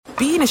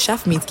being a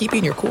chef means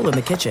keeping your cool in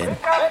the kitchen.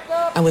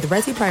 And with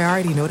Resi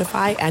Priority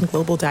Notify and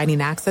Global Dining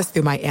Access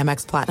through my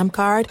Amex Platinum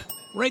card,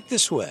 right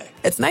this way.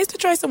 It's nice to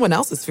try someone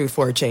else's food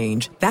for a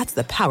change. That's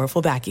the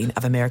powerful backing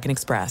of American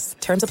Express.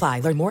 Terms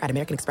apply. Learn more at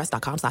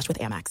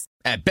americanexpress.com/withAmex.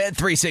 At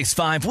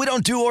Bet365, we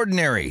don't do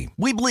ordinary.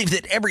 We believe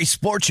that every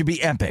sport should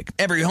be epic.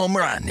 Every home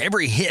run,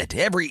 every hit,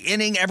 every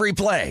inning, every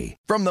play.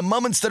 From the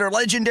moments that are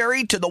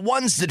legendary to the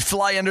ones that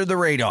fly under the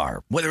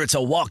radar. Whether it's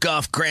a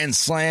walk-off grand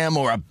slam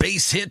or a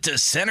base hit to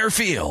center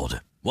field.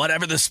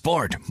 Whatever the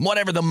sport,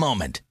 whatever the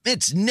moment,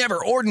 it's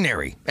never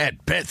ordinary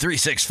at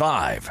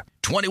Bet365.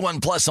 21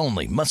 plus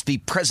only. Must be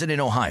present in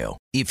Ohio.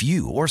 If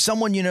you or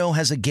someone you know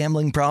has a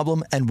gambling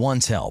problem and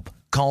wants help,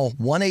 call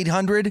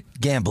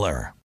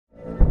 1-800-GAMBLER.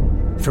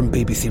 From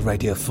BBC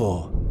Radio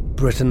 4,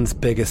 Britain's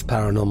biggest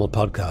paranormal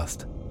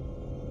podcast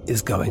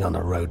is going on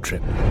a road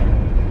trip.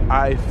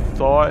 I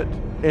thought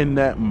in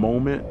that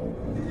moment,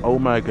 oh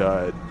my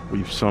God,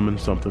 we've summoned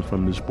something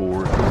from this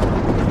board.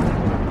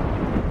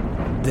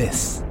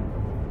 This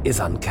is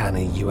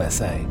Uncanny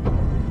USA.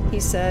 He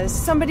says,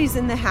 somebody's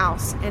in the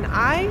house, and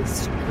I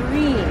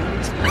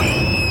screamed.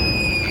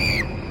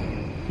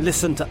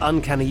 Listen to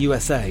Uncanny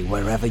USA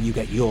wherever you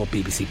get your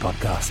BBC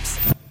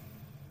podcasts,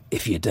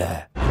 if you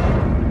dare.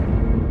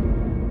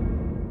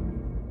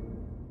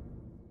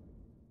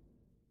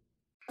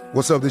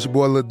 What's up, this your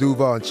boy Lil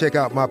Duval, and check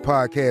out my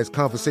podcast,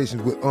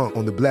 Conversations with Unc,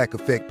 on the Black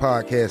Effect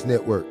Podcast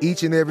Network.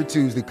 Each and every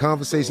Tuesday,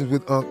 Conversations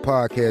with Unc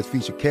podcast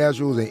feature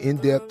casuals and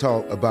in-depth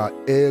talk about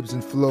ebbs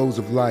and flows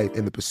of life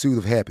and the pursuit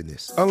of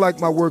happiness.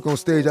 Unlike my work on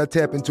stage, I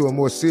tap into a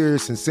more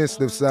serious and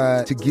sensitive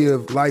side to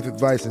give life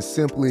advice and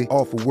simply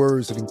offer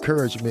words of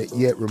encouragement,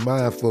 yet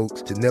remind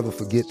folks to never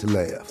forget to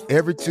laugh.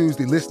 Every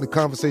Tuesday, listen to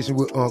Conversations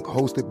with Unc,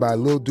 hosted by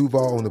Lil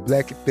Duval on the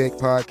Black Effect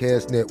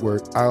Podcast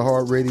Network,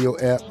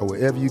 iHeartRadio app, or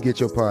wherever you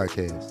get your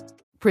podcasts.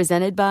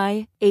 Presented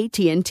by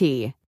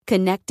AT&T.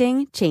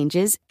 Connecting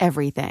changes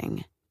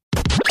everything.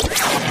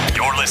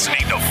 You're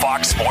listening to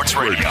Fox Sports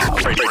Radio.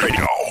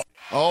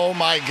 Oh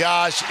my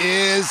gosh,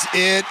 is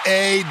it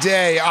a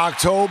day?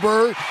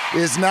 October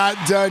is not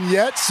done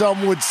yet.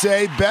 Some would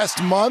say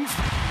best month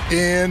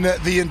in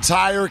the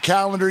entire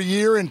calendar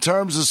year in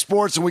terms of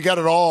sports, and we got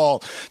it all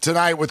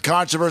tonight with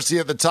controversy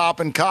at the top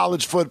in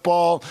college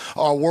football.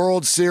 Our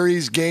World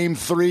Series Game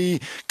 3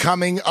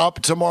 coming up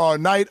tomorrow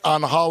night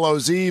on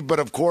Hallows Eve, but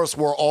of course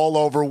we're all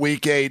over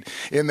Week 8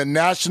 in the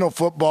National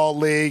Football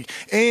League,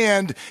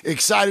 and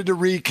excited to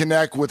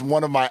reconnect with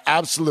one of my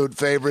absolute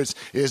favorites.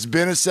 It's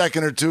been a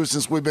second or two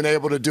since we've been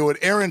able to do it.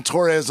 Aaron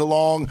Torres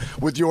along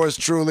with yours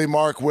truly,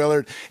 Mark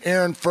Willard.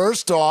 Aaron,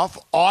 first off,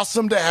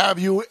 awesome to have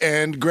you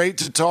and great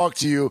to talk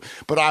to you,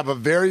 but I have a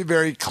very,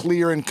 very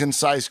clear and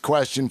concise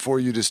question for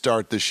you to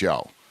start the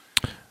show.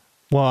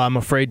 Well, I'm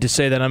afraid to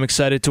say that I'm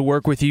excited to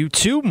work with you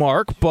too,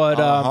 Mark, but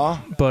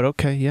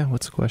okay, yeah,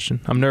 what's the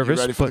question? I'm nervous.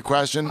 You ready for the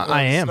question?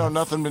 I am. No,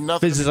 nothing.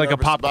 This is like a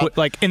pop quiz,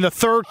 like in the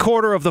third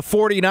quarter of the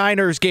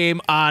 49ers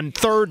game on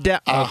third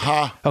down.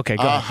 Okay,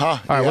 go ahead.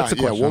 All right, what's the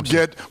question?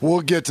 Yeah,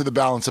 we'll get to the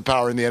balance of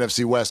power in the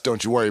NFC West.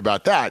 Don't you worry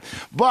about that.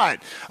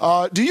 But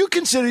do you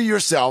consider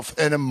yourself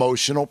an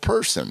emotional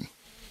person?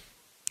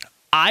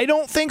 I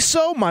don't think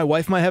so. My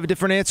wife might have a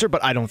different answer,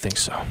 but I don't think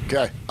so.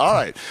 Okay. All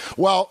right.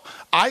 Well,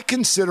 I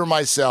consider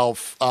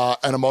myself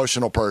an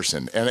emotional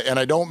person, and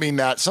I don't mean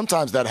that.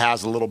 Sometimes that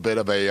has a little bit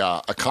of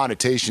a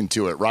connotation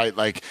to it, right?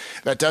 Like,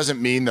 that doesn't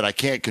mean that I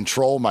can't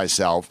control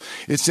myself.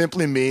 It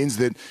simply means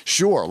that,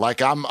 sure,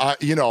 like I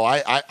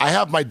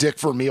have my dick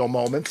for meal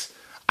moments.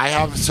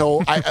 I'm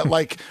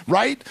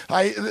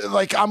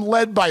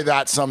led by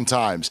that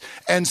sometimes.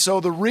 And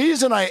so the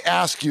reason I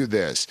ask you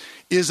this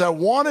is I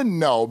want to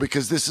know,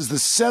 because this is the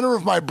center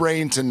of my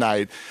brain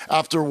tonight,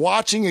 after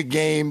watching a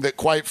game that,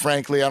 quite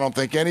frankly, I don't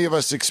think any of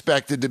us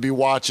expected to be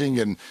watching.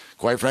 And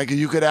quite frankly,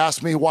 you could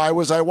ask me, why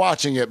was I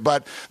watching it?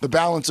 But the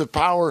balance of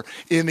power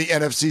in the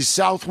NFC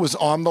South was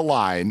on the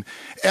line.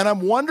 And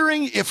I'm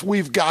wondering if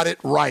we've got it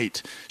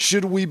right.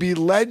 Should we be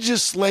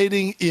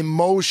legislating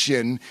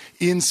emotion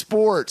in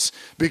sports?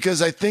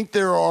 Because I think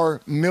there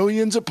are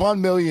millions upon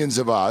millions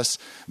of us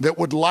that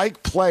would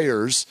like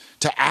players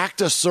to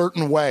act a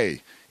certain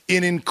way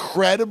in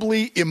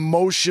incredibly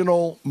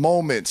emotional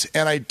moments.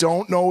 And I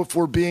don't know if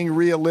we're being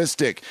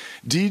realistic.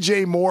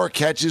 DJ Moore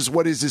catches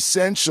what is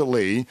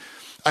essentially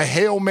a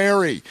Hail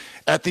Mary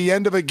at the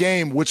end of a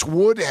game, which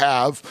would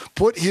have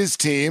put his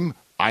team,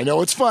 I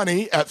know it's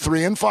funny, at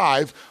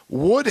 3-5,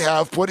 would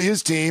have put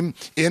his team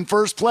in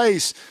first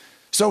place.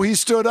 So he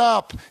stood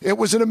up. It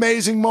was an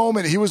amazing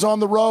moment. He was on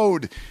the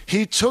road.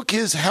 He took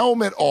his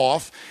helmet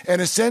off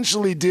and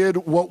essentially did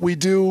what we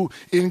do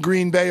in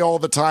Green Bay all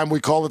the time. We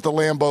call it the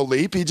Lambeau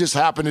Leap. He just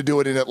happened to do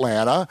it in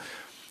Atlanta.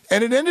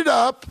 And it ended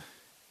up,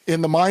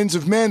 in the minds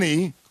of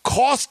many,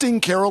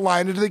 costing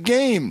Carolina the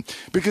game,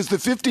 because the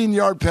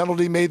 15-yard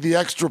penalty made the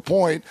extra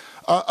point.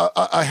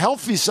 A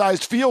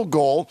healthy-sized field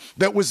goal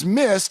that was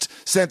missed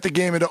sent the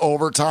game into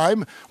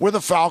overtime, where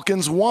the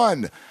Falcons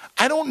won.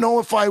 I don't know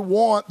if I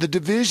want the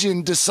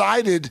division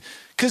decided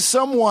because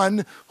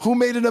someone who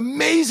made an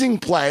amazing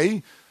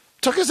play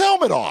took his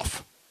helmet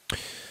off.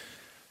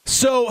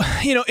 So,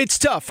 it's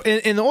tough.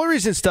 And the only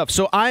reason it's tough,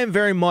 so I am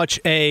very much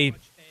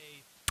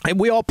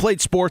we all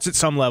played sports at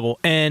some level,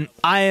 and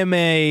I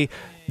am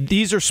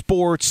these are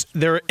sports.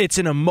 It's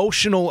an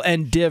emotional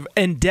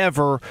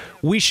endeavor.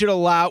 We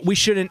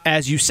shouldn't,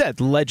 as you said,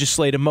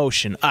 legislate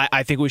emotion.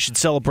 I think we should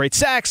celebrate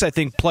sacks. I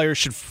think players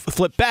should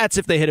flip bats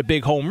if they hit a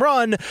big home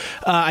run.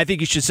 I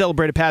think you should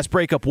celebrate a pass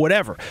breakup,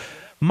 whatever.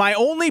 My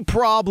only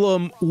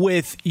problem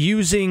with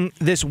using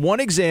this one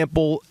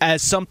example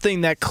as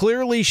something that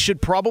clearly should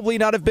probably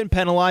not have been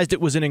penalized, it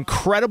was an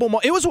incredible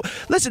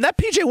listen, that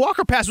P.J.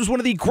 Walker pass was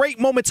one of the great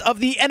moments of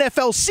the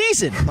NFL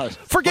season.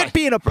 Forget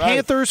being a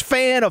Panthers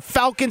fan, a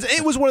Falcons.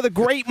 It was one of the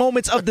great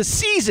moments of the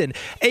season.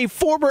 A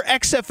former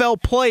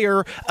XFL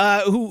player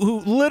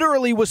who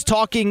literally was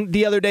talking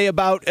the other day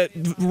about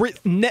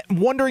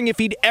wondering if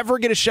he'd ever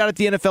get a shot at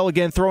the NFL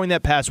again, throwing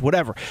that pass,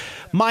 whatever.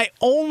 My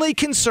only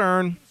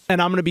concern,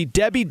 and I'm going to be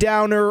Debbie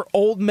Downer,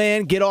 old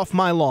man, get off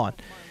my lawn,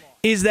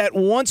 is that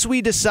once we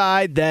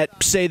decide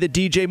that, say, the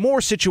DJ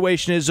Moore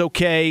situation is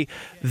okay,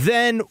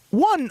 then,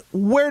 one,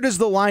 where does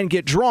the line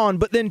get drawn?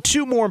 But then,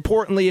 two, more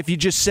importantly, if you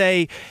just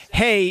say,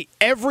 hey,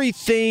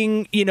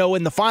 everything,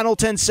 in the final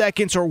 10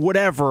 seconds or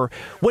whatever,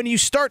 when you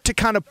start to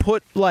kind of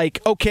put,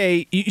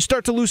 okay, you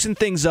start to loosen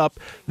things up,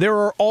 there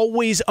are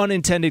always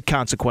unintended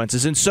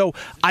consequences. And so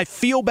I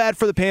feel bad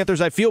for the Panthers.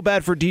 I feel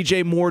bad for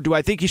DJ Moore. Do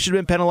I think he should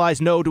have been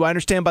penalized? No. Do I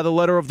understand by the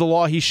letter of the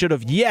law he should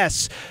have?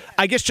 Yes.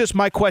 I guess just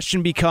my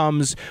question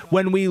becomes,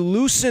 when we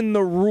loosen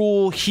the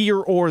rule here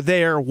or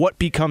there, what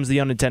becomes the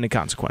unintended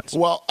consequence?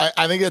 Well,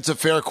 I think that's a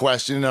fair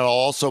question, and I'll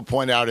also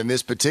point out in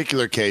this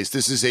particular case,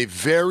 this is a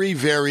very,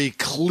 very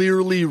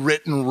clearly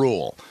written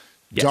rule.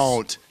 Yes.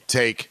 Don't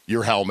take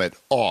your helmet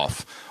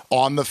off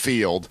on the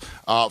field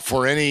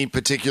for any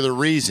particular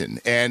reason,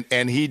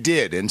 and he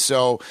did. And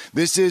so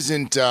this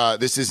isn't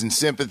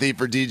sympathy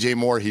for DJ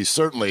Moore. He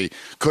certainly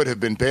could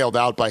have been bailed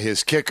out by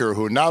his kicker,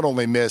 who not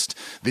only missed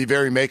the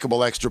very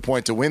makeable extra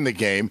point to win the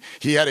game,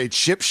 he had a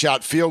chip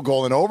shot field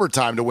goal in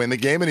overtime to win the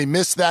game, and he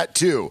missed that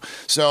too.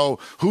 So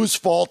whose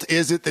fault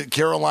is it that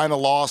Carolina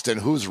lost,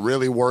 and who's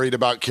really worried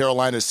about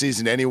Carolina's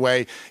season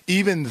anyway?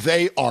 Even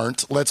they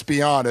aren't, let's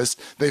be honest.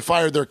 They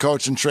fired their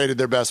coach and traded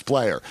their best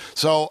player.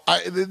 So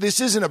this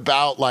isn't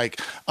about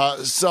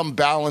some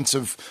balance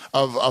of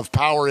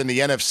power in the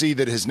NFC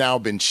that has now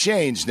been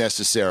changed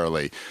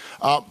necessarily.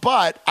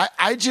 But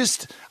I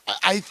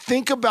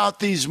think about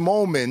these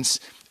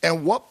moments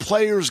and what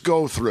players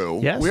go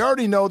through. Yes. We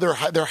already know they're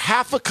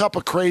half a cup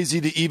of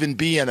crazy to even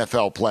be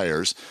NFL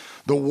players.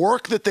 The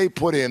work that they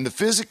put in, the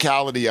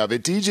physicality of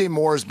it. DJ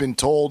Moore has been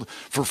told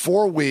for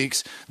 4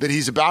 weeks that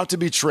he's about to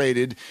be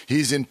traded.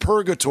 He's in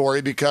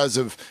purgatory because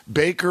of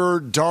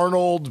Baker,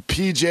 Darnold,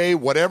 PJ,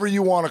 whatever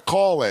you want to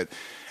call it.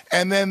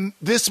 And then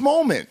this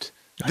moment.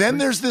 Then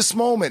there's this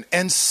moment.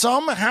 And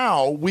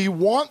somehow we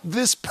want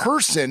this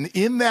person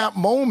in that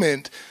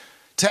moment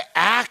to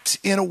act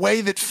in a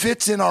way that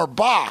fits in our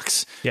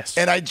box. Yes.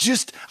 And I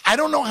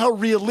don't know how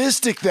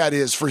realistic that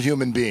is for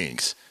human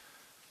beings.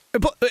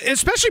 But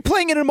especially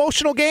playing an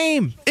emotional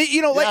game.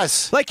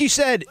 Yes. Like you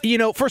said,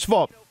 first of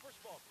all,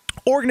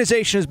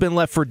 organization has been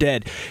left for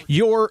dead.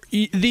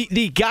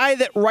 The guy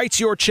that writes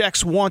your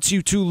checks wants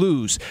you to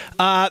lose.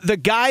 The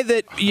guy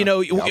that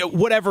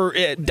whatever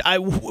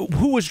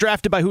who was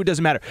drafted by who,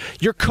 doesn't matter.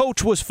 Your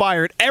coach was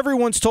fired.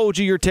 Everyone's told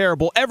you you're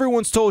terrible.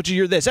 Everyone's told you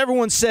you're this.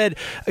 Everyone said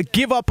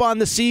give up on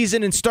the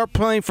season and start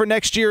playing for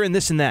next year and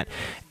this and that.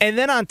 And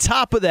then on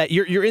top of that,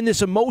 you're in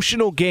this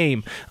emotional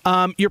game.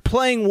 You're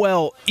playing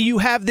well. You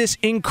have this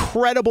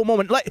incredible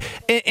moment.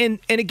 And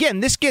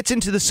again, this gets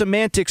into the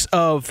semantics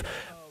of,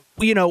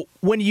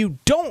 when you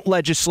don't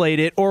legislate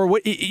it, or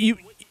what you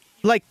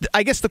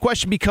I guess the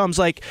question becomes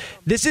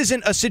this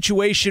isn't a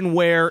situation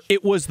where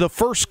it was the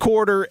first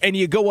quarter and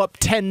you go up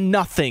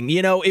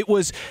 10-0. It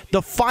was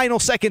the final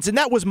seconds, and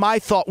that was my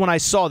thought when I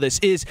saw this.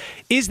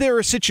 Is there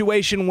a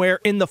situation where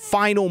in the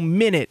final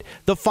minute,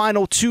 the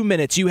final 2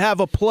 minutes, you have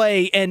a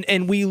play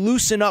and we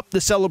loosen up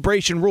the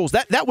celebration rules?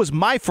 That was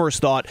my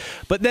first thought.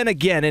 But then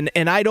again,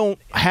 and I don't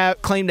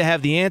claim to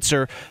have the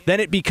answer. Then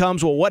it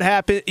becomes, well, what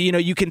happened?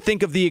 You can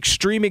think of the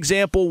extreme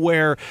example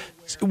where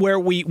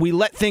we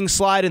let things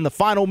slide in the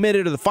final minute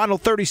or the final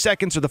 30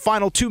 seconds or the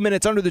final 2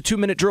 minutes under the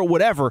 2-minute drill,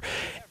 whatever,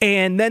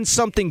 and then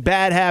something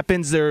bad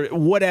happens, there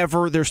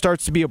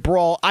starts to be a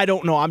brawl. I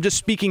don't know. I'm just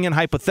speaking in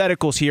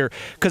hypotheticals here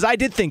because I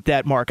did think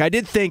that, Mark. I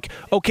did think,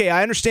 okay,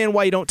 I understand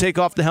why you don't take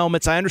off the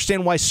helmets. I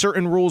understand why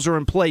certain rules are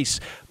in place.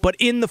 But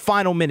in the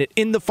final minute,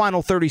 in the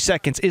final 30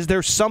 seconds, is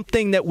there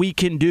something that we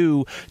can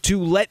do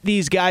to let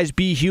these guys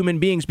be human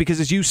beings?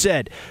 Because as you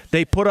said,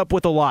 they put up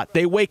with a lot.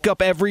 They wake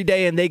up every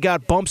day and they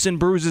got bumps and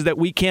bruises that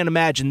we can't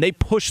imagine. They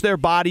push their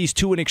bodies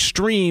to an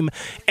extreme,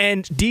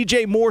 and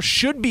DJ Moore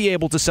should be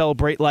able to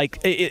celebrate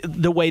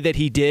the way that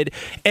he did.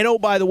 And oh,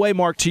 by the way,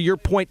 Mark, to your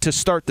point to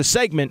start the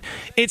segment,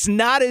 it's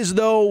not as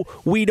though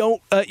we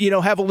don't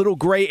have a little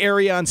gray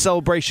area on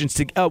celebrations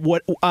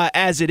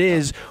as it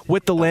is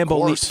with the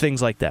Lambeau Leap,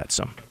 things like that.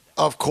 So.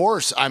 Of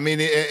course. I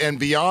mean, and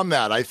beyond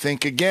that, I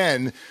think,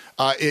 again,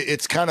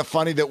 It's kind of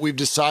funny that we've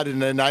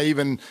decided,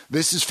 and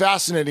this is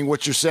fascinating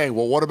what you're saying.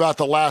 Well, what about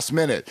the last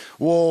minute?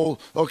 Well,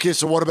 okay,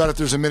 so what about if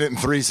there's a minute and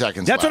 3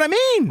 seconds That's left? what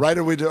I mean. Right?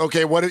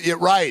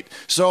 Right.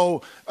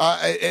 So,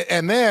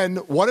 and then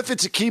what if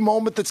it's a key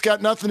moment that's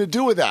got nothing to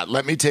do with that?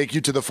 Let me take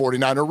you to the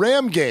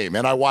 49er-Ram game,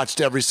 and I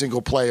watched every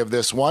single play of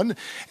this one,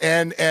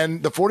 and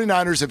the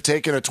 49ers have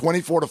taken a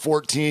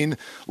 24-14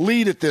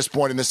 lead at this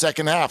point in the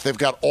second half. They've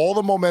got all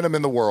the momentum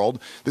in the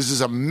world. This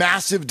is a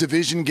massive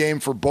division game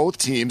for both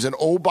teams, and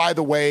oh, by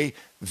the way,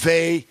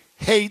 they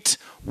hate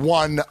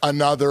one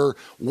another.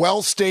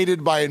 Well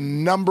stated by a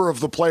number of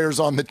the players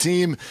on the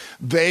team.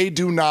 They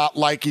do not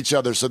like each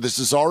other. So this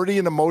is already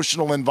an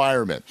emotional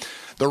environment.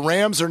 The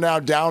Rams are now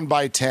down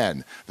by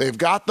 10. They've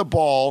got the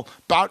ball,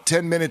 about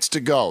 10 minutes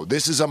to go.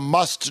 This is a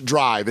must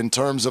drive in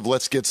terms of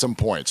let's get some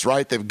points,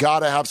 right? They've got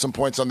to have some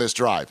points on this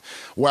drive.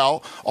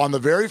 Well, on the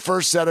very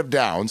first set of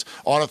downs,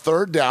 on a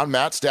third down,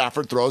 Matt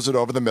Stafford throws it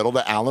over the middle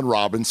to Allen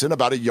Robinson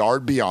about a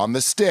yard beyond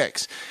the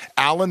sticks.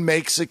 Allen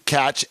makes a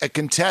catch, a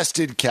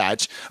contested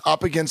catch,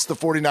 up against the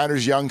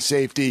 49ers' young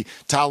safety,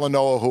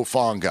 Talanoa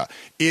Hufanga.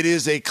 It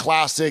is a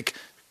classic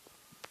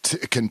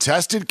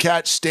contested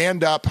catch,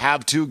 stand up,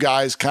 have two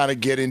guys kind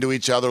of get into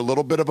each other, a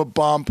little bit of a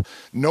bump,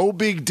 no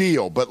big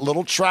deal, but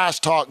little trash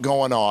talk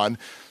going on.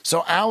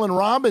 So Allen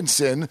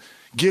Robinson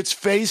gets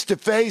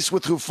face-to-face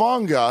with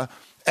Hufanga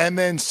and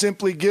then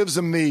simply gives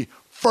him the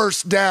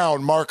first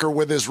down marker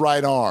with his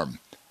right arm.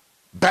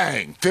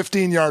 Bang,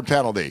 15-yard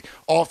penalty.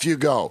 Off you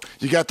go.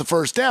 You got the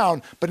first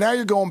down, but now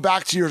you're going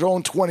back to your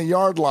own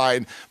 20-yard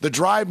line. The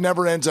drive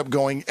never ends up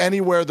going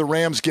anywhere. The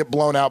Rams get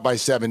blown out by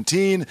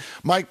 17.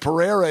 Mike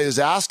Pereira is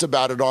asked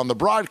about it on the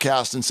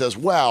broadcast and says,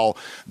 well,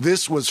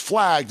 this was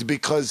flagged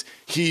because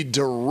he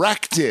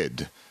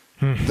directed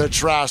the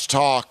trash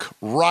talk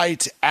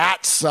right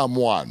at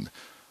someone.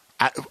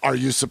 Are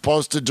you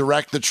supposed to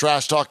direct the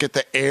trash talk at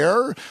the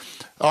air?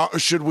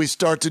 Should we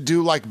start to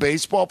do like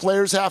baseball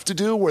players have to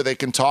do, where they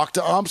can talk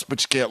to umps,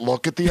 but you can't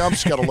look at the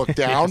umps? You got to look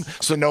down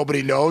so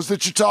nobody knows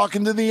that you're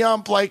talking to the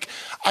ump. This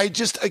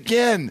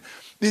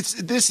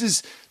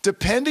is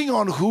depending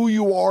on who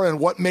you are and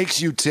what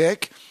makes you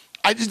tick.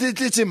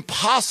 It's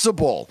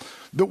impossible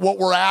that what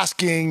we're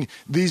asking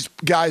these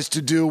guys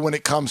to do when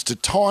it comes to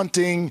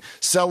taunting,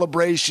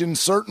 celebration.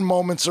 Certain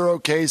moments are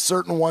okay,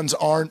 certain ones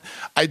aren't.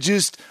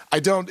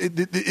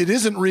 It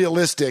isn't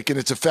realistic, and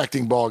it's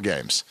affecting ball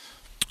games.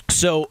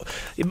 So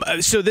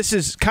this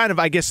is kind of,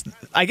 I guess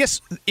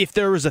if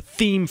there was a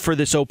theme for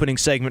this opening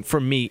segment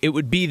from me, it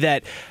would be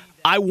that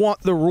I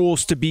want the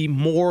rules to be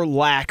more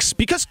lax,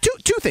 because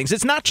two things.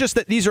 It's not just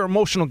that these are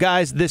emotional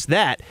guys, this,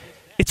 that.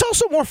 It's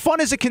also more fun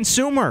as a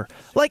consumer.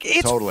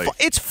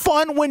 It's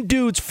fun when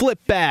dudes flip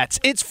bats.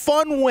 It's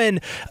fun when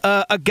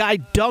a guy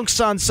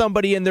dunks on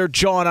somebody and they're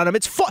jawing on him.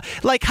 It's fun.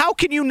 Like, how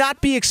can you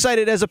not be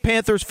excited as a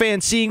Panthers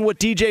fan seeing what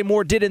DJ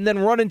Moore did and then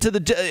run into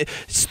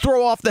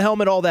throw off the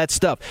helmet, all that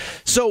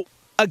stuff? So,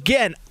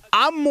 again,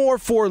 I'm more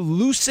for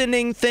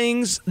loosening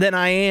things than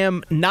I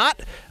am not.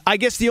 I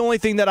guess the only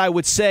thing that I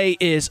would say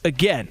is,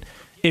 again,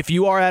 if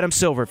you are Adam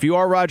Silver, if you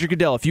are Roger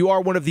Goodell, if you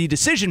are one of the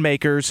decision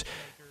makers,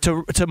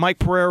 to Mike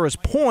Pereira's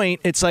point,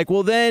 it's like,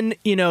 well, then,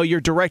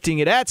 you're directing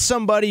it at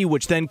somebody,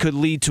 which then could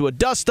lead to a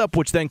dust-up,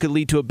 which then could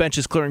lead to a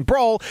benches-clearing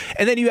brawl,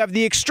 and then you have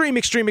the extreme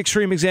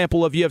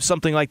example of you have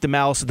something like the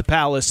Malice at the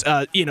Palace,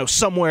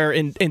 somewhere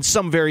in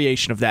some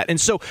variation of that.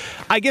 And so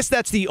I guess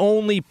that's the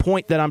only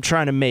point that I'm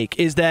trying to make,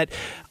 is that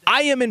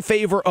I am in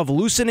favor of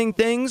loosening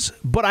things,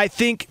 but I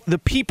think the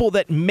people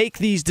that make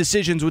these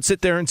decisions would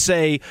sit there and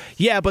say,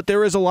 yeah, but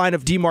there is a line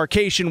of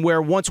demarcation where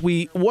once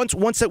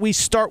that we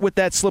start with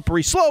that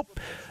slippery slope,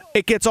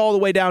 it gets all the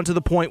way down to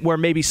the point where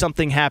maybe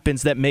something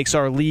happens that makes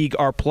our league,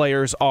 our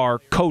players, our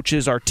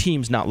coaches, our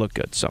teams not look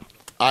good. So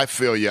I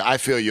feel you.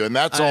 And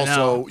that's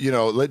also,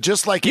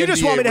 just like you NBA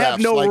just want me to have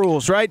no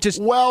rules, right? An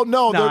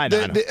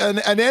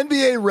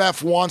NBA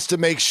ref wants to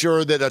make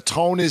sure that a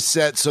tone is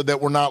set so that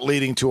we're not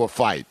leading to a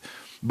fight.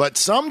 But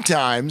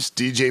sometimes,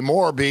 DJ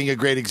Moore being a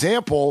great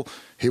example,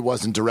 he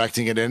wasn't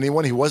directing it at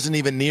anyone. He wasn't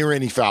even near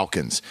any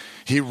Falcons.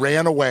 He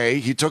ran away,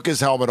 he took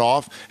his helmet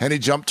off, and he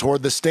jumped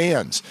toward the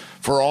stands.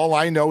 For all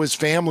I know, his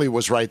family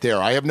was right there.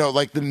 I have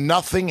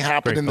nothing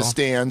happened in the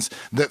stands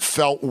that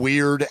felt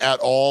weird at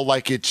all.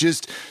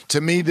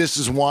 To me, this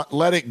is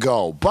let it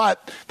go.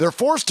 But they're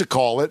forced to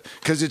call it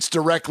because it's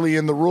directly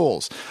in the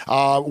rules.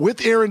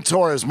 With Aaron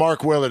Torres,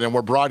 Mark Willard, and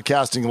we're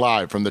broadcasting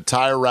live from the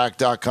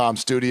TireRack.com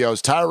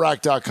studios.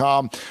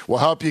 TireRack.com will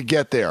help you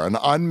get there. An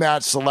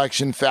unmatched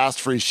selection,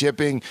 fast free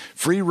shipping,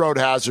 free road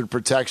hazard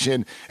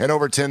protection, and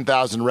over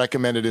 10,000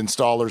 recommended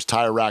installers.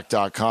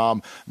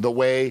 TireRack.com, the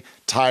way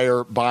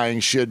tire buying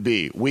should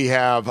be. We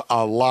have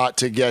a lot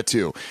to get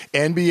to.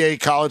 NBA,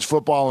 college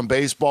football, and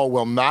baseball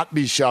will not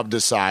be shoved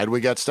aside. We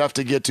got stuff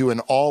to get to in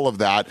all of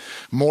that.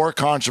 More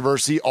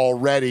controversy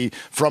already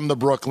from the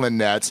Brooklyn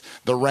Nets.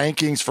 The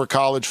rankings for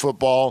college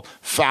football,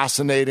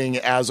 fascinating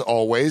as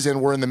always. And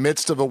we're in the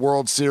midst of a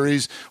World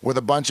Series with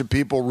a bunch of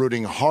people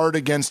rooting hard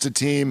against a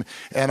team.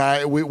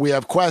 And we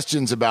have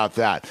questions about that.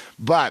 that.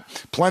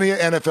 But plenty of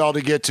NFL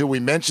to get to. We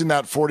mentioned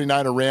that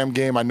 49er Ram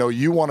game. I know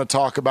you want to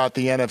talk about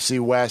the NFC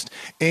West,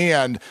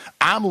 and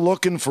I'm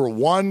looking for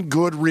one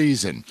good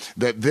reason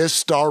that this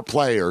star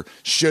player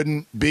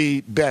shouldn't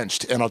be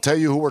benched. And I'll tell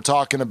you who we're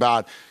talking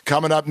about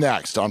coming up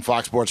next on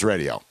Fox Sports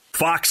Radio.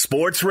 Fox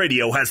Sports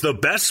Radio has the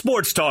best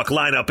sports talk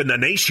lineup in the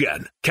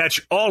nation.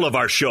 Catch all of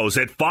our shows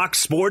at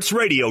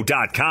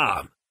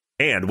foxsportsradio.com.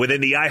 And within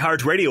the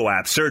iHeartRadio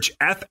app, search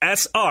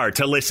FSR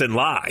to listen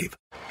live.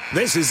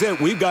 This is it.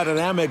 We've got an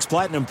Amex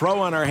Platinum Pro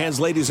on our hands,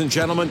 ladies and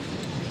gentlemen.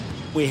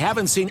 We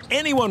haven't seen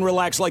anyone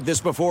relax like this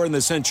before in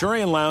the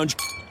Centurion Lounge.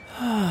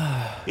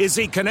 Is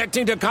he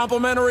connecting to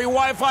complimentary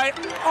Wi-Fi?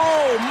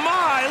 Oh,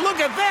 my. Look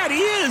at that.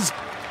 He is.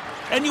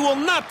 And you will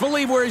not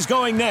believe where he's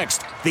going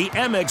next. The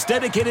Amex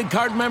dedicated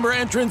card member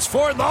entrance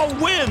for the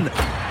win.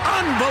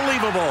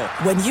 Unbelievable.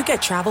 When you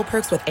get travel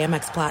perks with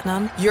Amex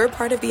Platinum, you're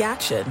part of the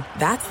action.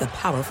 That's the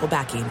powerful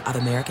backing of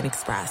American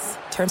Express.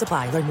 Terms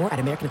apply. Learn more at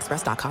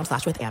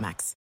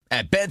americanexpress.com/withAmex.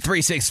 At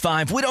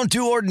Bet365, we don't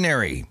do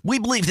ordinary. We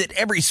believe that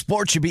every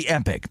sport should be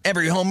epic.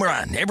 Every home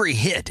run, every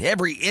hit,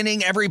 every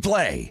inning, every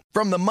play.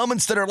 From the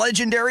moments that are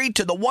legendary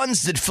to the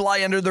ones that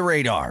fly under the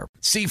radar.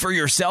 See for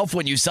yourself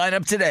when you sign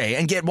up today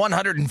and get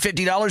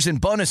 $150 in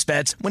bonus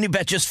bets when you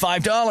bet just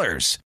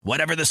 $5.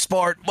 Whatever the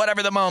sport,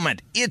 whatever the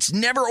moment, it's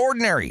never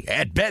ordinary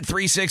at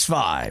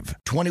Bet365.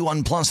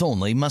 21 plus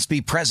only. Must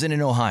be present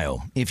in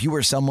Ohio. If you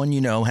or someone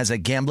you know has a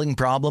gambling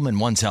problem and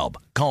wants help,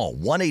 call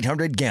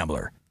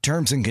 1-800-GAMBLER.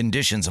 Terms and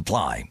conditions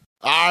apply.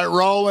 All right,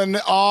 rolling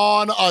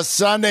on a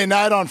Sunday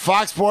night on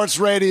Fox Sports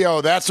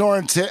Radio. That's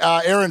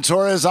Aaron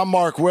Torres. I'm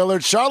Mark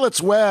Willard.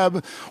 Charlotte's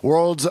Web,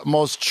 world's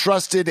most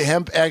trusted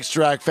hemp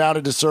extract,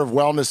 founded to serve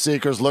wellness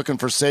seekers looking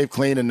for safe,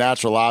 clean, and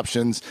natural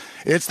options.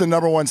 It's the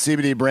 #1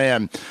 CBD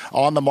brand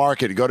on the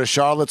market. Go to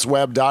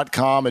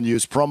charlottesweb.com and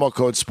use promo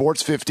code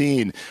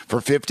SPORTS15 for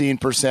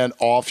 15%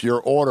 off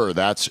your order.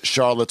 That's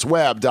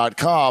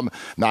charlottesweb.com.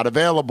 Not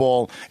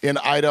available in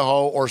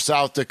Idaho or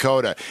South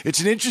Dakota. It's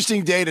an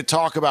interesting day to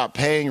talk about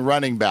paying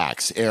running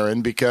backs,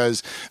 Aaron,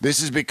 because this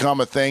has become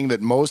a thing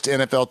that most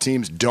NFL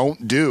teams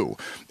don't do.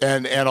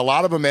 And a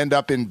lot of them end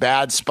up in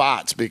bad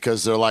spots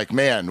because they're like,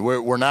 man,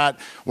 we're not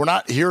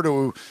here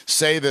to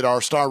say that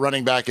our star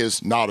running back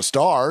is not a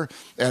star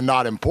and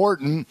not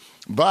important,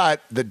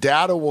 but the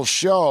data will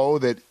show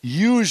that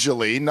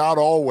usually, not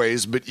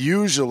always, but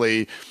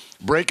usually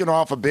breaking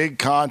off a big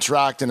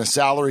contract in a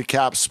salary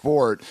cap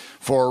sport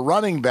for a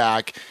running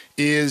back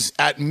is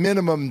at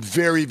minimum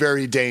very,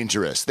 very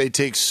dangerous. They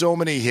take so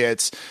many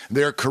hits.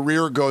 Their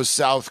career goes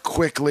south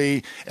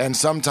quickly, and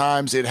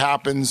sometimes it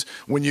happens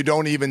when you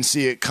don't even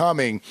see it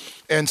coming.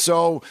 And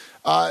so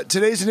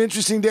today's an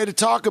interesting day to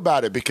talk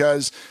about it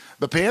because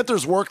the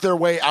Panthers worked their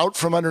way out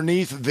from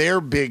underneath their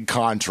big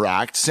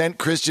contract, sent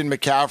Christian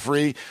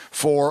McCaffrey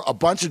for a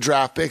bunch of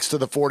draft picks to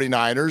the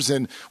 49ers,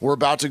 and we're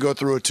about to go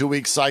through a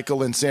 2-week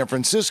cycle in San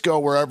Francisco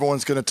where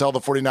everyone's going to tell the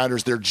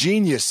 49ers they're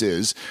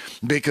geniuses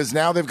because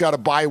now they've got a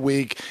bye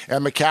week,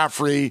 and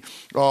McCaffrey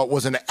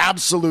was an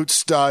absolute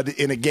stud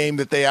in a game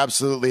that they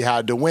absolutely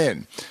had to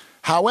win.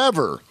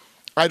 However,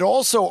 I'd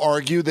also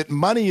argue that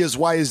money is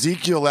why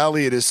Ezekiel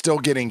Elliott is still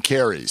getting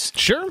carries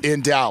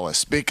in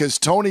Dallas because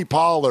Tony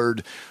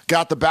Pollard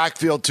got the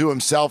backfield to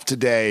himself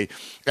today,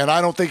 and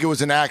I don't think it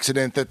was an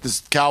accident that the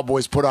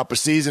Cowboys put up a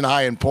season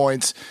high in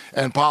points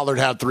and Pollard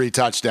had 3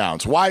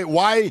 touchdowns.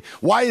 Why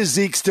is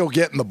Zeke still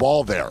getting the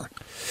ball there?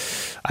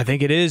 I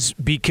think it is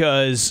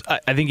because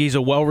I think he's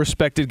a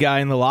well-respected guy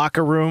in the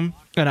locker room,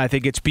 and I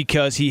think it's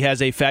because he has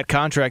a fat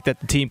contract that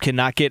the team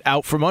cannot get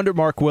out from under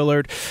Mark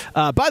Willard.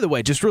 By the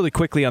way, just really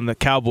quickly on the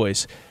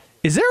Cowboys,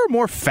 is there a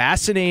more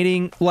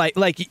fascinating, like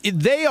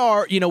they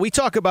are, we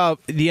talk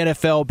about the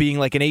NFL being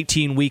like an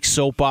 18-week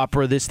soap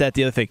opera, this, that,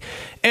 the other thing,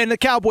 and the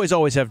Cowboys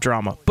always have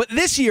drama. But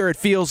this year it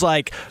feels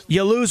like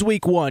you lose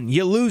week 1,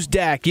 you lose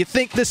Dak, you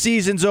think the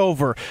season's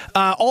over.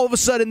 All of a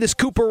sudden this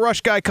Cooper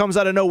Rush guy comes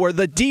out of nowhere.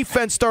 The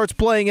defense starts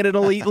playing at an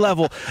elite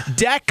level.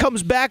 Dak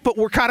comes back, but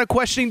we're kind of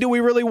questioning, do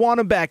we really want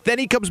him back? Then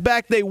he comes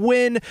back, they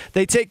win,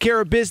 they take care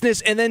of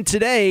business, and then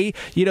today,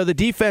 the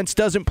defense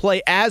doesn't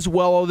play as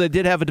well, although they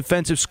did have a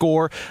defensive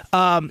score.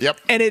 And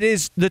it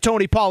is the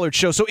Tony Pollard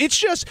show. So it's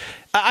just,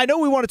 I know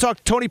we want to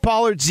talk Tony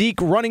Pollard,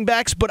 Zeke, running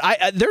backs, but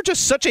they're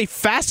just such a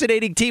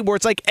fascinating team where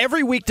it's like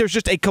every week there's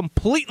just a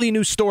completely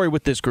new story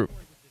with this group.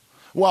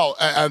 Well,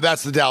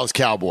 that's the Dallas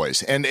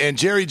Cowboys. And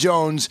Jerry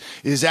Jones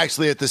is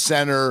actually at the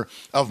center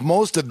of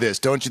most of this,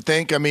 don't you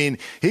think? I mean,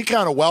 he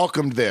kind of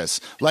welcomed this.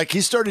 Like, he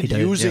started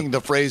using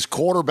the phrase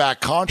quarterback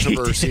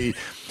controversy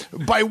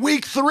by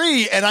week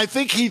 3, and I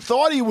think he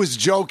thought he was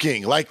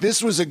joking. Like,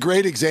 this was a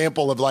great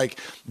example of, like,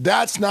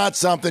 that's not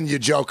something you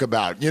joke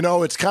about.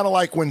 It's kind of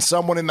like when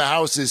someone in the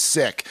house is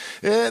sick.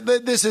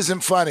 This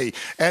isn't funny.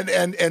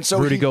 And so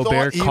Rudy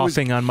Gobert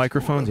coughing on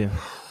microphones, yeah.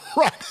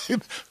 Right.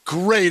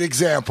 Great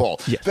example.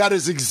 Yes. That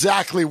is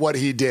exactly what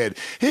he did.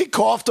 He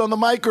coughed on the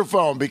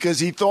microphone because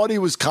he thought he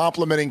was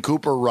complimenting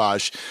Cooper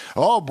Rush.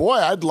 Oh, boy,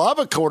 I'd love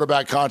a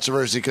quarterback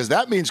controversy because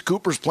that means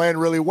Cooper's playing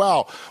really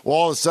well. Well,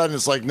 all of a sudden,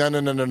 it's like,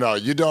 no.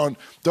 You don't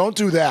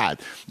do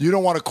that. You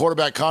don't want a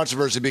quarterback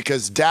controversy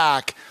because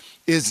Dak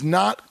is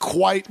not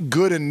quite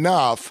good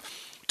enough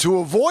to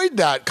avoid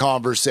that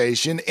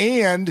conversation,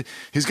 and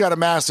he's got a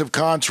massive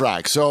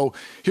contract. So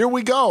here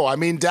we go. I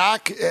mean,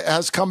 Dak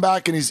has come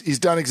back, and he's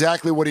done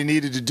exactly what he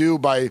needed to do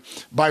by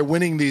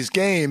winning these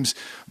games.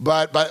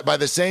 But by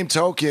the same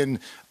token,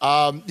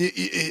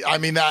 I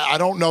mean, I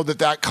don't know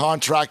that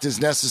contract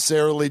is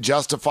necessarily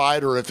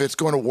justified or if it's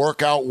going to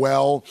work out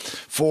well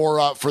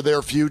for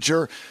their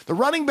future. The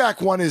running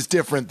back one is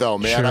different, though,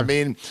 man. Sure. I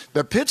mean,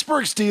 the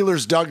Pittsburgh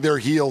Steelers dug their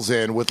heels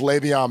in with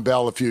Le'Veon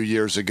Bell a few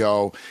years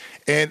ago.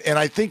 And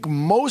I think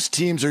most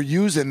teams are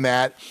using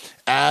that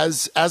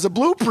as a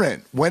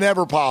blueprint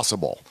whenever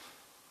possible.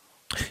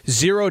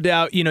 Zero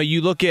doubt.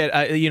 You look at,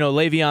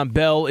 Le'Veon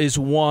Bell is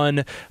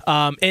one.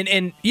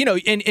 And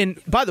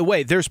by the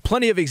way, there's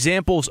plenty of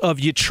examples of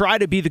you try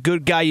to be the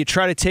good guy, you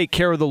try to take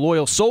care of the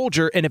loyal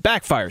soldier, and it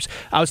backfires.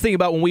 I was thinking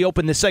about when we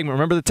opened this segment.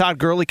 Remember the Todd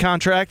Gurley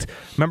contract?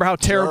 Remember how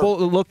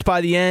terrible it looked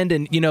by the end?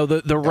 And,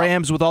 the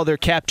Rams with all their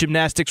cap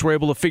gymnastics were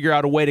able to figure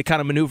out a way to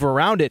kind of maneuver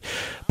around it.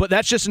 But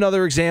that's just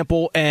another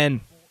example.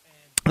 And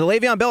the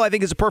Le'Veon Bell, I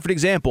think, is a perfect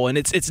example, and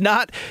it's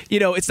not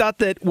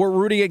that we're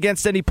rooting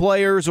against any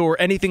players or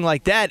anything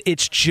like that.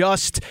 It's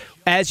just,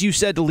 as you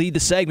said to lead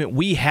the segment,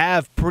 we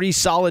have pretty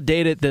solid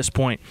data at this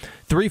point.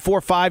 3,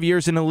 4, 5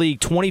 years in the league,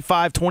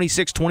 25,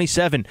 26,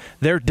 27.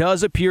 There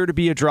does appear to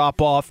be a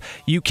drop-off.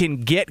 You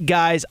can get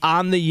guys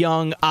on the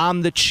young,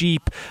 on the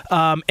cheap,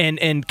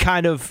 and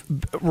kind of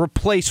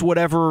replace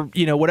whatever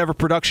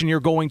production you're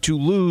going to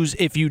lose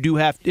if you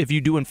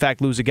do in fact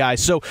lose a guy.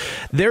 So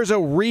there's a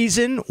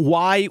reason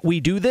why we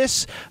do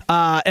this.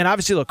 And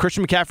obviously, look,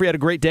 Christian McCaffrey had a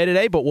great day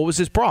today, but what was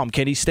his problem?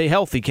 Can he stay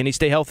healthy? Can he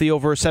stay healthy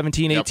over a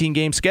 17,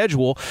 18-game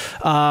schedule?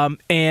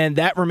 And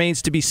that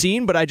remains to be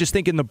seen, but I just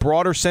think in the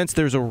broader sense,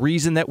 there's a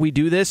reason that we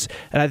do this,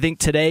 and I think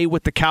today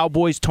with the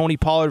Cowboys, Tony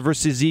Pollard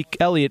versus Zeke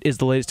Elliott is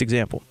the latest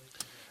example.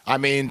 I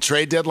mean,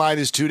 trade deadline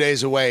is 2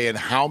 days away, and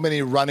how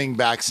many running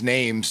backs'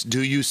 names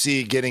do you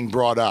see getting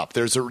brought up?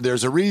 There's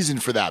a reason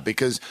for that,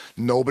 because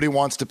nobody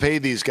wants to pay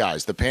these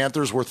guys. The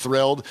Panthers were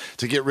thrilled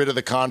to get rid of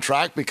the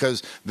contract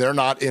because they're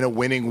not in a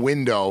winning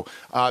window.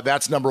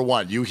 That's number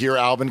one. You hear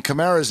Alvin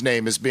Kamara's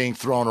name is being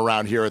thrown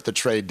around here at the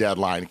trade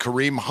deadline.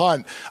 Kareem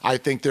Hunt, I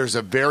think there's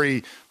a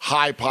very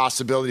high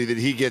possibility that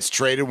he gets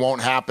traded.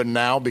 Won't happen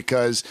now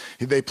because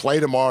they play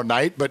tomorrow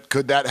night, but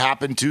could that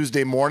happen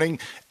Tuesday morning?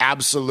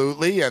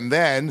 Absolutely. And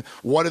then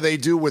what do they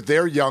do with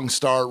their young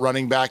star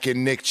running back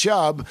in Nick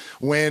Chubb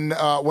when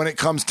it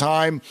comes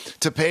time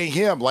to pay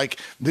him? Like,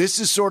 this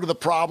is sort of the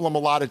problem a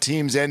lot of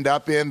teams end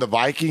up in. The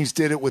Vikings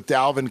did it with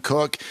Dalvin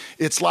Cook.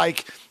 It's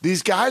like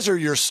these guys are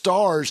your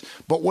stars,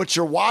 but what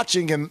you're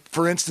watching, and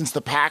for instance,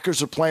 the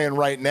Packers are playing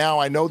right now,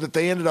 I know that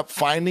they ended up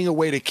finding a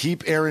way to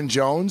keep Aaron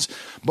Jones,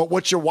 but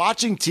what you're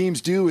watching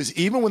teams do is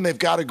even when they've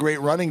got a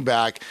great running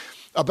back,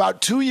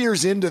 about 2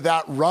 years into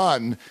that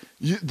run,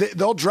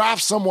 they'll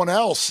draft someone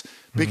else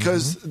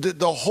because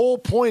the whole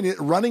point,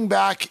 running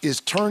back is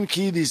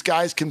turnkey. These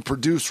guys can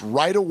produce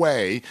right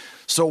away.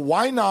 So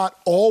why not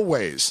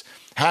always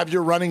have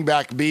your running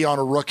back be on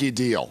a rookie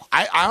deal?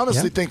 I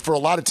honestly think for a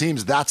lot of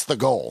teams, that's the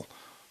goal.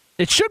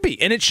 It should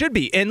be, and it should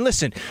be. And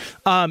listen,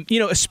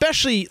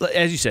 especially,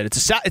 as you said,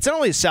 it's not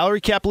only a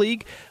salary cap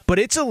league, but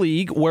it's a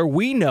league where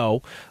we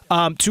know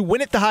to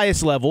win at the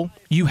highest level,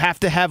 you have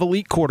to have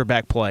elite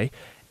quarterback play.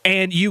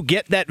 And you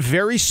get that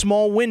very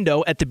small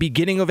window at the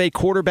beginning of a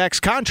quarterback's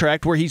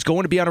contract where he's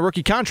going to be on a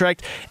rookie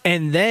contract,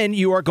 and then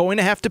you are going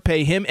to have to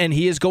pay him, and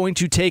he is going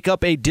to take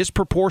up a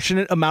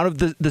disproportionate amount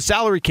of the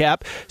salary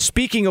cap.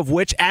 Speaking of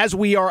which, as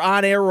we are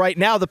on air right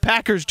now, the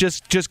Packers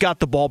just got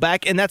the ball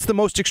back, and that's the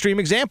most extreme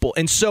example.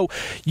 And so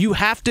you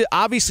have to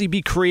obviously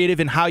be creative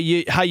in how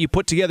you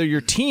put together your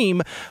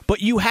team,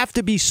 but you have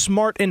to be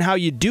smart in how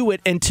you do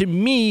it. And to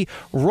me,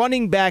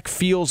 running back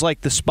feels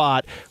like the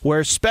spot where,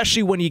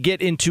 especially when you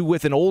get into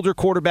with an older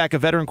quarterback, a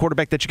veteran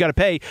quarterback that you got to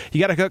pay,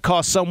 you got to cut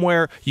costs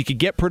somewhere. You could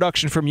get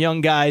production from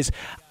young guys.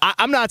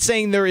 I'm not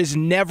saying there's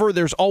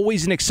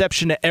always an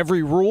exception to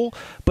every rule,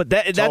 but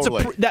that's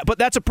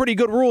a pretty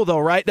good rule, though,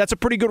 right? That's a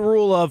pretty good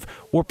rule of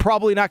we're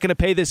probably not going to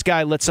pay this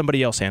guy. Let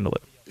somebody else handle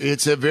it.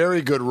 It's a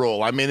very good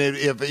rule. I mean,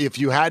 if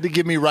you had to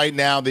give me right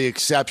now the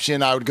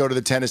exception, I would go to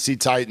the Tennessee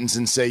Titans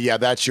and say, yeah,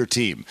 that's your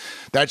team.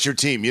 That's your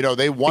team. You know,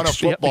 they won a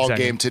football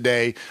game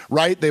today,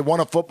 right? They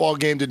won a football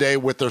game today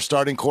with their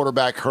starting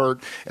quarterback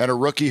hurt and a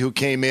rookie who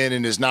came in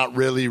and is not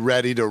really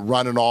ready to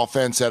run an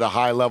offense at a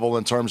high level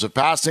in terms of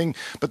passing,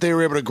 but they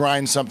were able to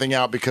grind something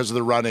out because of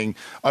the running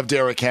of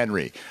Derrick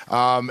Henry.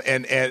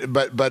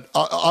 But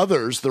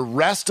others, the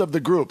rest of the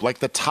group, like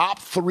the top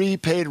 3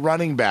 paid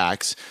running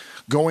backs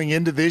going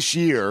into this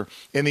year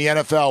in the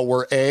NFL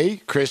were A,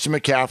 Christian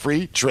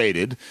McCaffrey,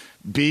 traded,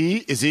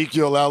 B,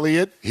 Ezekiel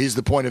Elliott, he's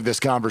the point of this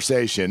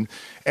conversation,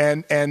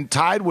 And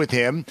tied with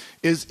him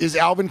is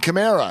Alvin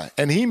Kamara,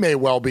 and he may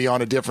well be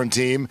on a different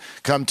team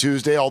come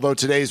Tuesday, although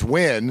today's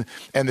win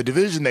and the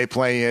division they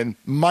play in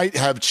might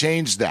have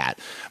changed that.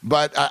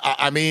 But,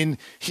 I mean,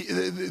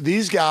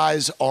 these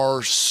guys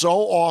are so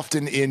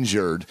often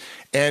injured,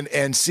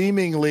 and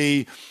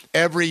seemingly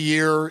every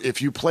year,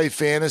 if you play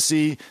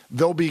fantasy,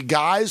 there'll be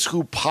guys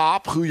who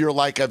pop who you're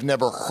like, I've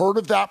never heard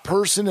of that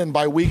person, and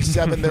by week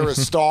 7 they're a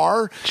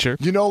star. Sure.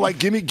 You know, like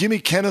give me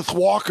Kenneth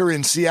Walker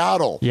in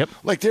Seattle. Yep.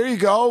 Like, there you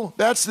go.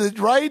 That's the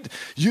right.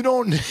 You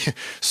don't.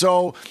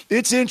 So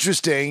it's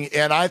interesting,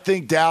 and I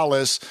think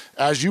Dallas,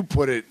 as you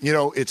put it, you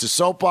know, it's a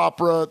soap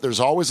opera. There's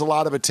always a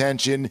lot of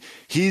attention.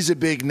 He's a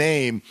big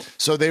name,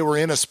 so they were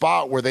in a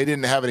spot where they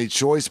didn't have any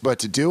choice but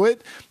to do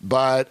it.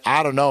 But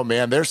I don't know,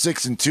 man. They're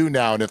 6-2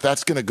 now, and if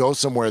that's going to go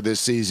somewhere this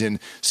season,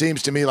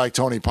 seems to me like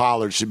Tony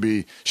Pollard should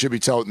be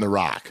toting the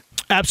rock.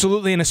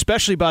 Absolutely, and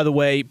especially, by the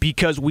way,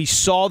 because we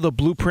saw the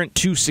blueprint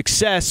to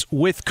success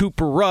with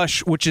Cooper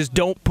Rush, which is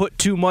don't put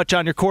too much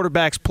on your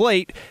quarterback's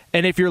plate.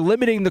 And if you're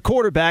limiting the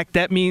quarterback,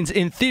 that means,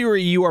 in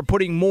theory, you are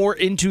putting more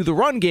into the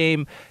run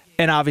game,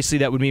 and obviously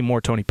that would mean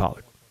more Tony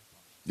Pollard.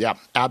 Yeah,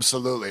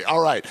 absolutely. All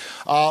right.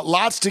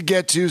 Lots to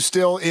get to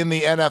still in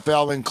the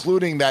NFL,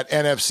 including that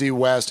NFC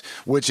West,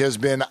 which has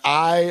been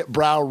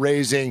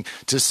eyebrow-raising,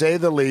 to say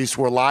the least.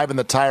 We're live in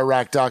the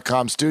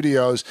TireRack.com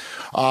studios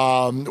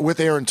with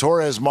Aaron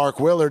Torres, Mark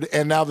Willard,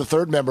 and now the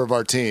third member of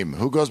our team,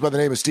 who goes by the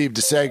name of Steve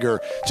DeSager,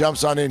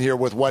 jumps on in here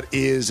with what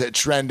is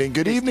trending.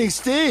 Good evening,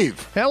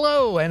 Steve.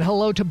 Hello, and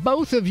hello to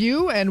both of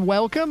you, and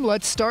welcome.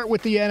 Let's start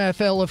with the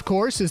NFL, of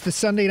course, as the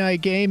Sunday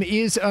night game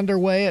is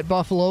underway at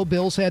Buffalo.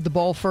 Bills had the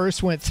ball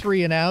first, went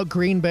 3 and out.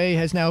 Green Bay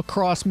has now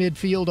crossed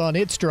midfield on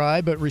its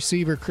drive, but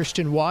receiver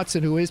Christian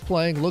Watson, who is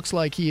playing, looks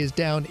like he is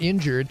down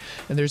injured,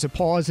 and there's a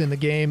pause in the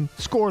game,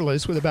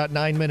 scoreless, with about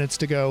 9 minutes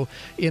to go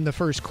in the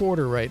first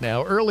quarter right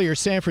now. Earlier,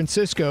 San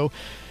Francisco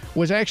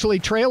was actually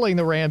trailing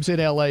the Rams in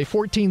L.A.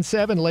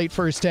 14-7 late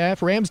first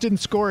half. Rams didn't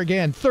score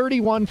again.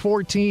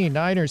 31-14.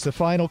 Niners the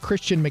final.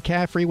 Christian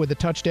McCaffrey with a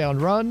touchdown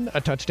run,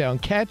 a touchdown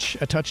catch,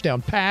 a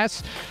touchdown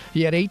pass.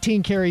 He had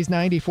 18 carries,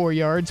 94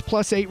 yards,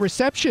 plus 8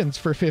 receptions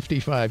for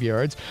 55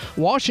 yards.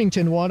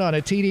 Washington won on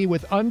a TD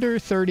with under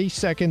 30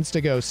 seconds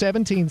to go.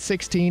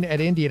 17-16 at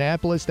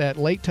Indianapolis. That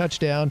late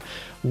touchdown,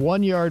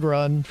 1-yard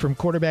run from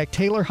quarterback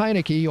Taylor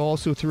Heineke,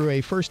 also threw a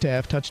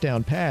first-half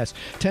touchdown pass.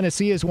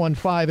 Tennessee has won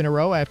 5 in a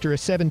row after a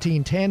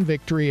 17-10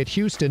 victory at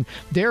Houston.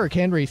 Derrick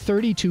Henry,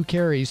 32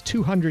 carries,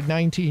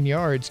 219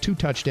 yards, 2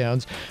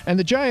 touchdowns. And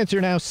the Giants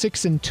are now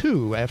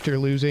 6-2 after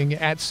losing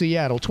at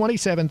Seattle.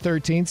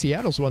 27-13.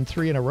 Seattle's won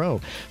 3 in a row.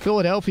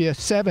 Philadelphia,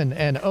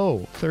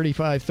 7-0.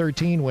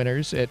 35-13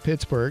 winners at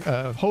Pittsburgh.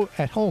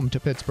 At home to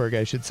Pittsburgh,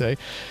 I should say.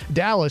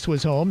 Dallas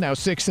was home, now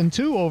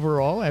 6-2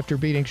 overall after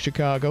beating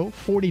Chicago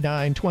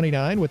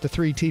 49-29 with the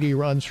 3 TD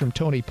runs from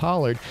Tony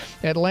Pollard.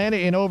 Atlanta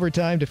in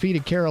overtime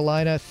defeated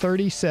Carolina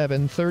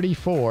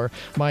 37-34.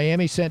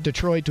 Miami sent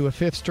Detroit to a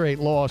 5th straight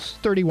loss,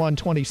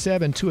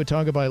 31-27. Tua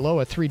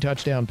Tagovailoa 3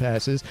 touchdown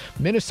passes.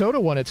 Minnesota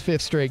won its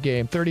 5th straight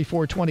game,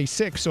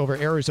 34-26 over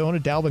Arizona.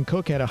 Dalvin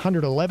Cook had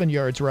 111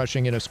 yards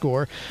rushing in a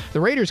score.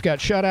 The Raiders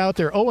got shut out.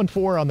 They're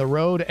 0-4 on the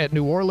road at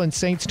New Orleans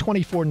Saints,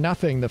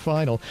 24-0 the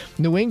final.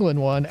 New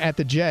England won at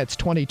the Jets,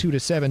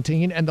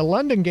 22-17. And the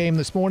London game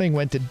this morning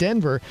went to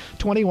Denver,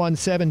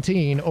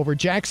 21-17 over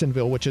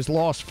Jacksonville, which has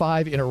lost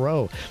 5 in a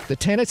row. The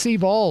Tennessee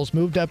Vols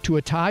moved up to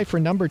a tie for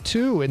number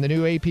 2 in the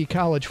new AP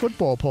college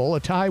football poll, a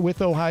tie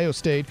with Ohio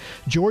State.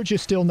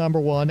 Georgia's still number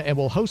 1 and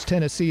will host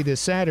Tennessee this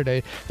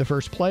Saturday. The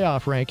first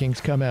playoff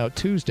rankings come out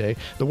Tuesday.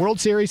 The World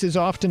Series is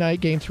off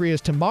tonight. Game 3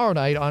 is tomorrow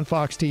night on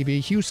Fox TV.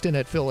 Houston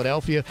at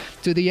Philadelphia.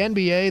 To the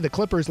NBA, the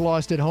Clippers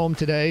lost at home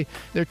today.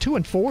 They're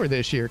 2-4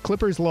 this year.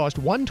 Clippers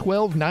lost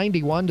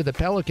 112-91 to the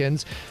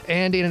Pelicans.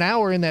 And in an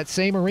hour in that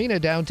same arena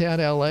downtown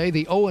LA,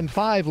 the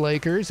 0-5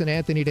 Lakers, and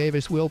Anthony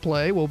Davis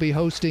will be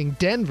hosting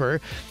Denver.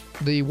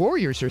 The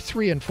Warriors are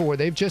 3-4.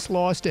 They've just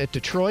lost at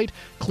Detroit,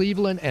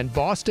 Cleveland, and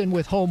Boston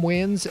with home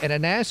wins, and a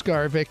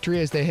NASCAR victory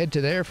as they head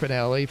to their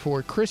finale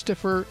for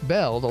Christopher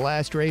Bell. The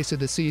last race of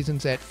the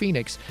season's at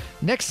Phoenix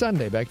next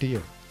Sunday. Back to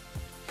you.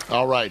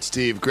 All right,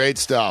 Steve, great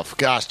stuff.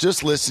 Gosh,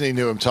 just listening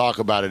to him talk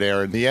about it,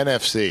 Aaron, the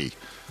NFC.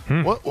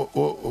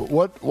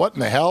 What in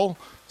the hell?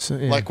 So,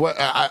 yeah. Like what?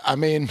 I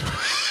mean,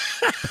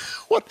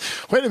 what?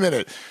 Wait a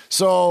minute.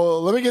 So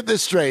let me get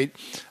this straight.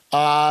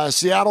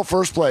 Seattle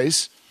first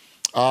place.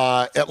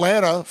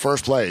 Atlanta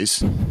first place.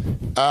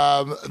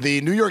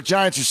 The New York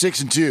Giants are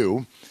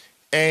 6-2.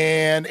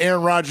 And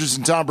Aaron Rodgers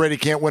and Tom Brady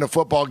can't win a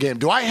football game.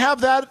 Do I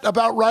have that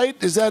about right?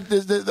 Are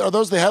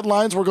those the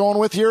headlines we're going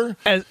with here?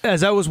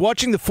 As I was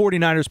watching the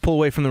 49ers pull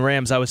away from the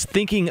Rams, I was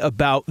thinking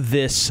about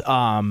this.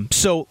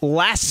 So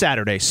last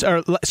Saturday,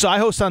 so I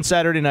host on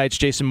Saturday nights,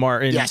 Jason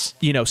Martin, yes.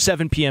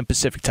 7 p.m.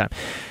 Pacific time.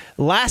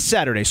 Last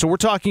Saturday, so we're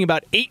talking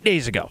about 8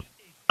 days ago,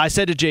 I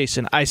said to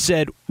Jason,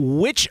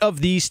 which of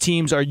these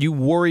teams are you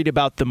worried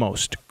about the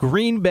most?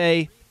 Green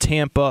Bay,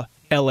 Tampa,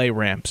 LA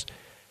Rams.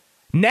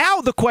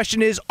 Now the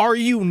question is, are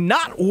you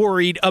not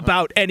worried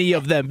about any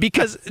of them?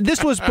 Because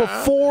this was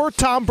before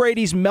Tom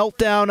Brady's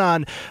meltdown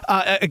on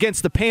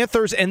against the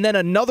Panthers and then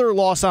another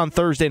loss on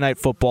Thursday Night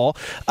Football.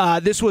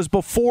 This was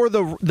before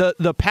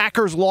the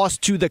Packers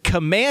lost to the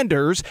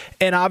Commanders,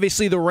 and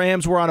obviously the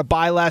Rams were on a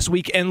bye last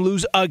week and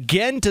lose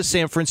again to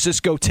San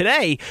Francisco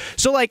today.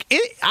 So,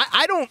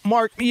 I don't,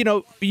 Mark, you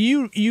know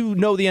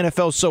the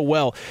NFL so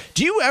well.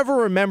 Do you ever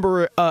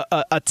remember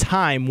a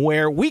time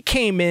where we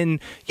came in,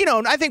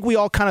 and I think we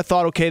all kind of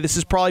thought, okay, this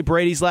is probably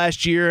Brady's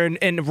last year,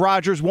 and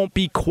Rodgers won't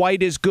be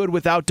quite as good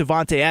without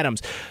Davante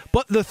Adams.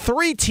 But the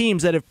three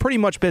teams that have pretty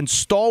much been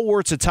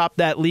stalwarts atop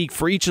that league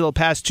for each of the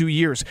past 2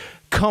 years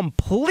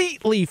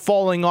completely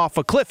falling off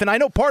a cliff. And I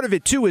know part of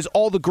it, too, is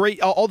all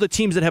the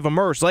teams that have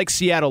emerged, like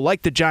Seattle,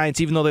 like the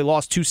Giants, even though they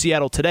lost to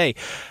Seattle today.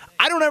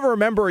 I don't ever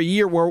remember a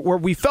year where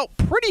we felt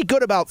pretty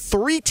good about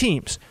three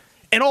teams,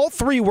 and all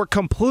three were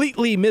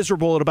completely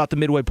miserable at about the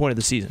midway point of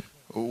the season.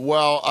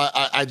 Well,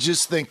 I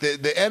just think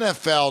that the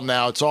NFL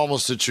now, it's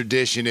almost a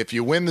tradition. If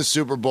you win the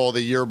Super Bowl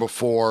the year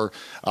before,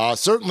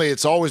 certainly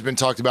it's always been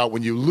talked about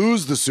when you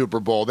lose the Super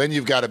Bowl, then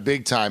you've got a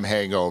big-time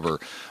hangover.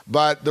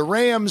 But the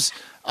Rams,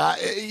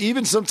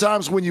 even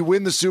sometimes when you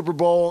win the Super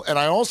Bowl, and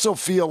I also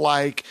feel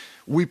like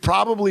we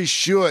probably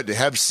should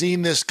have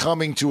seen this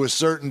coming to a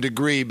certain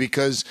degree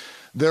because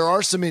there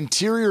are some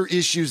interior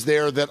issues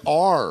there that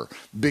are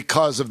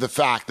because of the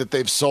fact that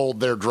they've sold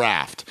their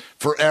draft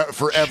for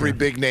every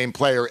big-name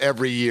player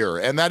every year.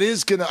 And that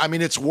is going to –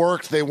 it's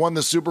worked. They won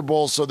the Super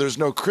Bowl, so there's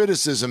no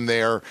criticism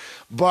there.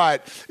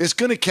 But it's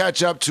going to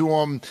catch up to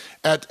them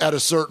at a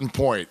certain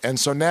point. And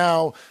so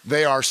now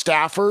they are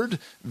Stafford,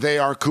 they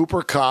are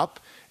Cooper Kupp,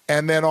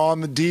 and then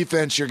on the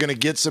defense, you're going to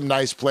get some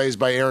nice plays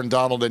by Aaron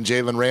Donald and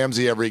Jalen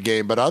Ramsey every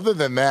game. But other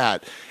than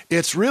that,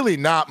 it's really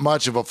not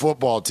much of a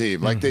football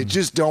team. Like, they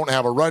just don't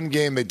have a run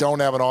game. They don't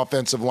have an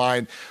offensive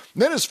line.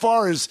 And then as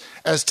far as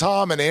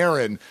Tom and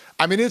Aaron,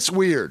 it's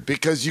weird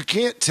because you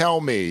can't tell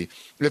me,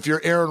 if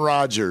you're Aaron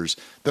Rodgers,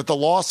 that the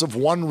loss of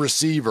one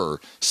receiver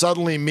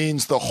suddenly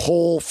means the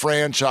whole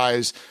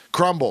franchise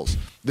crumbles.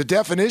 The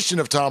definition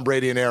of Tom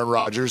Brady and Aaron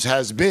Rodgers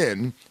has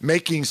been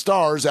making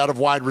stars out of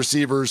wide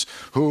receivers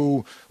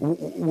who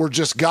were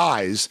just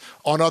guys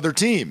on other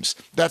teams.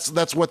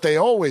 That's what they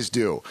always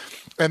do.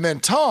 And then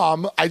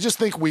Tom, I just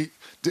think we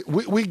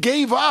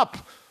gave up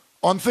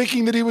on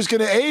thinking that he was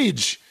going to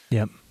age.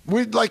 Yep.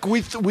 We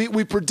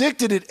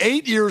predicted it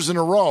 8 years in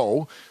a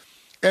row,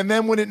 and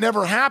then when it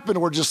never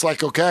happened, we're just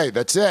like, okay,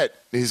 that's it.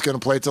 He's going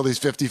to play till he's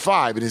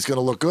 55, and he's going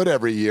to look good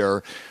every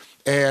year.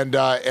 And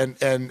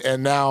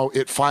now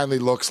it finally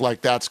looks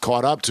like that's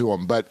caught up to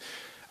him. But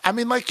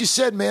like you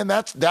said, man,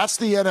 that's the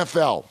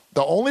NFL.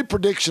 The only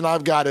prediction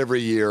I've got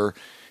every year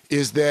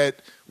is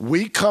that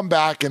we come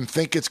back and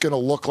think it's going to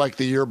look like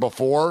the year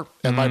before,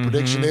 and my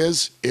prediction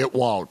is it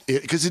won't,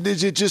 because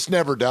it just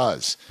never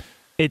does.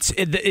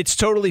 It's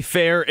totally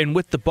fair, and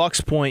with the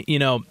Bucs point,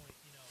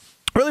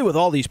 really with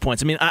all these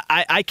points,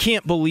 I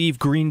can't believe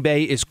Green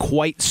Bay is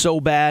quite so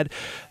bad.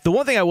 The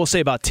one thing I will say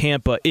about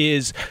Tampa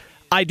is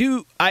I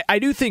do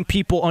think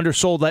people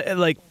undersold,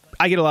 like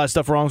I get a lot of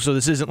stuff wrong, so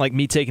this isn't like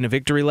me taking a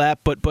victory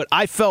lap, but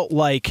I felt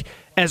like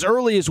as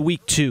early as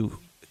week 2,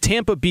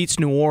 Tampa beats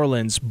New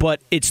Orleans, but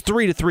it's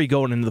 3-3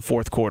 going into the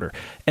fourth quarter,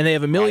 and they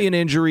have a million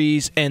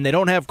injuries, and they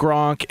don't have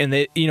Gronk, and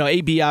they,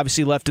 AB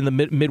obviously left in the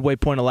midway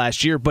point of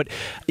last year. But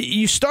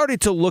you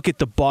started to look at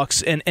the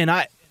Bucs, and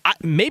I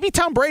maybe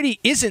Tom Brady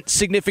isn't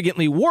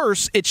significantly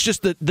worse. It's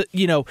just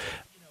the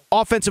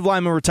offensive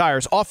lineman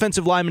retires,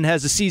 offensive lineman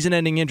has a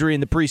season-ending injury in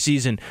the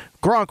preseason,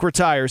 Gronk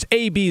retires,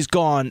 AB's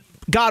gone,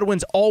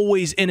 Godwin's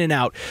always in and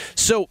out.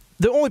 So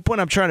the only point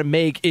I'm trying to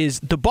make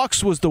is the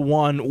Bucs was the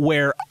one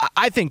where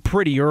I think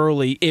pretty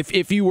early,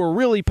 if you were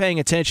really paying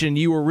attention,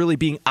 you were really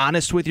being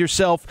honest with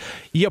yourself,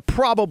 you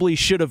probably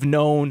should have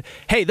known.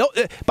 Hey,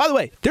 by the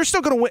way, they're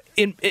still going to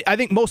win. I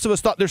think most of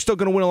us thought they're still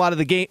going to win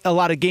a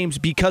lot of games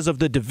because of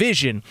the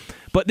division.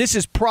 But this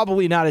is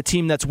probably not a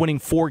team that's winning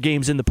 4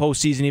 games in the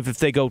postseason, even if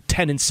they go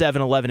 10-7,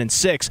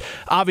 11-6.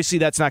 Obviously,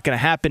 that's not going to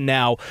happen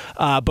now.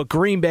 But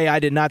Green Bay, I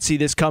did not see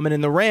this coming.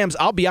 And the Rams,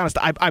 I'll be honest,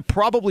 I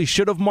probably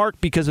should have marked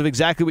because of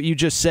exactly what you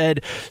just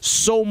said.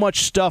 So much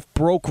stuff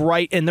broke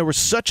right, and there was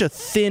such a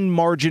thin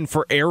margin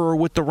for error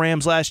with the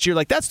Rams last year.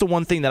 Like, that's the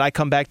one thing that I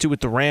come back to with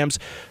the Rams.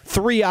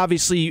 3,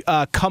 obviously,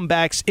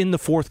 comebacks in the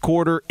fourth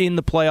quarter in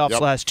the playoffs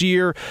last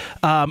year.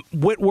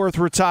 Whitworth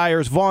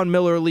retires. Von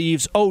Miller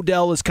leaves.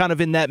 Odell is kind of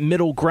in that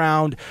middle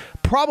ground.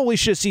 Probably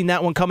should have seen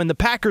that one coming. The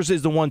Packers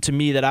is the one to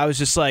me that I was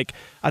just like,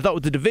 I thought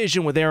with the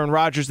division with Aaron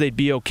Rodgers they'd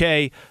be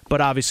okay,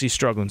 but obviously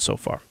struggling so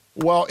far.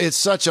 Well, it's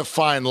such a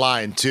fine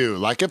line too.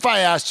 Like if I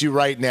asked you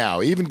right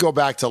now, even go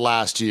back to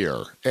last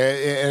year,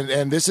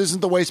 and this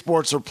isn't the way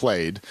sports are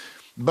played,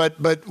 but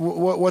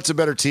what's a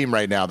better team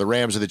right now, the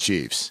Rams or the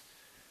Chiefs?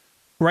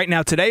 Right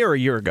now, today or a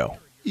year ago?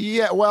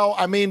 Yeah, well,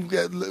 I mean,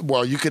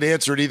 you could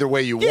answer it either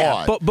way you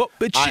want. But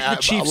the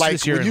Chiefs like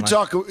this year. When you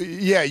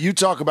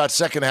talk about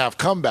second half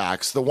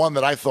comebacks. The one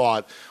that I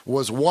thought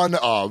was one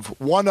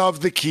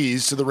of the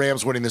keys to the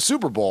Rams winning the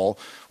Super Bowl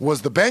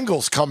was the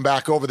Bengals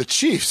comeback over the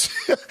Chiefs.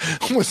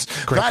 that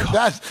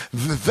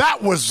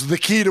was the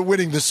key to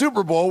winning the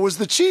Super Bowl, was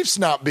the Chiefs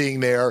not being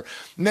there.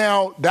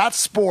 Now that's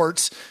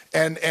sports,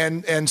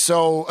 and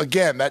so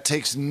again, that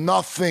takes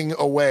nothing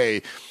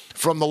away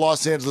from the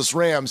Los Angeles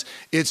Rams.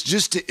 It's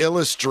just to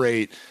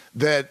illustrate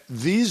that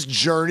these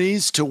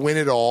journeys to win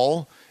it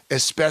all,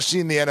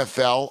 especially in the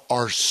NFL,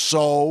 are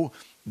so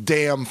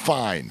damn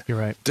fine. You're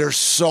right. There's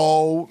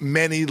so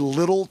many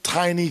little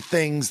tiny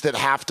things that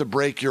have to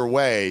break your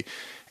way.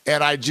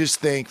 And I just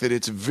think that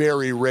it's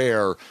very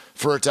rare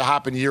for it to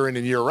happen year in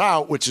and year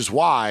out, which is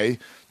why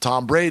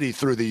Tom Brady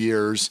through the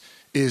years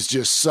is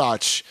just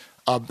such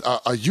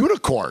a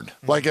unicorn.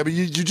 Like, I mean,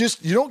 you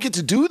don't get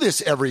to do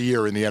this every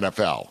year in the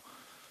NFL.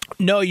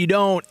 No, you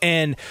don't.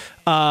 And,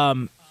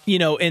 and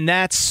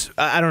that's,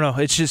 I don't know.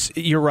 It's just,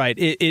 you're right.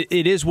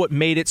 It is what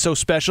made it so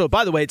special.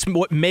 By the way, it's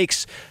what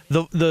makes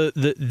the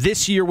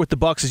this year with the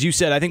Bucs, as you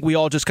said, I think we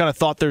all just kind of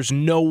thought there's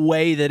no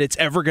way that it's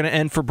ever going to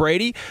end for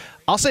Brady.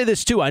 I'll say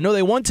this too. I know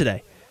they won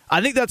today.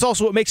 I think that's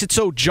also what makes it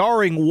so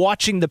jarring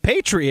watching the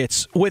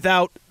Patriots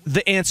without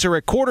the answer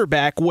at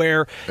quarterback,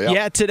 where,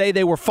 today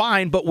they were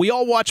fine, but we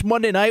all watched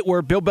Monday night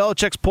where Bill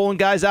Belichick's pulling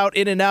guys out,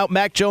 in and out,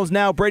 Mac Jones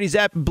now,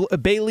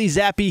 Bailey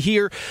Zappi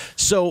here.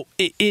 So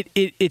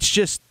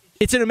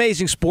it's an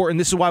amazing sport, and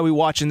this is why we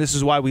watch, and this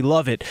is why we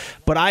love it.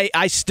 But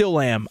I still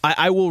am.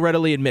 I will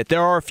readily admit,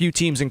 there are a few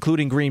teams,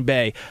 including Green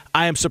Bay,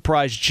 I am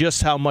surprised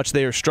just how much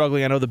they are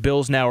struggling. I know the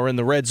Bills now are in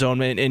the red zone,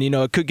 and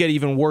it could get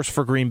even worse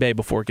for Green Bay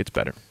before it gets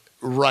better.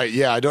 Right,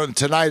 yeah.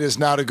 Tonight is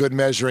not a good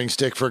measuring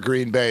stick for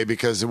Green Bay,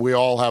 because we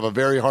all have a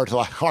very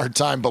hard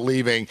time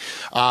believing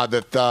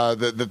that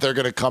they're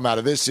going to come out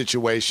of this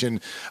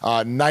situation.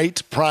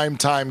 Night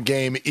primetime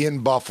game in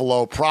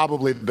Buffalo,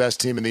 probably the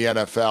best team in the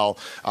NFL.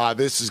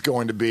 This is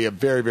going to be a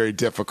very, very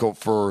difficult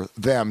for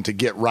them to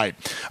get right.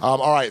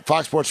 All right,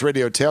 Fox Sports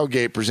Radio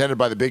Tailgate presented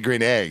by the Big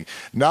Green Egg.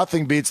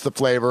 Nothing beats the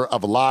flavor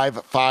of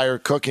live fire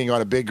cooking on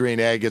a Big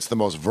Green Egg. It's the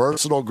most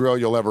versatile grill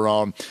you'll ever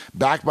own,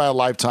 backed by a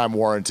lifetime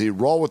warranty.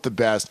 Roll with the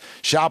best.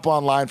 Shop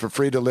online for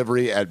free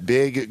delivery at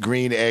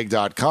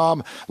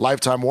biggreenegg.com.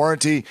 Lifetime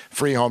warranty,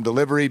 free home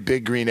delivery,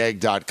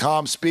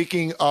 biggreenegg.com.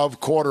 Speaking of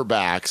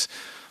quarterbacks,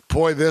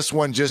 boy, this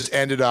one just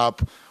ended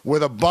up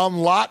with a bum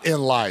lot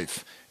in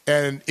life,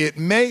 and it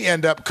may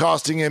end up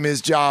costing him his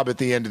job at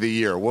the end of the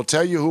year. We'll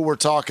tell you who we're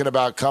talking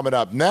about coming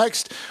up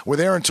next. With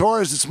Aaron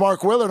Torres, it's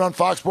Mark Willard on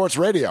Fox Sports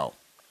Radio.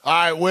 All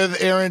right,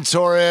 with Aaron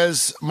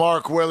Torres,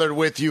 Mark Willard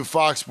with you,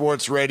 Fox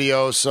Sports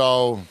Radio.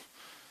 So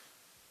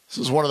this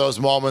is one of those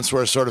moments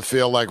where I sort of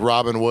feel like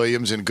Robin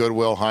Williams in Good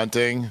Will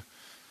Hunting.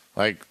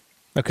 Like,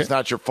 It's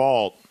not your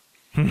fault.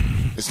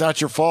 It's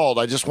not your fault.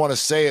 I just want to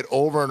say it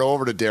over and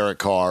over to Derek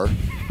Carr.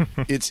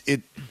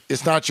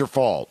 It's not your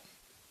fault.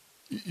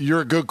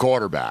 You're a good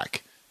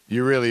quarterback.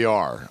 You really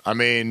are. I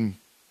mean,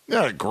 you're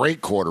not a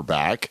great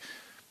quarterback,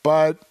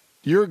 but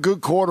you're a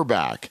good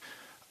quarterback.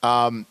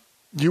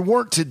 You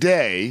weren't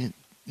today.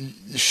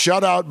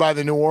 Shut out by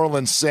the New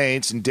Orleans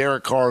Saints, and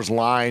Derek Carr's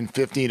line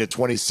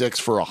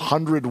 15-26 for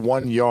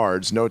 101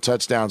 yards, no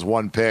touchdowns,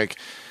 one pick.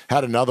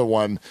 Had another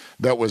one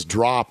that was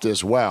dropped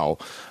as well.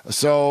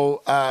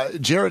 So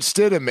Jarrett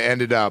Stidham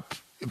ended up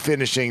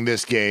finishing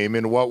this game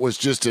in what was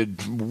just a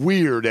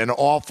weird and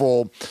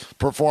awful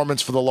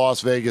performance for the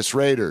Las Vegas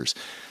Raiders.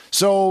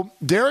 So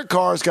Derek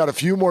Carr's got a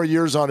few more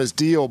years on his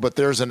deal, but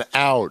there's an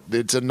out.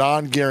 It's a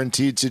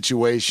non-guaranteed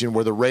situation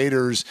where the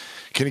Raiders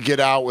can get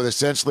out with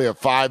essentially a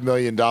 $5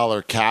 million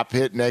cap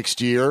hit next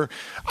year.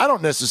 I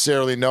don't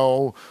necessarily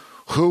know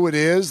who it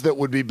is that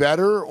would be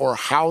better or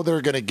how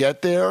they're going to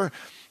get there.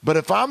 But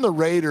if I'm the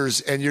Raiders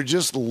and you're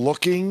just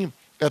looking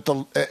at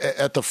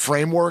the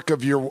framework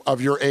of your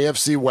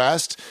AFC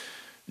West,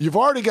 you've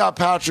already got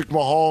Patrick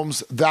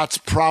Mahomes. That's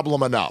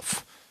problem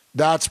enough.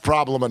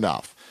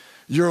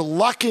 You're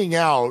lucking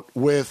out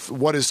with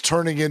what is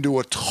turning into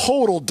a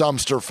total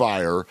dumpster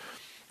fire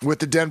with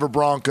the Denver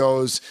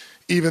Broncos,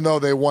 even though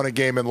they won a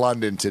game in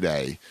London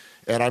today.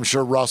 And I'm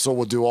sure Russell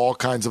will do all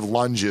kinds of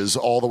lunges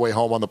all the way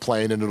home on the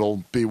plane, and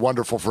it'll be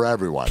wonderful for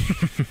everyone.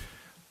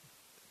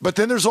 But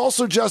then there's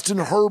also Justin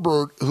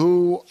Herbert,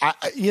 who,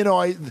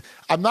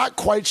 I'm not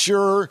quite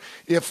sure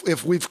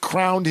if we've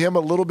crowned him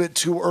a little bit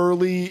too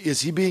early.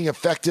 Is he being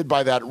affected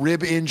by that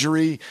rib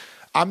injury?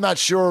 I'm not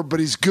sure, but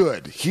he's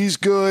good. He's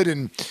good,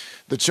 and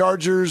the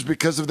Chargers,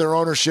 because of their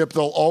ownership,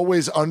 they'll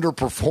always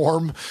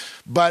underperform.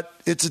 But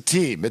it's a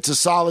team. It's a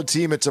solid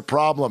team. It's a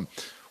problem.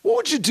 What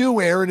would you do,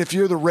 Aaron, if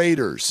you're the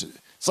Raiders?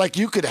 It's like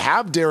you could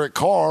have Derek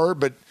Carr,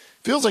 but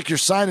it feels like you're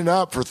signing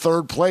up for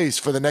third place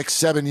for the next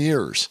 7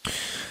 years.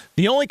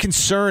 The only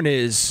concern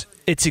is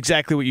it's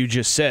exactly what you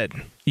just said.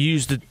 You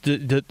used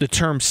the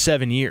term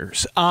 7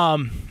 years.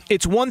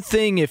 It's one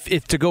thing if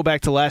to go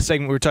back to last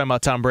segment we were talking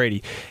about Tom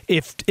Brady.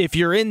 If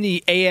you're in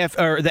the AF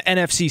or the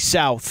NFC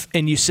South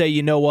and you say,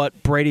 you know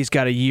what, Brady's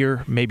got a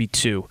year, maybe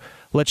two.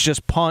 let's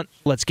just punt,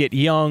 let's get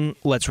young,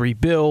 let's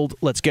rebuild,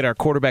 let's get our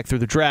quarterback through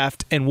the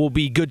draft, and we'll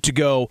be good to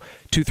go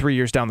 2-3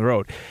 years down the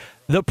road.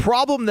 The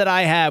problem that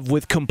I have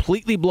with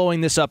completely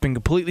blowing this up and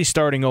completely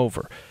starting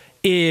over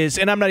is,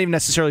 and I'm not even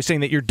necessarily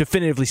saying that you're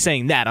definitively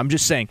saying that, I'm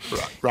just saying,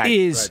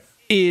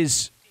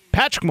 is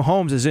Patrick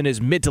Mahomes is in his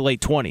mid to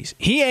late 20s.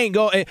 He ain't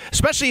going,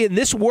 especially in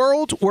this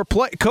world where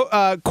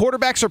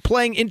quarterbacks are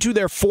playing into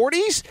their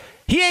 40s.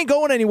 He ain't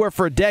going anywhere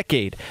for a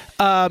decade.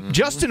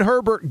 Justin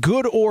Herbert,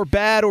 good or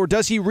bad, or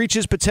does he reach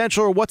his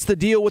potential, or what's the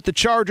deal with the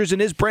Chargers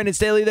and is Brandon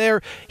Staley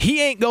there?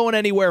 He ain't going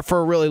anywhere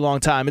for a really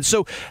long time. And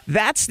so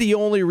that's the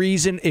only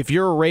reason, if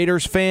you're a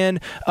Raiders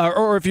fan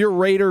or if you're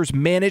Raiders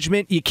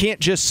management, you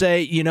can't just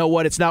say, you know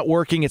what, it's not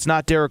working, it's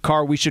not Derek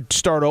Carr, we should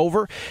start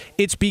over.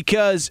 It's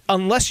because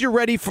unless you're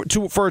ready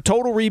for a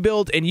total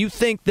rebuild and you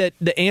think that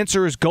the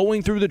answer is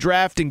going through the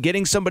draft and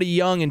getting somebody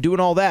young and doing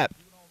all that,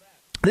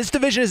 this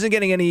division isn't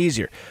getting any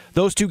easier.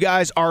 Those two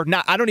guys are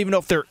not, I don't even know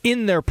if they're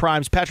in their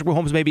primes. Patrick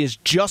Mahomes maybe is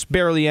just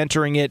barely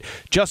entering it.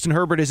 Justin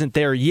Herbert isn't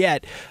there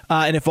yet.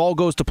 And if all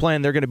goes to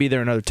plan, they're going to be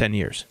there another 10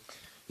 years.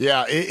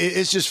 Yeah,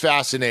 it's just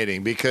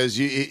fascinating because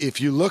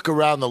if you look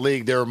around the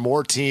league, there are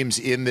more teams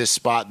in this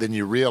spot than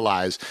you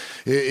realize.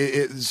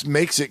 It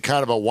makes it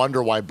kind of a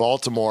wonder why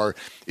Baltimore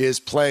is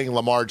playing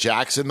Lamar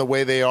Jackson the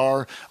way they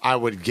are. I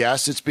would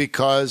guess it's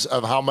because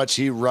of how much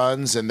he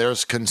runs, and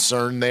there's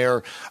concern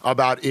there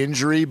about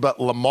injury. But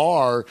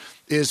Lamar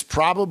is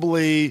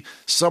probably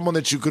someone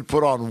that you could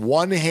put on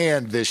one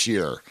hand this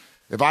year.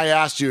 If I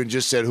asked you and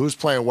just said, who's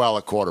playing well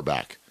at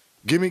quarterback?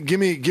 Give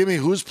me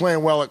who's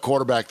playing well at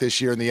quarterback this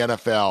year in the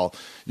NFL.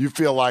 You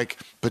feel like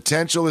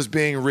potential is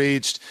being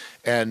reached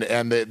and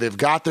they've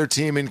got their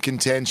team in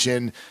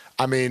contention.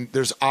 I mean,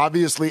 there's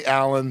obviously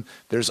Allen.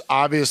 There's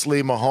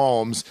obviously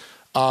Mahomes.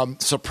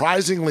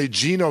 Surprisingly,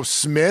 Geno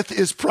Smith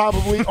is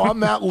probably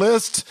on that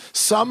list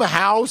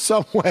somehow,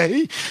 some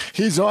way.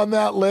 He's on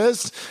that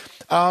list.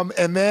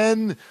 And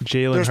then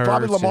there's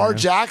probably Lamar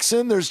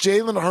Jackson, there's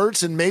Jalen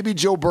Hurts, and maybe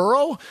Joe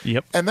Burrow.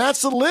 Yep. And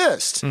that's the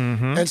list.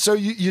 Mm-hmm. And so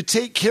you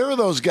take care of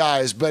those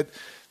guys, but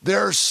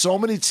there are so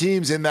many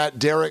teams in that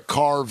Derek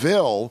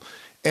Carrville,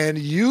 and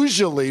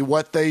usually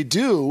what they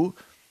do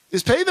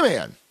is pay the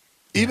man,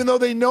 even though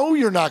they know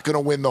you're not going to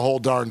win the whole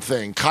darn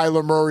thing.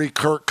 Kyler Murray,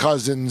 Kirk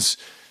Cousins,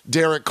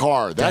 Derek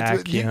Carr.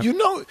 That's you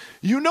know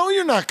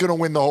you're not going to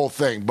win the whole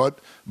thing,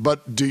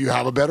 but do you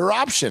have a better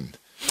option?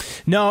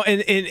 No,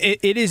 and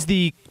it is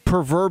the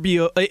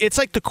proverbial, it's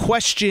like the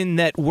question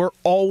that we're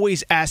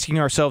always asking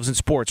ourselves in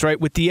sports, right?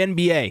 With the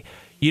NBA,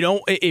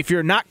 if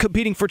you're not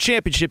competing for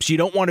championships, you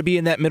don't want to be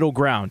in that middle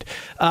ground.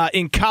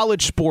 In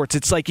college sports,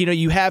 it's like,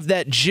 you have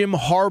that Jim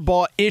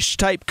Harbaugh-ish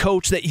type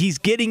coach that he's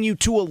getting you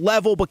to a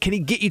level, but can he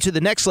get you to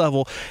the next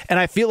level? And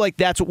I feel like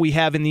that's what we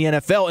have in the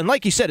NFL. And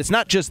like you said, it's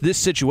not just this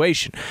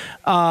situation.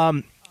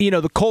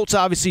 The Colts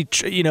obviously,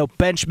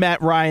 bench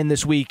Matt Ryan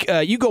this week.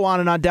 You go on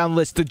and on down the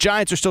list. The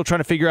Giants are still trying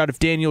to figure out if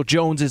Daniel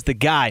Jones is the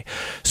guy.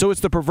 So it's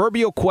the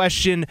proverbial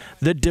question.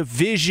 The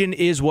division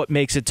is what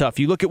makes it tough.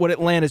 You look at what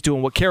Atlanta's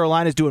doing, what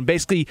Carolina's doing,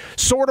 basically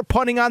sort of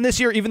punting on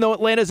this year, even though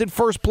Atlanta's in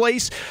first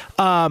place.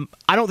 I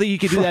don't think you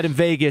can do that in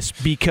Vegas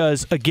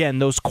because, again,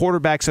 those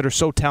quarterbacks that are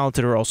so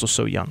talented are also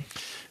so young.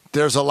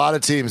 There's a lot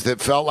of teams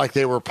that felt like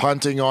they were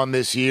punting on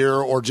this year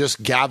or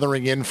just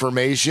gathering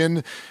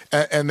information,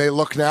 and they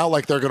look now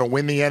like they're going to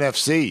win the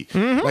NFC.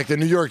 Mm-hmm. Like the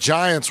New York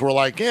Giants were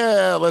like,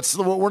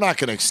 we're not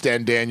going to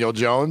extend Daniel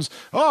Jones.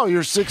 Oh,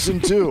 you're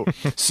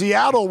 6-2.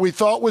 Seattle, we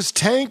thought was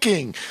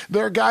tanking.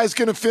 Their guy's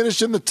going to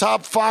finish in the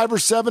top 5 or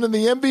 7 in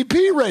the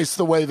MVP race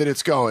the way that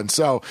it's going.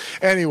 So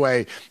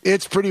anyway,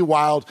 it's pretty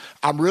wild.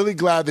 I'm really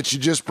glad that you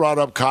just brought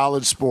up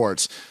college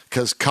sports.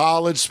 Because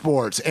college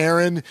sports,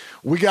 Aaron,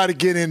 we got to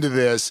get into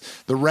this.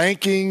 The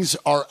rankings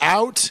are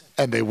out,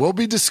 and they will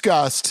be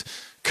discussed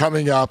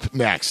coming up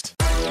next.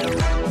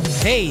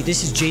 Hey,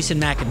 this is Jason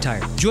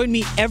McIntyre. Join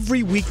me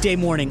every weekday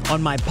morning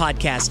on my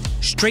podcast,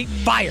 Straight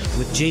Fire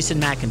with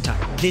Jason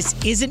McIntyre. This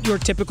isn't your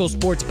typical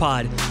sports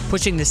pod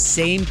pushing the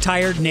same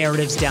tired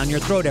narratives down your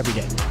throat every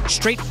day.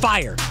 Straight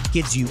Fire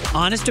gives you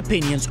honest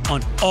opinions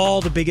on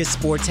all the biggest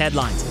sports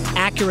headlines,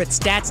 accurate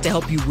stats to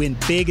help you win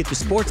big at the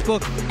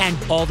sportsbook, and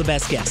all the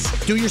best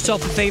guests. Do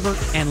yourself a favor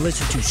and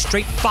listen to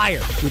Straight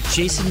Fire with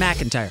Jason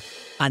McIntyre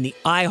on the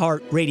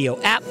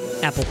iHeartRadio app,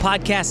 Apple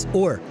Podcasts,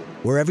 or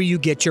wherever you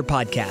get your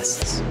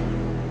podcasts.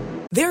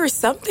 There are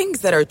some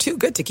things that are too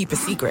good to keep a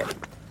secret.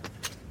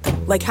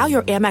 Like how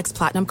your Amex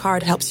Platinum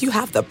card helps you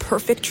have the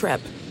perfect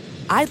trip.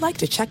 I'd like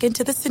to check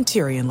into the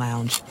Centurion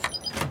Lounge.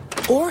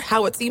 Or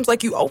how it seems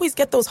like you always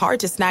get those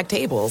hard-to-snag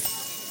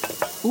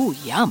tables. Ooh,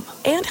 yum.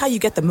 And how you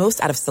get the most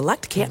out of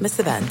select can't-miss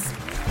events.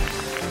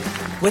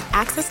 With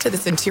access to the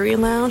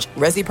Centurion Lounge,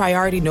 Resi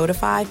Priority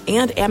Notified,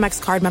 and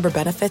Amex card member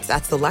benefits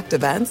at select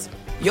events,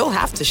 you'll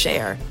have to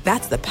share.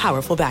 That's the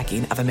powerful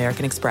backing of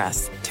American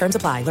Express. Terms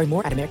apply. Learn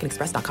more at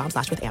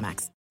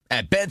americanexpress.com/withAmex.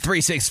 At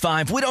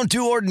Bet365, we don't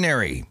do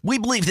ordinary. We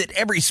believe that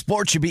every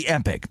sport should be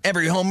epic.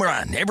 Every home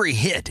run, every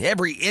hit,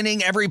 every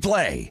inning, every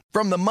play.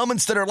 From the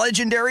moments that are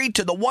legendary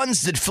to the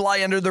ones that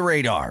fly under the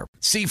radar.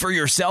 See for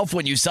yourself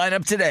when you sign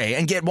up today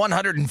and get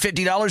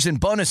 $150 in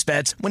bonus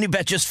bets when you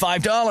bet just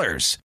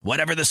 $5.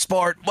 Whatever the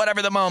sport,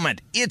 whatever the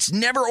moment, it's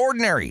never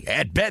ordinary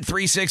at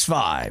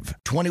Bet365.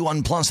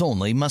 21 plus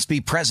only. Must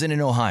be present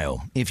in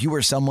Ohio. If you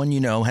or someone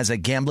you know has a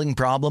gambling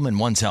problem and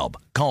wants help,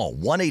 call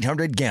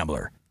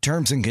 1-800-GAMBLER.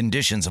 Terms and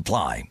conditions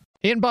apply.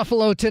 In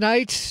Buffalo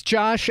tonight,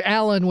 Josh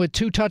Allen with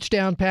 2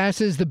 touchdown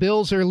passes. The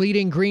Bills are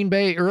leading Green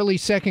Bay early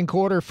second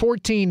quarter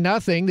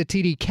 14-0. The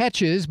TD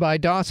catches by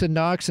Dawson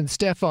Knox and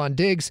Stephon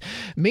Diggs.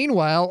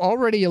 Meanwhile,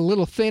 already a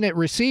little thin at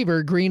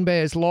receiver, Green Bay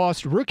has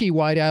lost rookie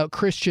wideout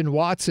Christian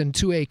Watson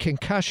to a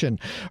concussion.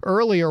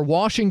 Earlier,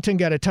 Washington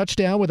got a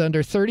touchdown with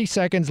under 30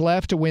 seconds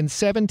left to win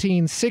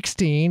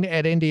 17-16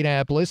 at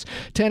Indianapolis.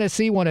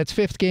 Tennessee won its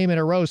 5th game in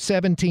a row,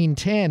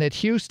 17-10 at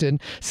Houston.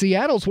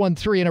 Seattle's won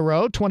 3 in a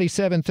row,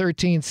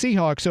 27-13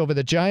 Seahawks over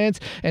the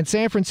Giants, and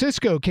San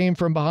Francisco came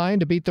from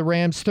behind to beat the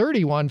Rams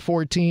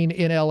 31-14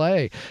 in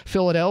L.A.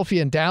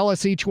 Philadelphia and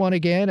Dallas each won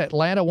again.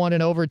 Atlanta won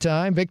in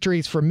overtime.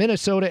 Victories for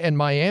Minnesota and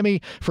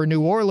Miami, for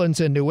New Orleans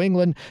and New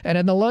England. And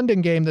in the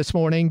London game this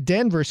morning,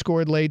 Denver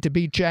scored late to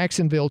beat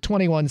Jacksonville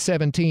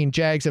 21-17.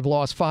 Jags have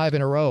lost 5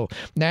 in a row.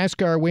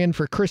 NASCAR win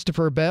for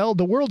Christopher Bell.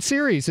 The World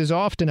Series is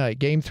off tonight.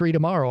 Game 3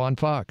 tomorrow on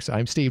Fox.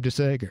 I'm Steve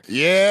DeSager.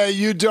 Yeah,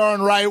 you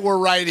darn right. We're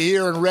right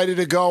here and ready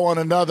to go on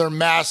another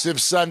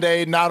massive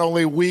Sunday. Not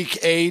only Week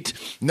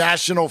 8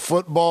 National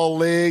Football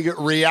League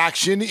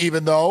reaction,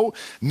 even though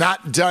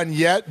not done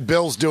yet.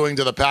 Bills doing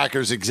to the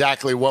Packers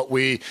exactly what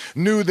we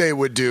knew they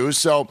would do.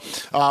 So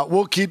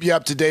we'll keep you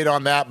up to date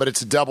on that, but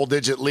it's a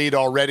double-digit lead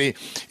already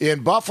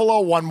in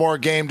Buffalo. One more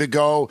game to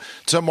go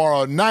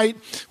tomorrow night,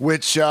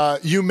 which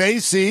you may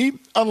see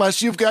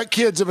unless you've got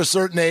kids of a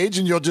certain age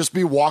and you'll just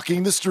be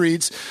walking the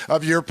streets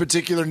of your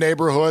particular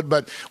neighborhood.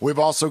 But we've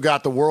also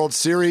got the World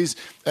Series.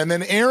 And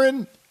then,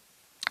 Aaron,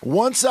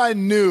 once I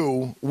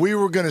knew we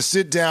were going to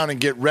sit down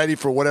and get ready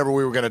for whatever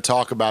we were going to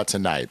talk about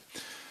tonight,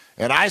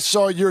 and I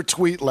saw your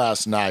tweet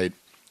last night,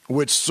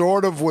 which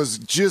sort of was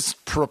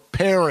just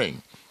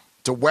preparing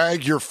to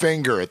wag your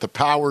finger at the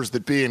powers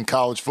that be in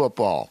college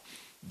football.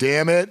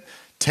 Damn it,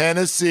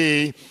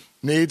 Tennessee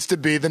needs to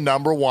be the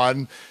number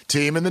 1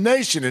 team in the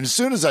nation. And as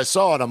soon as I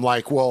saw it, I'm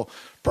like, well,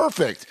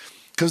 perfect,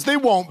 because they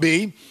won't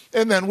be,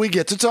 and then we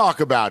get to talk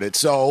about it.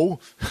 So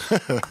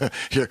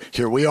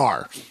here we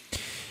are.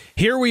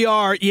 Here we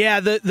are. Yeah,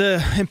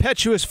 the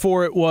impetuous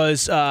for it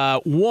was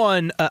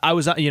one. I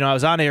was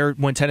on air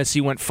when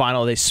Tennessee went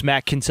final. They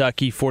smacked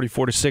Kentucky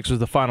 44-6 was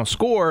the final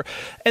score,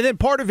 and then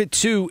part of it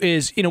too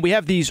is we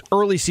have these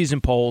early season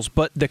polls,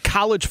 but the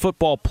college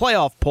football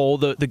playoff poll,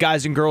 the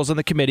guys and girls on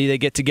the committee, they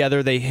get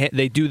together,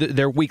 they do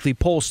their weekly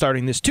poll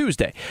starting this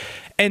Tuesday,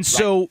 and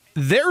so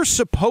they're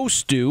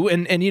supposed to,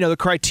 and the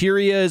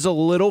criteria is a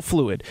little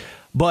fluid.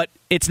 But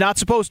it's not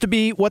supposed to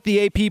be what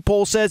the AP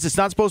poll says. It's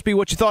not supposed to be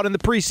what you thought in the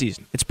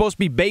preseason. It's supposed to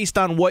be based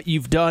on what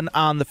you've done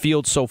on the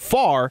field so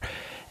far.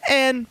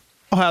 And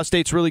Ohio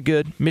State's really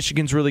good.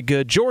 Michigan's really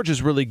good.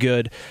 Georgia's really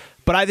good.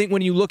 But I think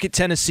when you look at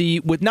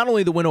Tennessee with not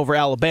only the win over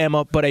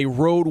Alabama, but a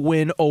road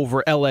win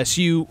over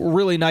LSU,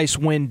 really nice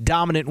win,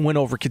 dominant win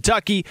over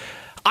Kentucky,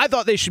 I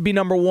thought they should be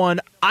number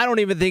 1. I don't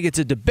even think it's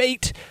a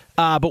debate,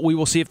 but we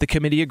will see if the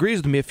committee agrees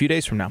with me a few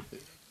days from now.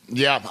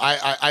 Yeah,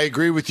 I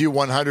agree with you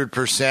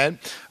 100%.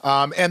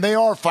 And they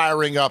are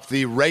firing up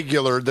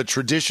the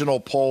traditional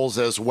polls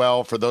as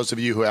well. For those of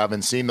you who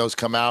haven't seen those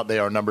come out, they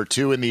are number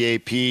 2 in the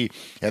AP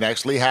and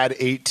actually had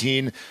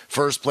 18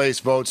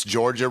 first-place votes.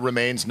 Georgia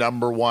remains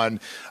number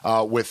 1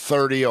 with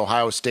 30.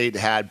 Ohio State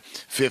had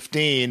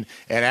 15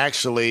 and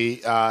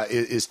actually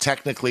is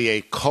technically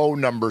a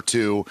co-number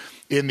 2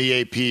 in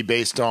the AP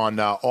based on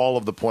all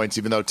of the points,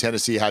 even though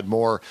Tennessee had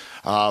more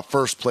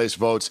first-place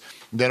votes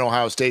than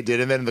Ohio State did.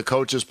 And then in the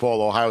coaches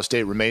poll, Ohio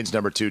State remains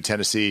number 2.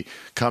 Tennessee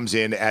comes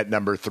in at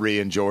number 3,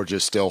 and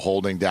Georgia's still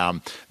holding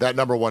down that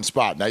number 1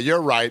 spot. Now,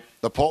 you're right.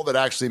 The poll that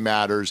actually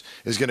matters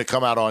is going to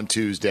come out on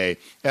Tuesday,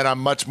 and I'm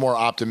much more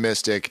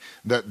optimistic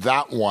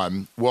that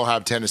one will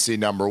have Tennessee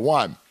number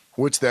 1,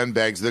 which then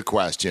begs the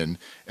question,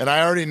 and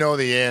I already know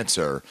the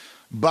answer,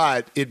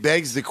 but it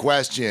begs the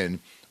question,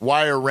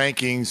 why are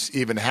rankings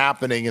even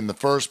happening in the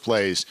first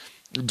place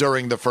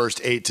during the first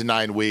 8 to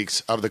 9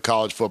 weeks of the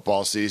college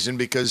football season?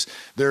 Because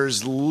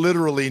there's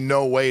literally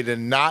no way to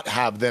not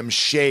have them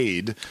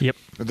shade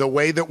the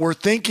way that we're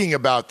thinking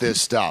about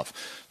this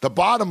stuff. The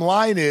bottom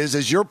line is,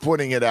 as you're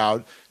putting it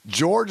out,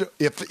 Georgia,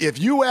 if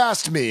you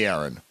asked me,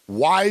 Aaron,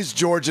 why is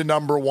Georgia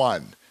number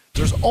 1?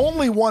 There's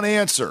only one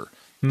answer.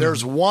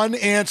 There's one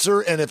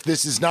answer, and if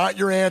this is not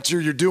your answer,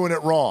 you're doing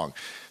it wrong.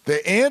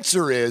 The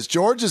answer is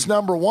Georgia's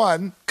number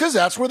 1 because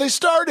that's where they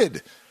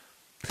started.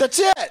 That's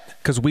it.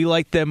 Because we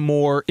like them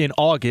more in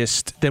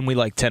August than we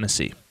like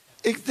Tennessee.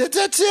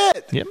 That's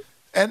it. Yep.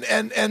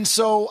 And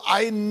so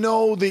I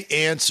know the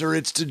answer.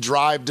 It's to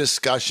drive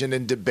discussion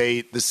and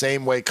debate the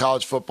same way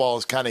college football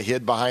is kind of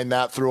hid behind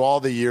that through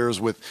all the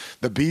years with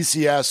the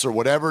BCS or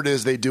whatever it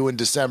is they do in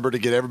December to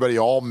get everybody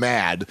all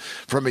mad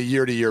from a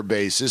year-to-year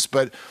basis.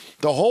 But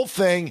the whole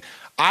thing,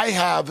 I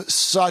have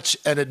such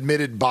an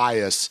admitted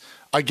bias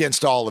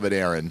against all of it,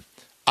 Aaron.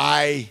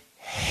 I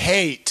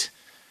hate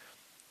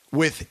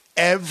with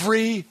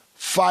every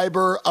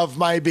fiber of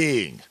my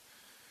being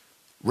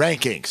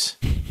rankings.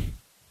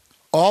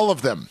 All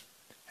of them,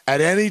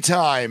 at any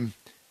time,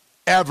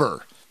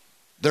 ever.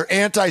 They're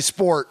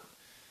anti-sport.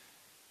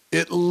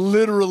 It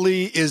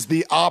literally is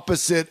the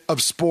opposite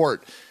of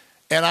sport.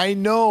 And I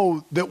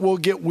know that we'll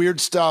get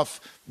weird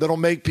stuff that'll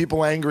make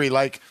people angry,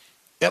 like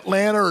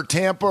Atlanta or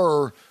Tampa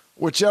or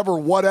whichever,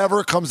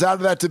 whatever comes out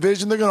of that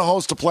division, they're going to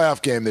host a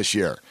playoff game this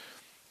year.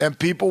 And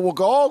people will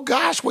go, oh,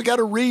 gosh, we got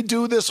to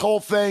redo this whole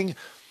thing.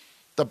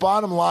 The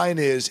bottom line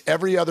is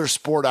every other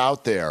sport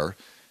out there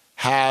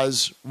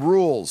has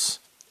rules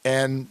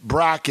and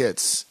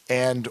brackets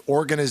and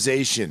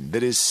organization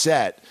that is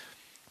set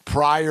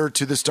prior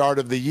to the start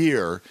of the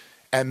year.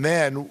 And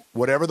then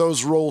whatever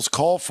those rules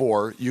call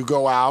for, you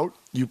go out,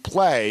 you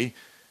play,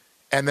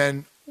 and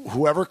then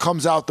whoever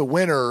comes out the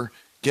winner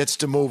gets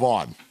to move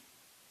on.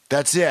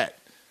 That's it.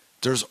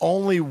 There's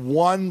only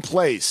one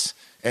place,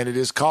 and it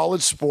is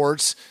college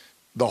sports,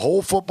 the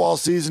whole football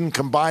season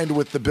combined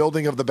with the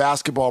building of the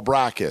basketball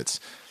brackets.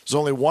 There's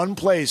only one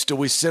place do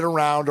we sit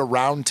around a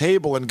round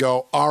table and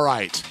go, all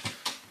right,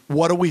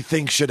 what do we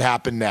think should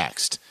happen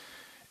next?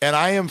 And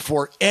I am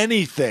for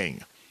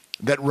anything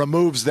that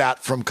removes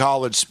that from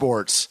college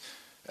sports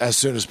as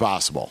soon as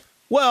possible.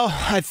 Well,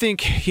 I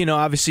think,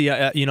 obviously,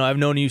 I've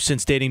known you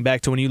since dating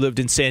back to when you lived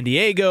in San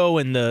Diego,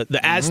 and the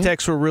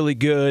Aztecs were really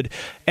good.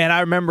 And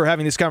I remember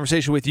having this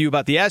conversation with you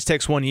about the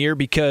Aztecs one year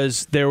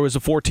because there was a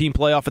 14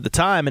 playoff at the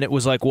time, and it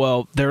was like,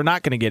 well, they're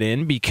not going to get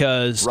in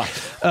because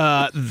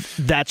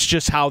that's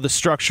just how the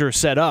structure is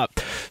set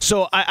up.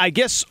 So I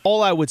guess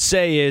all I would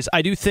say is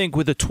I do think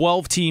with a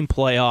 12-team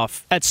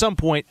playoff, at some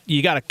point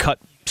you got to cut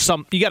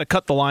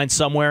the line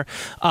somewhere.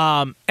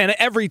 And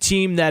every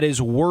team that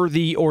is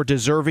worthy or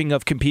deserving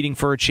of competing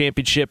for a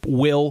championship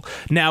will.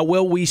 Now,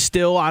 will we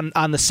still,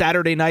 on the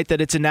Saturday night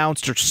that it's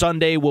announced or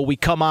Sunday, will we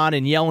come on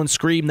and yell and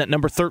scream that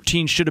number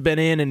 13 should have been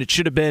in and it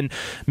should have been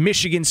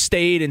Michigan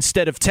State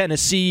instead of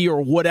Tennessee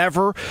or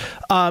whatever?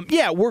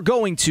 Yeah, we're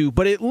going to.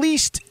 But at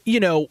least,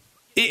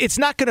 it's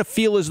not going to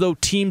feel as though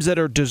teams that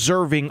are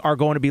deserving are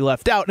going to be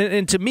left out.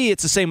 And to me,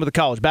 it's the same with the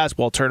college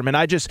basketball tournament.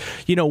 I just,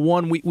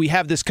 we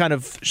have this kind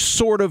of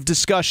sort of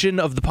discussion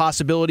of the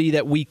possibility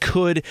that we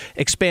could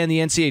expand the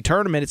NCAA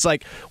tournament. It's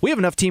like we have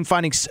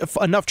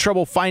enough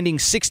trouble finding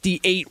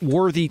 68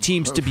 worthy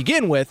teams to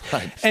begin with.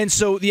 Right. And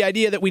so the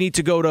idea that we need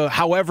to go to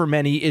however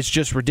many is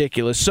just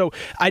ridiculous. So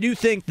I do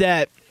think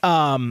that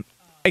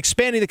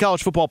expanding the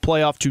college football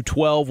playoff to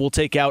 12 will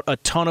take out a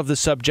ton of the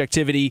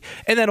subjectivity.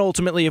 And then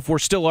ultimately, if we're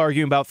still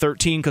arguing about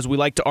 13 because we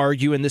like to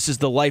argue and this is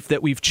the life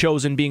that we've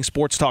chosen being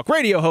sports talk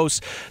radio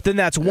hosts, then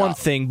that's one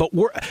thing. But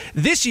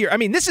this year,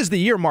 this is the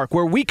year, Mark,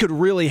 where we could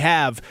really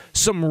have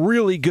some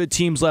really good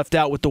teams left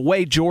out with the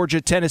way Georgia,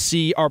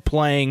 Tennessee are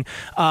playing.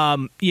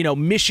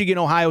 Michigan,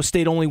 Ohio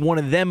State, only one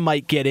of them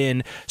might get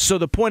in. So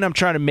the point I'm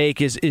trying to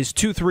make is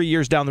 2-3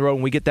 years down the road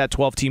when we get that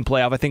 12-team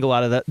playoff, I think a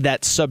lot of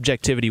that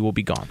subjectivity will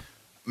be gone.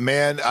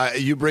 Man,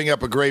 you bring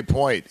up a great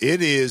point.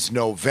 It is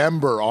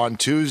November on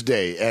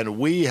Tuesday, and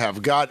we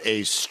have got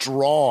a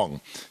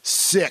strong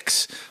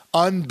 6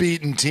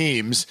 unbeaten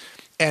teams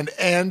and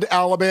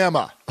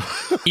Alabama.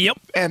 Yep.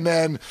 And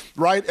then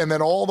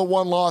all the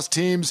one-loss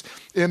teams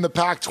in the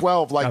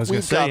Pac-12. Like,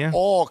 we've got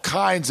all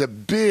kinds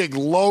of big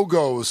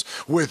logos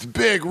with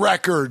big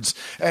records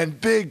and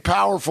big,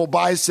 powerful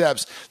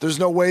biceps. There's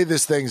no way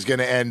this thing's going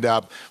to end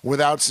up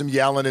without some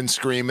yelling and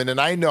screaming. And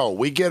I know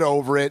we get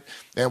over it,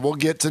 and we'll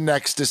get to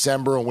next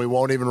December, and we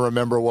won't even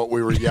remember what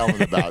we were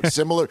yelling about.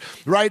 Similar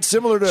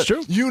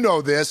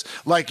to, this,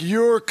 like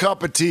your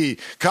cup of tea,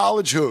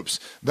 college hoops.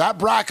 That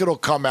bracket will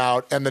come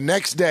out, and the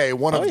next day,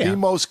 one of the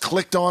most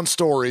clicked-on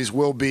stories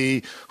will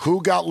be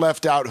who got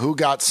left out, who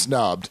got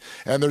snubbed.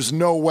 And there's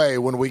no way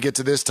when we get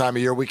to this time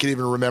of year we can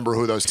even remember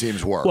who those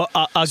teams were. Well,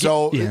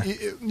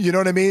 you know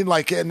what I mean?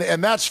 Like, and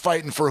that's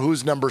fighting for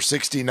who's number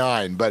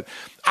 69. But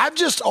I've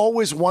just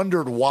always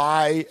wondered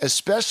why,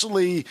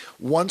 especially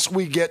once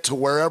we get to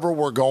wherever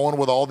we're going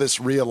with all this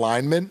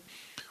realignment,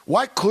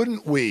 why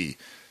couldn't we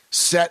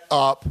set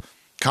up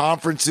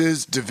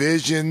conferences,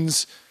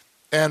 divisions,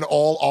 and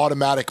all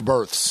automatic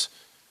berths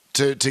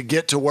to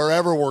get to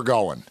wherever we're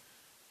going?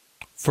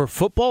 For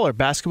football or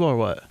basketball or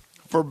what?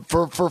 For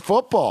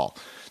football.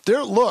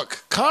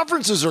 Look,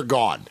 conferences are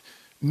gone.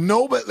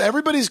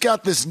 Everybody's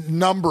got this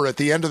number at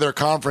the end of their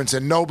conference,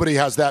 and nobody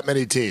has that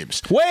many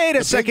teams. Wait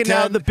a second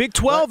now. The Big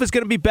 12 is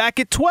going to be back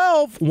at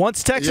 12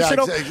 once Texas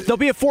they'll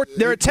be at 4.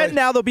 They're at 10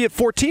 now. They'll be at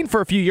 14 for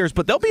a few years,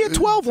 but they'll be at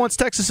 12 once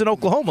Texas and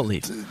Oklahoma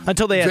leave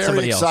until they add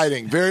somebody else. Very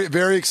exciting. Very,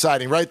 very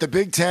exciting, right? The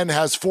Big 10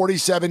 has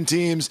 47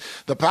 teams.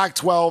 The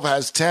Pac-12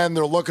 has 10.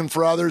 They're looking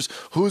for others.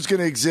 Who's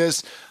going to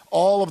exist?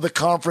 all of the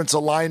conference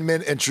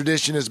alignment and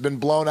tradition has been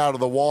blown out of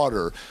the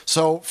water.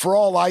 So for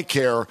all I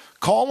care,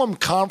 call them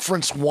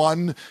Conference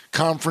 1,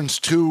 Conference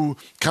 2,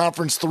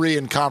 Conference 3,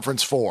 and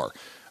Conference 4.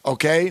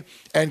 Okay?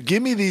 And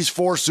give me these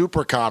 4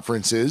 super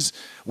conferences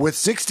with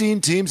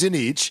 16 teams in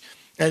each.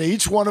 And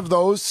each one of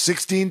those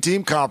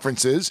 16-team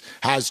conferences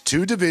has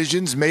 2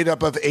 divisions made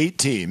up of 8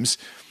 teams.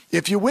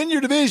 If you win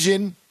your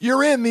division,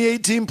 you're in the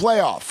 8-team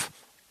playoff.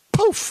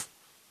 Poof.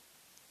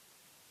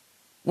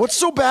 What's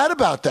so bad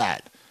about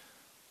that?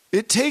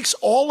 It takes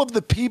all of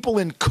the people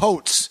in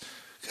coats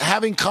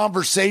having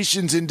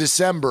conversations in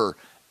December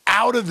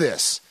out of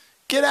this.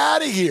 Get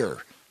out of here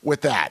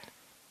with that.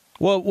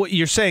 Well, what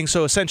you're saying,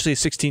 so essentially a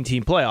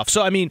 16-team playoff.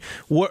 So, I mean,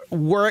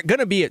 we're going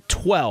to be at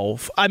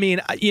 12. I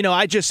mean, you know,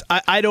 I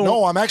don't...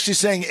 No, I'm actually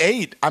saying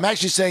 8.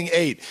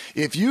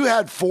 If you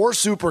had 4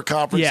 super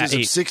conferences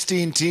of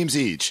 16 teams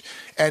each,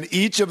 and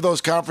each of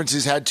those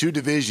conferences had 2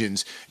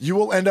 divisions, you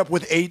will end up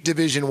with 8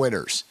 division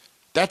winners.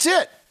 That's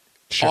it.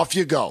 Sure. Off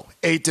you go.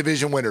 8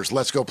 division winners.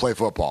 Let's go play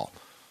football.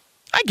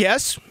 I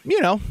guess,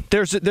 you know,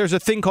 there's a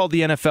thing called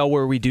the NFL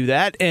where we do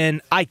that, and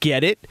I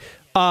get it.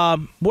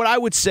 What I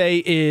would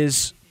say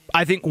is...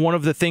 I think one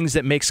of the things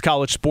that makes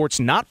college sports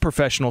not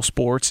professional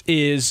sports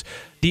is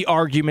the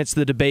arguments,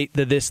 the debate,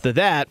 the this, the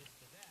that.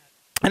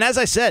 And as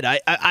I said,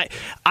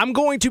 I'm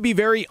going to be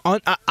very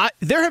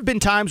there have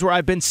been times where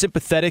I've been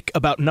sympathetic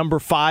about number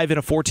 5 in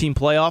a 14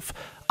 playoff.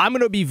 I'm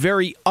going to be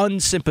very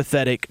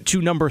unsympathetic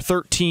to number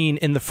 13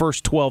 in the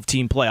first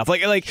 12-team playoff.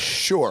 Like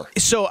sure.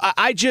 So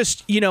I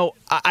just, you know,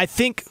 I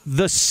think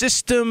the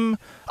system.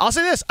 I'll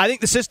say this: I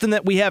think the system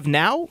that we have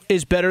now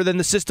is better than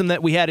the system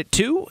that we had at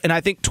 2, and I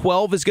think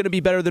 12 is going to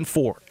be better than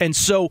 4. And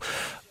so.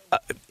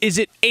 Is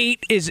it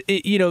 8? Is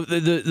it, you know,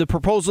 the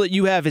proposal that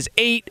you have is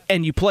 8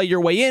 and you play your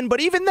way in,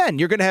 but even then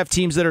you're going to have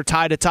teams that are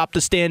tied atop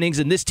the standings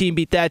and this team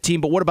beat that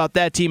team, but what about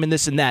that team and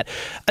this and that?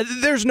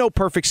 There's no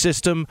perfect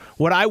system.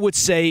 What I would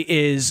say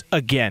is,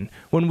 again,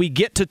 when we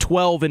get to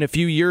 12 in a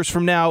few years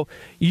from now,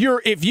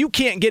 if you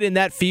can't get in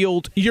that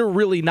field, you're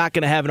really not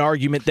going to have an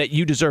argument that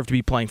you deserve to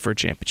be playing for a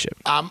championship.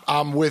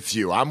 I'm with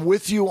you. I'm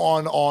with you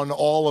on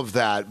all of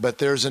that, but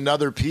there's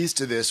another piece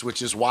to this,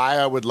 which is why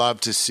I would love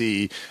to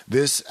see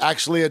this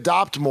actually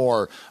adopt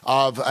more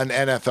of an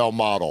NFL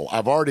model.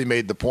 I've already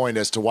made the point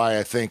as to why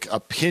I think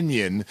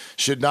opinion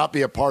should not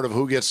be a part of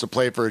who gets to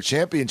play for a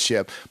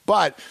championship.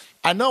 But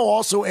I know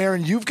also,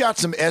 Aaron, you've got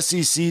some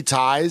SEC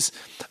ties.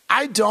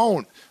 I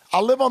don't. I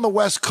live on the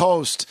West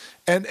Coast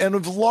and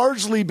have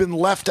largely been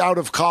left out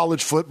of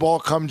college football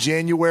come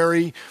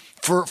January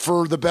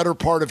for the better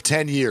part of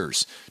 10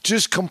 years.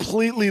 Just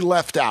completely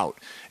left out.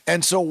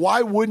 And so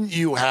why wouldn't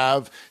you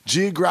have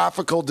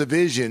geographical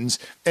divisions?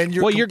 And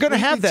you're going to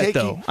have that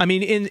though. I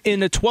mean,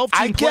 in a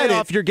 12-team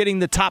playoff, you're getting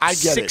the top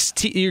 6.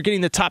 You're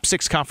getting the top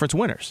 6 conference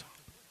winners.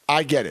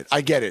 I get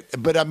it.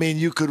 But, I mean,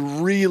 you could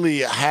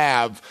really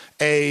have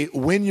a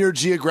win your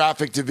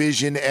geographic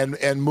division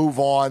and move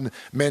on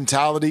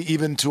mentality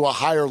even to a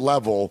higher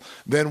level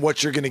than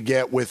what you're going to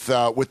get with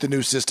the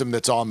new system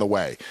that's on the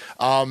way.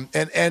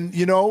 And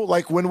you know,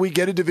 like when we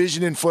get a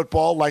division in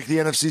football like the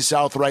NFC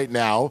South right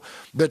now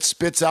that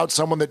spits out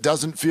someone that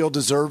doesn't feel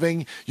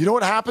deserving, you know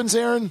what happens,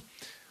 Aaron?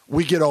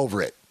 We get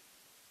over it.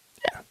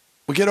 Yeah.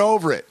 We get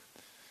over it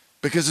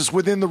because it's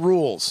within the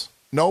rules.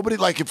 Nobody,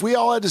 like if we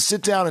all had to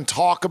sit down and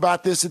talk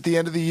about this at the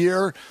end of the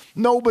year,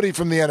 nobody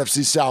from the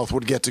NFC South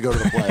would get to go to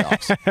the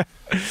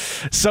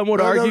playoffs. Some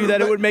would argue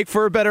that it would make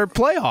for a better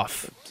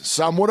playoff.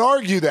 Some would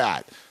argue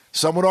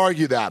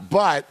that.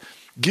 But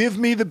give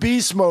me the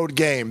beast mode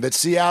game that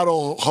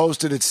Seattle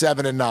hosted at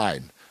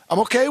 7-9. I'm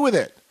okay with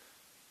it.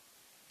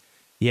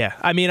 Yeah,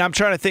 I mean, I'm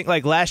trying to think,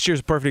 like last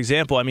year's a perfect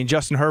example. I mean,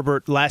 Justin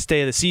Herbert, last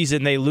day of the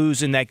season, they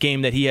lose in that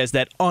game that he has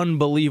that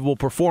unbelievable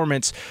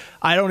performance.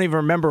 I don't even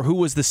remember who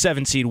was the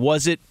 7 seed.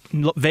 Was it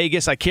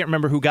Vegas? I can't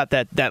remember who got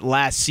that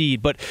last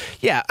seed. But,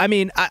 yeah, I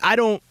mean, I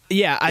don't –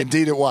 yeah.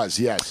 Indeed it was,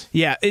 yes.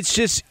 Yeah, it's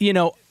just, you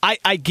know,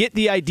 I get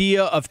the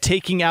idea of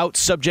taking out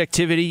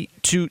subjectivity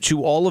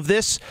to all of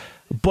this.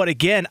 But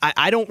again,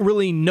 I don't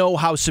really know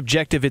how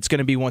subjective it's going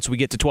to be once we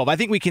get to 12. I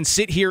think we can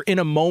sit here in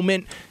a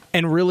moment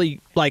and really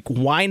like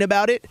whine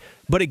about it.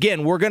 But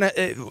again, we're going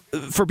to,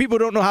 for people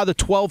who don't know how the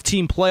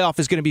 12-team playoff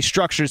is going to be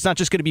structured, it's not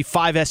just going to be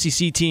 5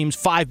 SEC teams,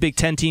 5 Big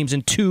Ten teams,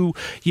 and 2,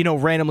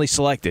 randomly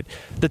selected.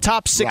 The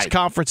top 6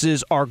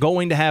 conferences are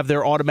going to have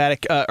their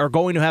automatic, are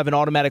going to have an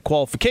automatic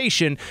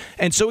qualification.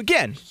 And so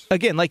again,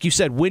 like you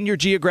said, win your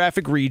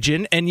geographic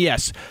region. And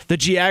yes, the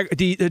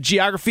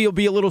geography will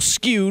be a little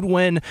skewed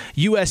when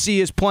USC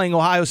is playing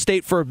Ohio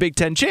State for a Big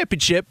Ten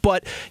championship.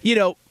 But,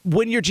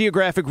 win your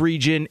geographic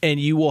region, and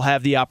you will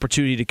have the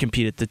opportunity to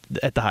compete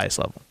at the highest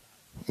level.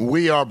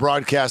 We are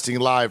broadcasting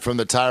live from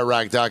the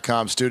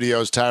TireRack.com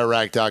studios.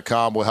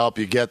 TireRack.com will help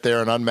you get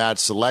there. An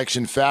unmatched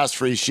selection, fast,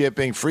 free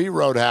shipping, free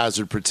road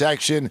hazard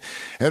protection,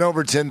 and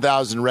over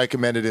 10,000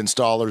 recommended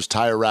installers.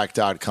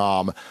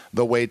 TireRack.com,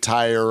 the way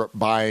tire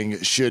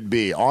buying should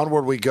be.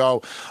 Onward we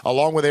go,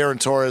 along with Aaron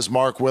Torres,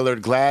 Mark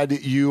Willard.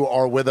 Glad you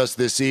are with us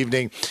this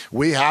evening.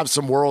 We have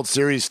some World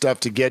Series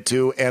stuff to get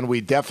to, and we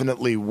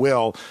definitely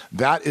will.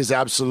 That is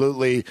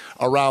absolutely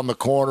around the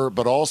corner.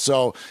 But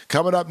also,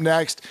 coming up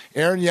next,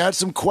 Aaron, you had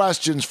some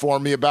questions for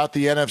me about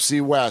the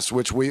NFC West,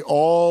 which we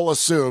all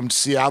assumed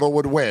Seattle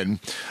would win.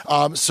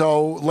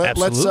 So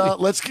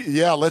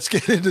let's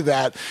get into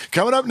that.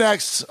 Coming up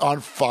next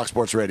on Fox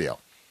Sports Radio.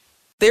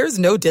 There's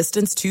no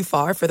distance too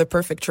far for the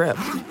perfect trip.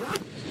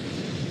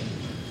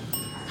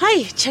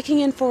 Hi, checking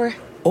in for...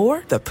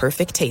 Or the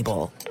perfect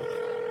table.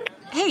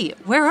 Hey,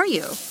 where are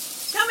you?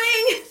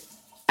 Coming!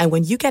 And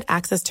when you get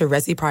access to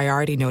Resi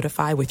Priority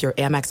Notify with your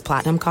Amex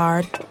Platinum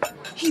card...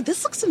 Hey,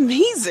 this looks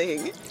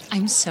amazing.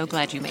 I'm so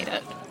glad you made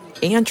it.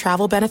 And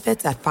travel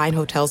benefits at fine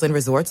hotels and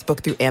resorts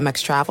booked through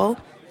Amex Travel,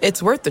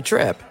 it's worth the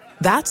trip.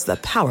 That's the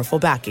powerful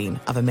backing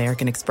of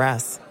American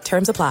Express.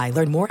 Terms apply.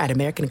 Learn more at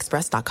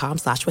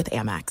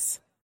americanexpress.com/withAmex.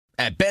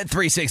 At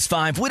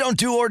Bet365, we don't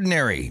do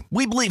ordinary.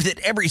 We believe that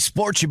every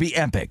sport should be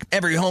epic.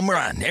 Every home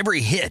run,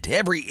 every hit,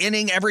 every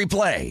inning, every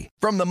play.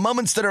 From the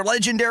moments that are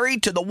legendary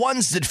to the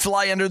ones that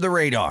fly under the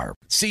radar.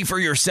 See for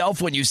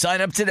yourself when you sign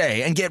up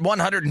today and get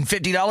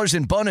 $150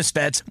 in bonus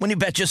bets when you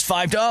bet just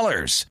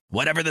 $5.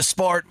 Whatever the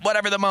sport,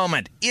 whatever the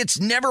moment, it's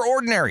never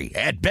ordinary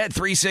at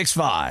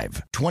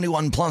Bet365.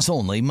 21 plus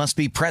only. Must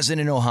be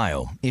present in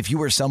Ohio. If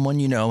you or someone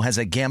you know has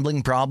a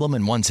gambling problem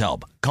and wants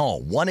help,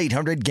 call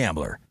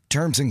 1-800-GAMBLER.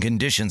 Terms and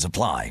conditions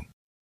apply.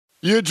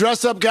 You a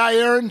dress-up guy,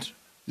 Aaron?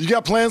 You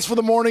got plans for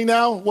the morning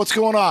now? What's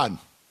going on?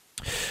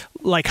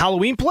 Like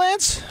Halloween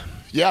plans?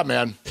 Yeah,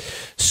 man.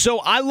 So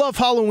I love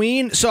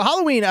Halloween. So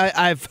Halloween,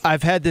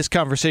 I've had this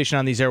conversation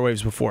on these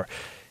airwaves before.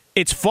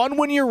 It's fun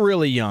when you're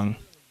really young.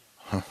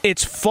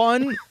 It's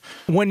fun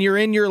when you're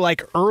in your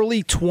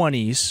early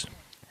 20s.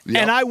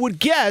 Yep. And I would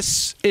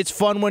guess it's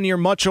fun when you're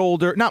much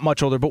older, not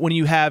much older, but when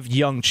you have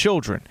young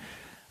children.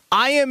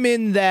 I am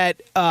in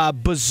that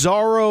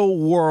bizarro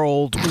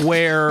world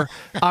where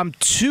I'm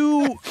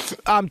too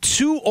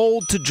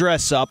old to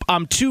dress up.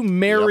 I'm too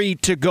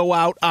married to go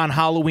out on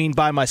Halloween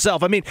by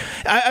myself. What am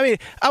I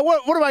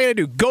going to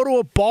do? Go to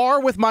a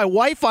bar with my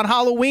wife on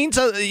Halloween?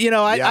 So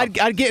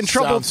I'd get in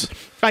trouble.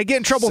 I get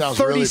in trouble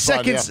 30 really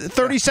seconds. Fun, yeah.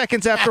 30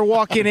 seconds after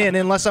walking in,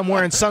 unless I'm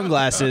wearing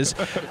sunglasses,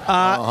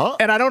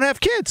 and I don't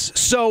have kids.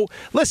 So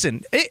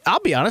listen,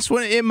 I'll be honest.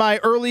 When in my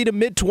early to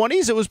mid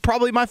 20s, it was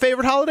probably my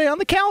favorite holiday on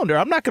the calendar.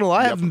 I'm not going to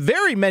lie. I have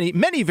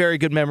many very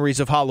good memories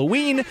of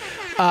Halloween.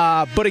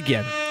 But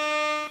again,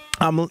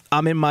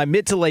 I'm in my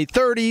mid to late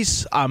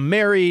 30s. I'm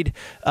married,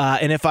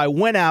 and if I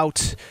went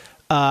out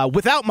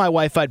without my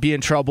wife, I'd be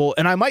in trouble,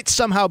 and I might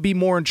somehow be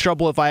more in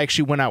trouble if I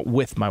actually went out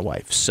with my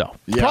wife. So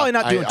probably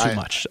not doing too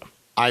much. So.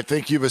 I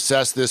think you've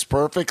assessed this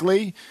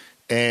perfectly,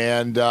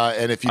 and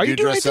if you do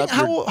dress up,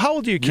 how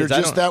old are your kids? You're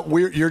just that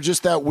weird. You're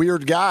just that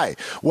weird guy.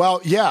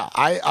 Well, yeah,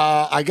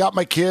 I got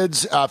my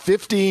kids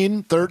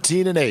 15,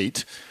 13, and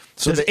 8.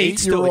 So the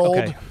 8-year-old.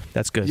 Okay.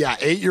 That's good. Yeah,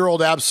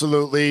 8-year-old,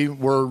 absolutely.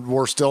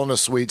 We're still in a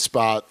sweet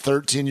spot.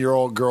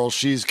 13-year-old girl,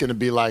 she's going to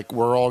be like,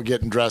 we're all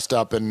getting dressed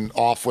up and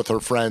off with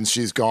her friends.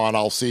 She's gone.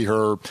 I'll see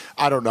her,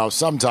 I don't know,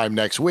 sometime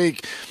next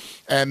week.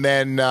 And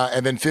then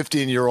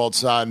 15-year-old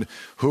son,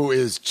 who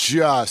is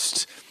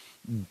just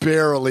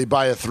barely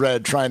by a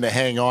thread trying to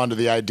hang on to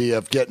the idea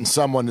of getting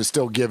someone to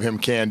still give him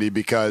candy,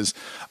 because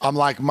I'm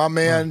like, my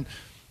man,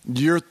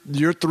 you're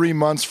 3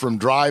 months from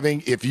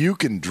driving. If you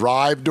can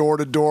drive door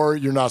to door,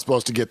 you're not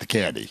supposed to get the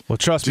candy. Well,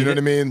 trust me. You know what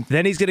I mean?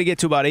 Then he's going to get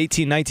to about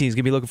 18, 19. He's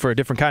going to be looking for a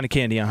different kind of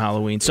candy on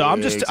Halloween. So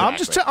I'm just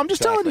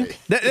telling you.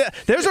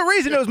 There's a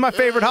reason it was my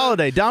favorite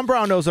holiday. Don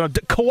Brown knows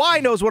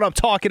Kawhi knows what I'm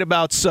talking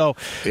about. So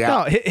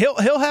no,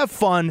 he'll have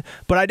fun.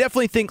 But I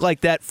definitely think like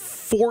that.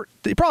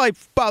 Probably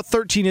about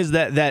 13 is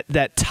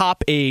that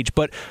top age,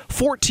 but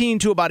 14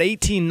 to about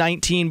 18,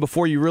 19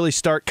 before you really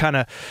start kind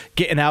of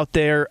getting out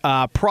there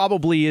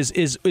probably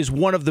is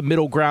one of the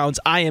middle grounds.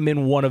 I am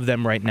in one of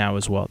them right now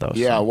as well, though.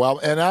 Yeah, well,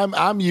 and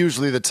I'm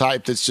usually the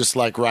type that's just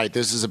like, right,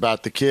 this is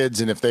about the kids,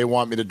 and if they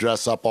want me to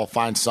dress up, I'll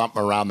find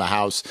something around the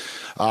house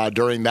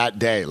during that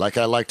day. Like,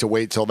 I like to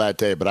wait till that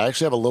day, but I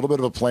actually have a little bit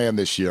of a plan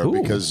this year.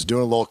 Ooh. Because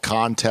doing a little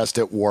contest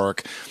at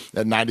work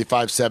at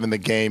 95.7 The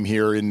Game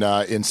here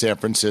in San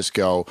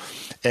Francisco.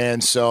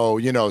 And so,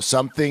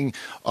 something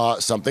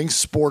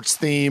sports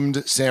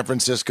themed, San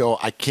Francisco.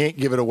 I can't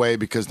give it away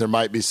because there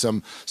might be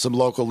some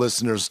local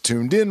listeners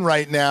tuned in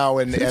right now,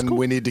 and cool.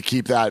 We need to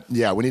keep that.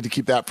 Yeah, we need to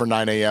keep that for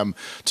 9 a.m.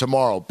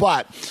 tomorrow.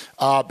 But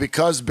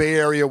because Bay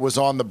Area was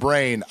on the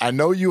brain, I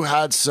know you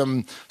had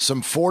some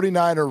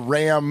 49er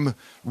Ram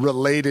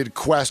related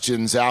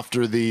questions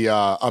after the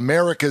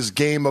America's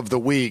Game of the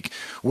Week,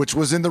 which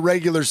was in the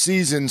regular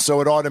season, so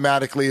it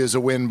automatically is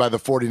a win by the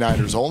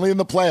 49ers. Only in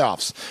the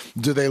playoffs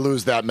do they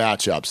lose that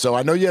matchup. So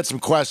I know you had some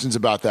questions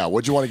about that.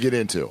 What do you want to get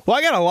into? Well,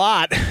 I got a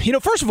lot.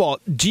 First of all,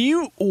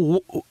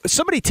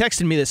 somebody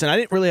texted me this, and I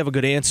didn't really have a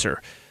good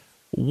answer.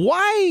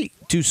 Why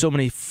do so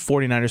many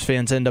 49ers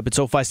fans end up at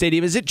SoFi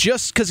Stadium? Is it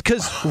just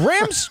because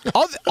Rams,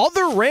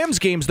 other Rams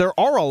games, there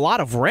are a lot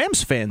of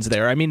Rams fans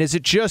there? I mean, is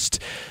it just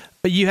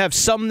you have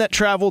some that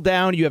travel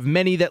down, you have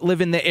many that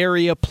live in the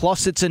area,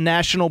 plus it's a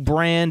national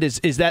brand?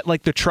 Is that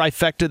like the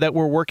trifecta that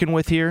we're working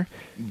with here?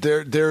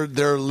 There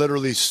are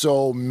literally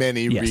so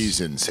many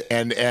reasons.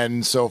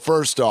 And so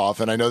first off,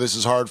 and I know this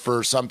is hard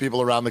for some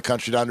people around the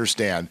country to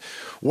understand,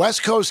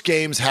 West Coast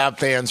games have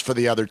fans for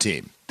the other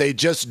team. They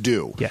just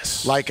do.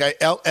 Yes. Like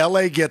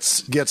LA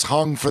gets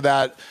hung for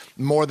that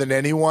more than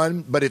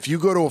anyone. But if you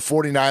go to a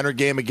 49er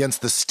game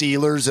against the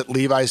Steelers at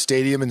Levi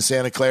Stadium in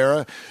Santa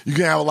Clara, you're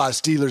going to have a lot of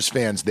Steelers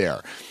fans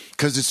there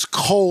because it's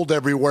cold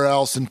everywhere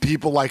else and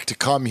people like to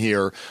come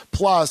here.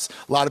 Plus,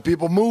 a lot of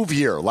people move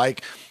here.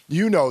 Like,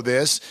 you know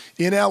this.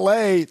 In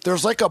LA,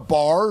 there's like a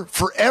bar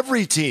for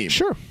every team.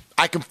 Sure.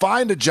 I can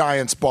find a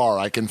Giants bar.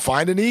 I can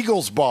find an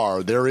Eagles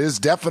bar. There is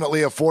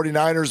definitely a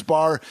 49ers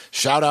bar.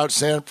 Shout out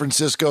San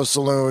Francisco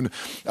Saloon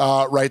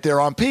right there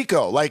on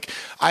Pico.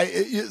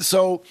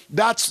 So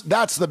that's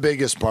the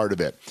biggest part of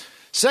it.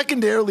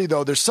 Secondarily,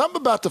 though, there's something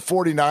about the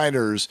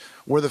 49ers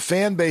where the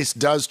fan base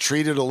does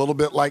treat it a little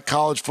bit like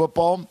college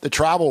football. They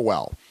travel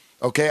well.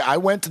 Okay, I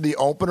went to the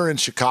opener in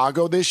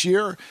Chicago this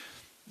year.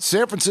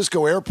 San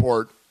Francisco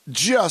Airport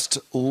just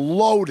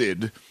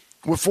loaded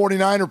with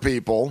 49er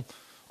people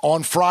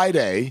on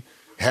Friday,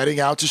 heading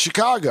out to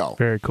Chicago.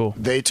 Very cool.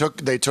 They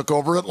took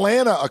over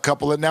Atlanta a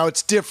couple of. Now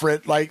it's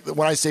different. Like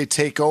when I say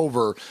take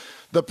over,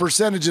 the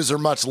percentages are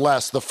much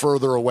less the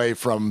further away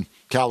from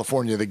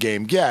California the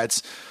game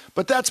gets.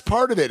 But that's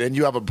part of it. And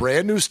you have a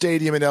brand new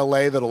stadium in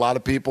LA that a lot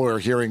of people are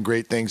hearing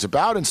great things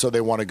about, and so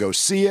they want to go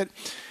see it.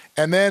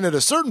 And then at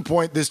a certain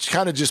point, this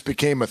kind of just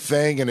became a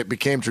thing, and it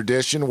became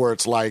tradition where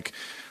it's like,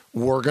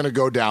 we're going to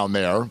go down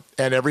there,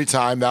 and every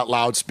time that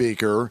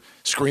loudspeaker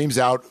screams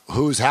out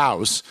whose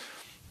house,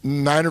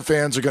 Niner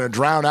fans are going to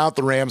drown out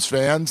the Rams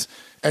fans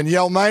and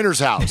yell Niners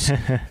house.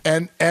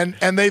 and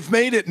they've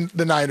made it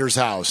the Niners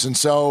house. And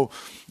so,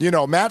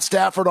 Matt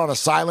Stafford on a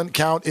silent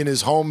count in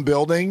his home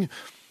building,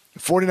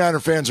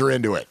 49er fans are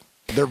into it.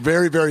 They're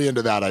very, very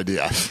into that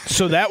idea.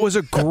 So that was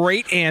a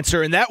great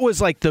answer, and that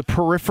was like the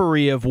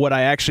periphery of what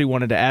I actually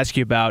wanted to ask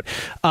you about.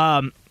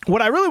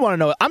 What I really want to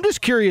know, I'm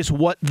just curious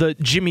what the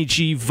Jimmy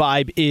G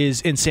vibe is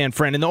in San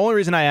Fran. And the only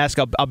reason I ask,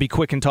 I'll be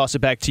quick and toss it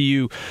back to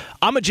you.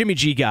 I'm a Jimmy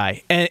G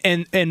guy,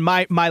 and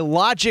my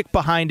logic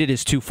behind it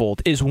is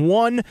twofold. Is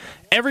one,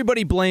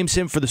 everybody blames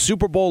him for the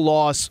Super Bowl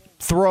loss,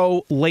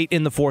 throw late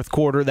in the fourth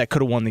quarter that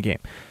could have won the game.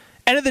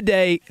 End of the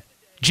day,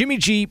 Jimmy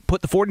G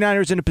put the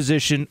 49ers in a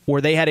position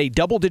where they had a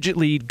double-digit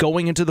lead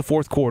going into the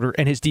fourth quarter,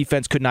 and his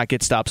defense could not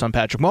get stops on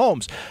Patrick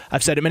Mahomes.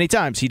 I've said it many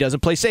times. He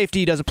doesn't play safety.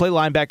 He doesn't play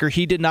linebacker.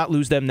 He did not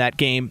lose them that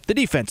game. The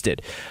defense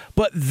did.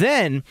 But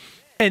then,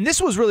 and this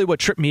was really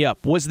what tripped me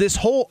up, was this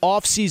whole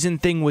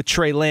offseason thing with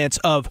Trey Lance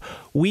of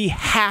we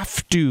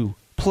have to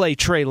play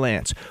Trey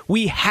Lance.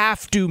 We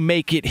have to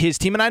make it his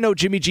team. And I know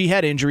Jimmy G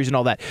had injuries and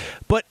all that,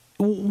 but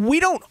we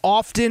don't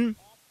often...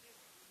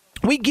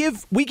 We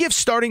give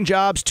starting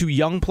jobs to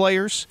young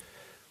players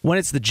when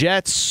it's the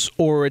Jets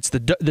or it's the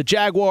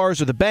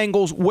Jaguars or the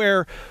Bengals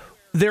where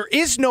there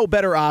is no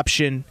better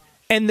option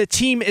and the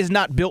team is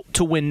not built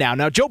to win now.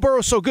 Now, Joe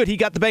Burrow's so good, he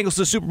got the Bengals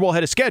to the Super Bowl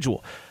ahead of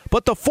schedule.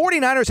 But the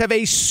 49ers have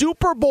a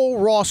Super Bowl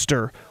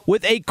roster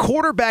with a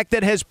quarterback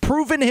that has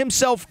proven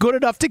himself good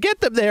enough to get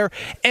them there,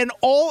 and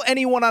all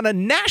anyone on a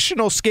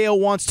national scale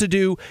wants to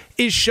do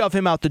is shove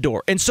him out the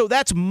door. And so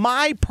that's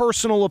my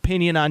personal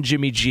opinion on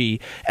Jimmy G,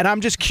 and I'm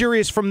just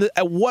curious from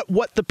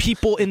what the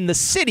people in the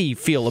city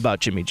feel about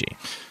Jimmy G.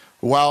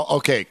 Well,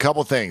 okay,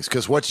 couple things,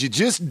 because what you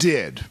just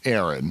did,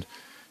 Aaron,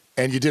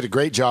 and you did a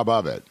great job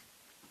of it,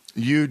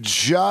 you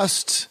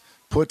just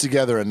put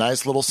together a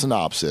nice little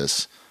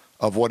synopsis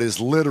of what is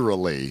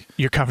literally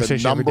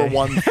the number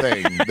one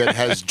thing that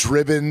has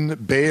driven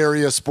Bay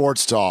Area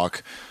sports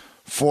talk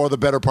for the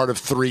better part of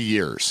 3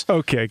 years.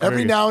 Okay, great.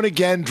 Every now and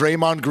again,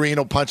 Draymond Green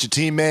will punch a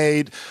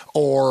teammate,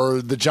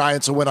 or the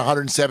Giants will win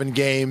 107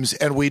 games,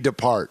 and we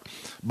depart.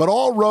 But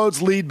all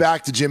roads lead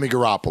back to Jimmy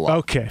Garoppolo.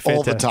 Okay, fantastic.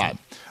 All the time.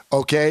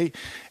 Okay?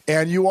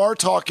 And you are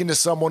talking to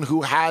someone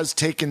who has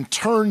taken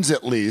turns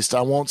at least.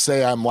 I won't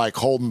say I'm like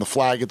holding the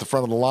flag at the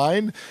front of the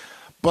line,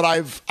 but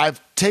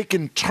I've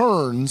taken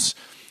turns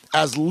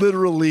as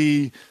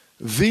literally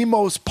the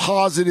most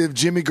positive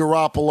Jimmy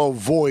Garoppolo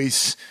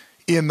voice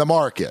in the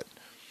market.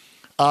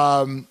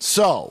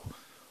 So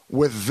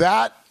with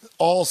that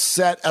all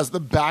set as the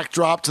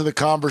backdrop to the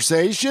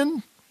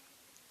conversation,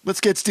 let's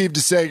get Steve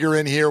DeSager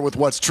in here with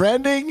what's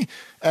trending,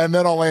 and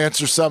then I'll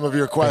answer some of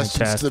your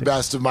questions to the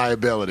best of my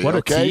ability. What a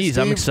Steve? tease.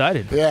 I'm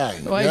excited. Yeah.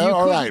 Well,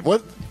 all right.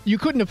 What? You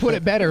couldn't have put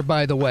it better,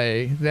 by the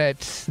way,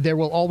 that there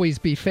will always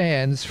be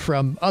fans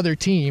from other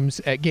teams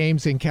at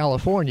games in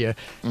California.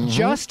 Mm-hmm.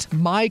 Just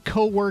my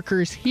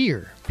coworkers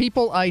here,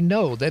 people I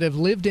know that have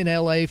lived in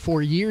L.A.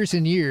 for years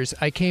and years.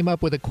 I came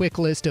up with a quick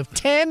list of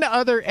 10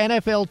 other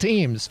NFL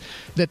teams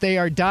that they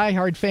are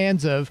diehard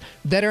fans of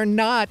that are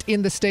not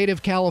in the state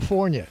of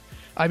California.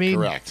 I mean,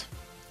 correct.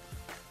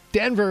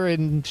 Denver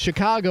and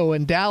Chicago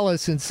and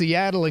Dallas and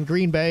Seattle and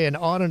Green Bay and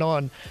on and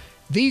on.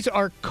 These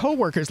are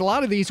coworkers. A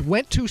lot of these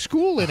went to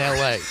school in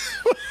L.A.,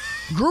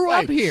 grew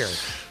up here.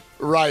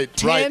 Right.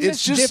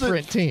 It's just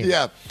different teams.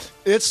 Yeah,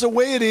 it's the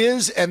way it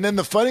is. And then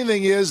the funny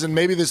thing is, and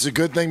maybe this is a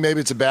good thing, maybe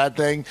it's a bad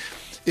thing,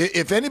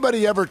 if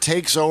anybody ever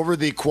takes over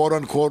the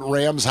quote-unquote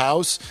Rams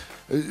house,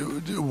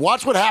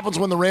 watch what happens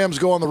when the Rams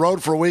go on the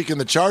road for a week and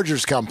the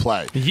Chargers come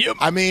play. Yep.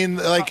 I mean,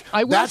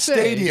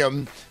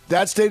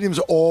 that stadium's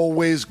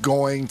always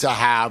going to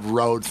have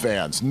road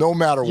fans, no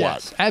matter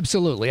what.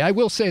 Absolutely. I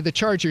will say the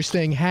Chargers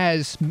thing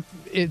has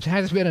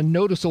been a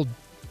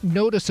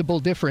noticeable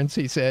difference,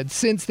 he said,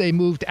 since they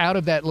moved out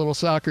of that little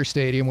soccer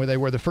stadium where they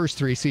were the first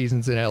 3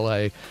 seasons in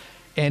L.A.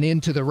 and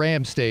into the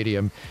Rams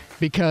stadium,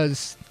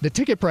 because the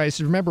ticket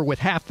prices, remember, with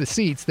half the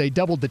seats, they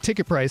doubled the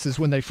ticket prices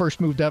when they first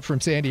moved up from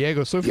San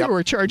Diego. So if you were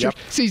a Charger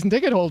season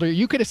ticket holder,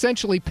 you could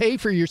essentially pay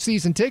for your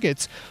season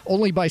tickets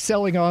only by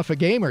selling off a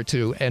game or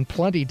two, and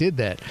plenty did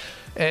that.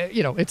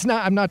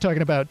 I'm not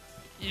talking about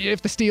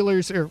if the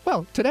Steelers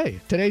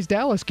today's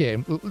Dallas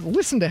game.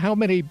 Listen to how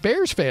many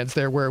Bears fans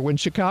there were when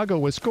Chicago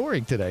was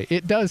scoring today.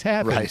 It does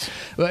happen.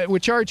 Right.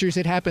 With Chargers,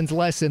 it happens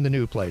less in the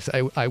new place.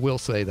 I will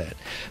say that.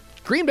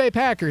 Green Bay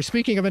Packers,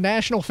 speaking of a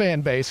national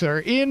fan base, are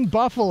in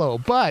Buffalo,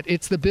 but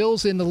it's the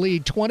Bills in the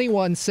lead,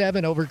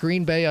 21-7 over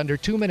Green Bay, under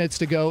 2 minutes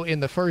to go in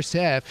the first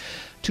half.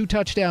 2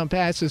 touchdown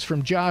passes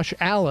from Josh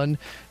Allen.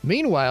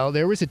 Meanwhile,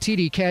 there was a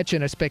TD catch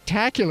and a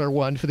spectacular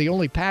one for the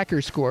only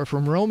Packers score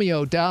from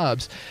Romeo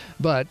Doubs.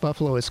 But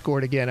Buffalo has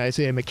scored again.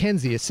 Isaiah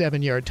McKenzie, a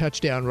 7-yard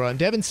touchdown run.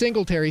 Devin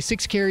Singletary,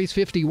 6 carries,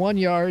 51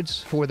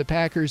 yards for the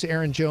Packers.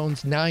 Aaron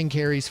Jones, 9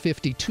 carries,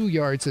 52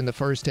 yards in the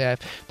first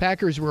half.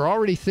 Packers were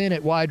already thin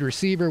at wide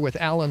receiver with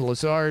Allen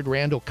Lazard,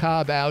 Randall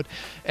Cobb out.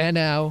 And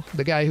now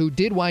the guy who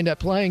did wind up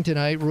playing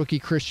tonight, rookie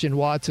Christian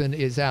Watson,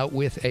 is out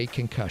with a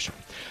concussion.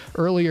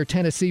 Earlier,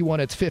 Tennessee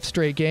won its 5th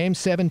straight game,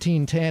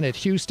 17-10 at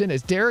Houston,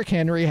 as Derrick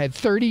Henry had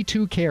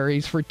 32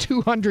 carries for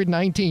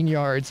 219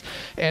 yards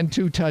and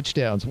 2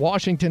 touchdowns.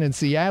 Washington and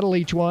Seattle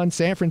each won.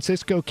 San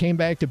Francisco came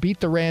back to beat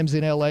the Rams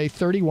in L.A.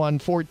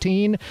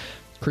 31-14.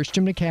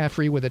 Christian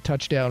McCaffrey with a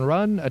touchdown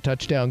run, a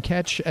touchdown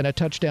catch, and a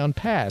touchdown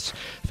pass.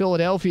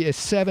 Philadelphia is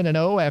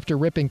 7-0 after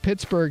ripping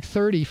Pittsburgh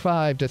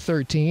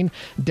 35-13.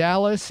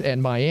 Dallas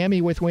and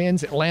Miami with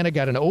wins. Atlanta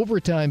got an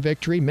overtime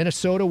victory.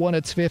 Minnesota won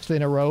its 5th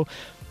in a row.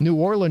 New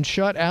Orleans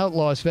shut out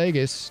Las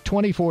Vegas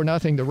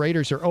 24-0. The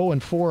Raiders are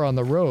 0-4 on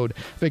the road.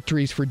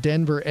 Victories for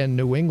Denver and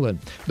New England.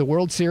 The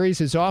World Series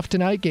is off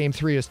tonight. Game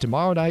 3 is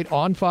tomorrow night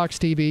on Fox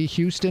TV.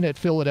 Houston at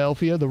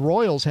Philadelphia. The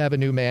Royals have a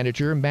new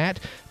manager, Matt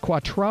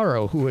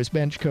Quatraro, who is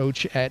bench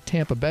coach at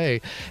Tampa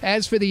Bay.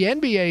 As for the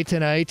NBA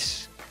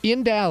tonight,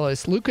 in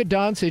Dallas, Luka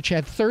Doncic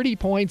had 30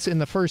 points in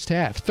the first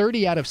half,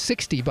 30 out of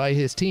 60 by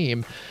his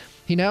team.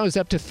 He now is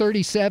up to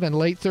 37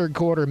 late third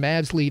quarter.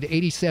 Mavs lead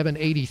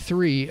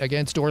 87-83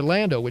 against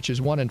Orlando, which is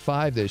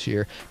 1-5 this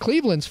year.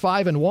 Cleveland's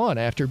 5-1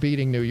 after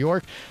beating New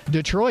York.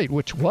 Detroit,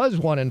 which was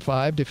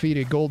 1-5,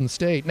 defeated Golden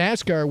State.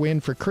 NASCAR win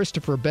for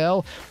Christopher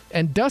Bell.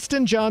 And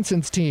Dustin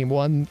Johnson's team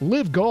won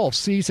Live Golf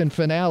season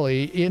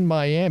finale in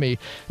Miami.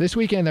 This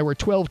weekend there were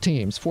 12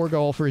 teams, 4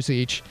 golfers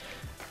each.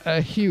 A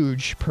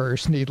huge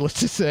purse, needless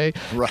to say.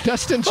 Right.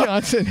 Dustin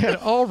Johnson had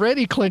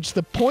already clinched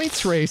the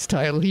points race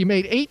title. He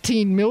made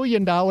 $18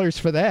 million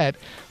for that.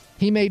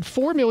 He made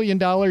 $4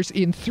 million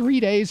in 3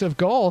 days of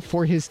golf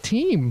for his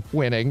team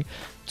winning.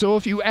 So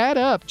if you add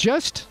up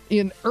just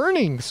in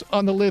earnings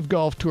on the Live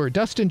Golf Tour,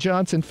 Dustin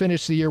Johnson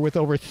finished the year with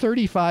over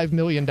 $35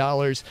 million,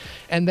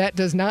 and that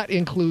does not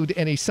include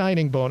any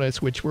signing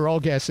bonus, which we're all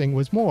guessing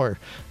was more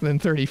than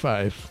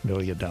 $35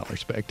 million.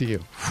 Back to you.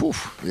 Whew.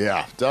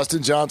 Yeah,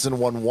 Dustin Johnson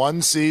won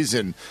 1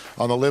 season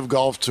on the Live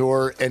Golf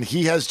Tour, and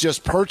he has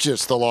just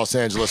purchased the Los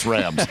Angeles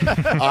Rams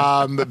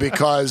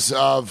because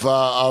of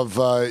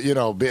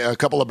a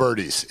couple of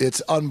birdies. It's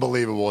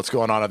unbelievable what's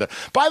going on out there.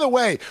 By the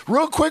way,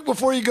 real quick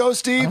before you go,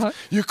 Steve,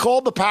 you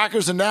called the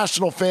Packers a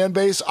national fan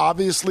base.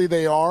 Obviously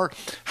they are.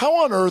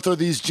 How on earth are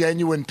these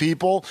genuine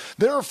people?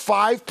 There are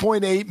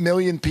 5.8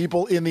 million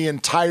people in the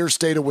entire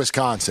state of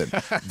Wisconsin.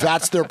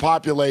 That's their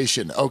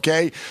population,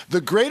 okay?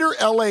 The greater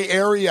LA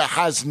area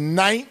has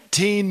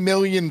 19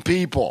 million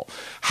people.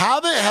 How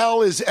the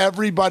hell is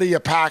everybody a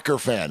Packer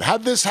fan?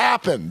 How'd this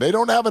happen? They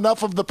don't have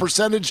enough of the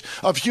percentage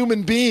of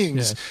human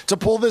beings to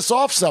pull this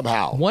off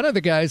somehow. One of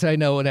the guys I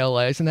know in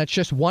LA, and that's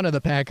just one of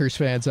the Packers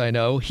fans I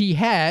know, he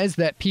has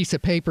that piece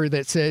of paper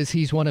that says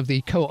he's one of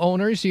the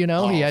co-owners, he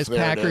has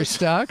Packers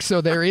stock, so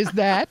there is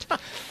that.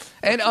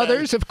 And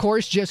others, of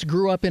course, just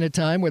grew up in a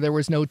time where there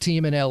was no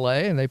team in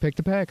L.A., and they picked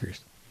the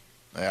Packers.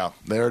 Yeah,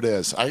 there it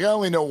is. I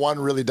only know one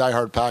really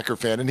diehard Packer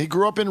fan, and he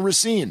grew up in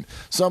Racine.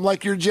 So I'm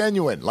like, you're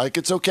genuine. Like,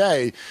 it's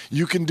okay.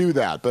 You can do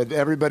that. But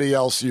everybody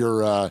else,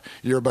 you're a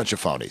bunch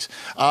of phonies.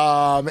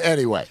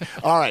 Anyway,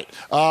 all right.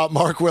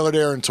 Mark Willard,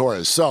 Aaron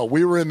Torres. So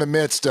we were in the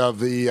midst of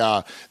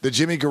the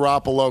Jimmy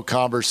Garoppolo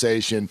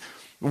conversation.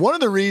 One of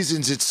the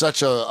reasons it's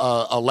such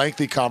a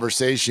lengthy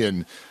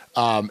conversation,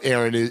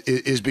 Aaron,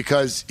 is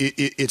because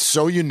it's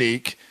so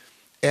unique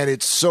and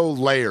it's so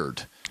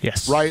layered.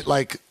 Yes. Right?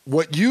 Like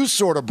what you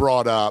sort of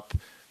brought up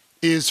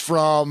is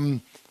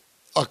from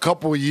a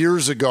couple of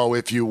years ago,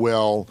 if you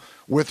will,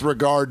 with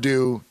regard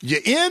to you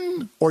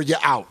in or you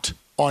out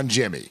on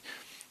Jimmy.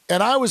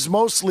 And I was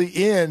mostly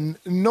in.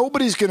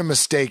 Nobody's going to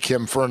mistake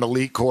him for an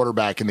elite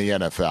quarterback in the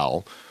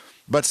NFL.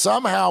 But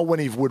somehow when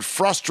he would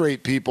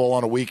frustrate people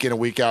on a week in and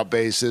week out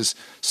basis,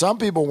 some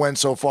people went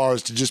so far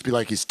as to just be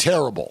like, he's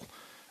terrible.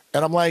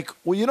 And I'm like,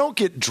 well, you don't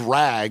get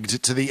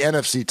dragged to the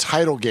NFC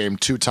title game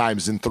 2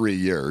 times in 3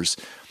 years.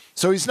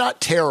 So he's not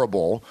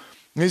terrible.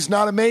 He's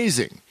not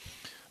amazing.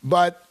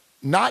 But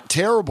not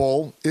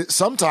terrible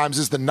sometimes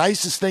is the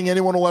nicest thing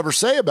anyone will ever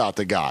say about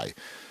the guy.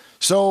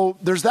 So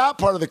there's that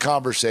part of the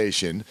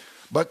conversation.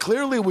 But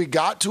clearly we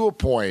got to a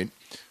point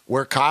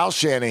where Kyle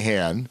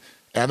Shanahan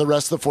and the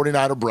rest of the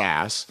 49er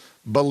brass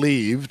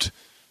believed,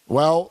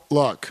 well,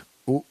 look,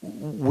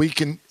 we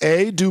can,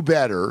 A, do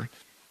better,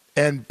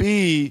 and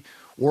B,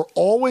 we're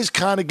always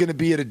kind of going to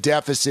be at a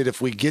deficit if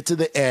we get to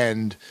the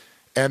end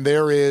and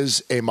there is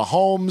a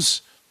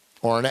Mahomes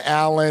or an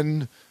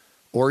Allen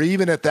or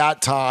even at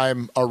that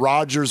time a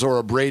Rodgers or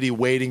a Brady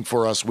waiting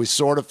for us. We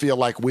sort of feel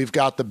like we've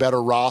got the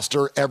better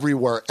roster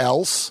everywhere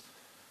else,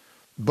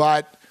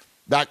 but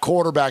that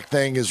quarterback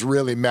thing is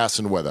really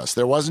messing with us.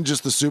 There wasn't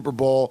just the Super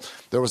Bowl.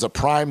 There was a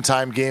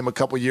primetime game a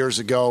couple years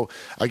ago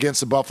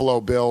against the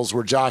Buffalo Bills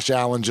where Josh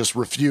Allen just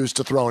refused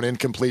to throw an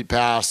incomplete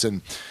pass,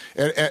 and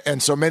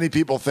so many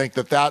people think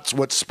that that's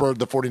what spurred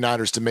the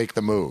 49ers to make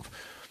the move.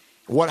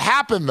 What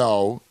happened,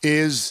 though,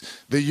 is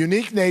the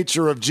unique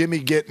nature of Jimmy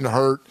getting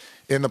hurt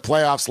in the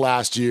playoffs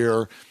last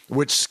year,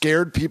 which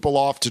scared people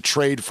off to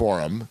trade for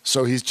him.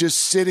 So he's just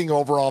sitting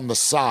over on the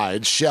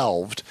side,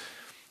 shelved.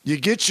 You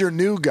get your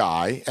new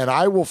guy, and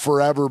I will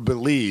forever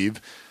believe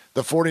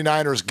the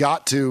 49ers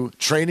got to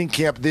training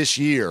camp this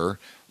year,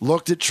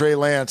 looked at Trey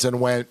Lance and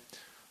went,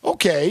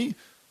 okay,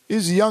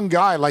 he's a young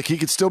guy. Like, he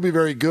could still be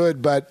very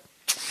good, but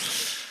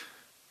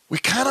we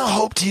kind of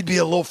hoped he'd be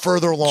a little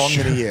further along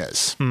than he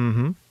is.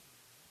 Mm-hmm.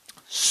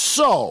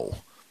 So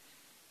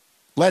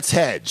let's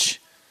hedge.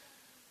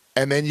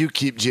 And then you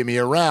keep Jimmy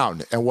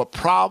around. And what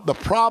the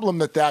problem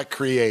that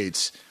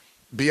creates,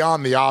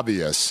 beyond the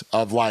obvious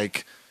of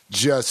like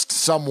just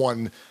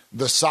someone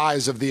the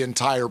size of the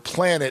entire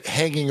planet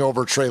hanging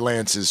over Trey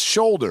Lance's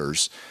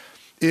shoulders,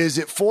 is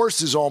it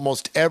forces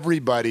almost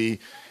everybody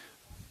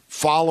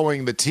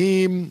following the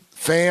team,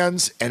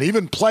 fans, and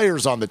even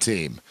players on the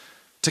team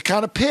to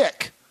kind of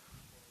pick.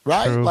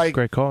 Right? True. Like,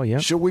 great call, yeah.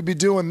 Should we be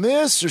doing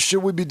this or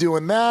should we be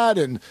doing that?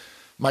 And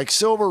Mike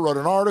Silver wrote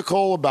an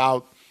article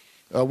about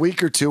a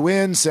week or two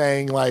in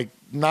saying, like,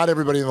 not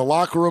everybody in the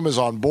locker room is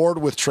on board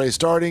with Trey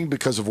starting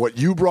because of what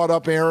you brought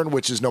up, Aaron,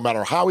 which is no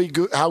matter how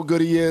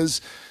good he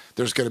is,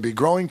 there's going to be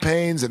growing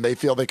pains and they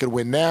feel they could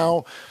win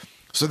now.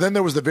 So then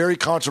there was the very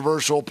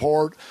controversial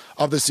part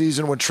of the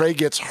season when Trey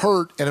gets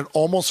hurt, and it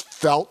almost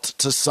felt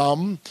to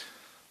some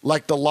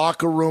like the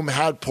locker room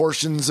had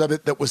portions of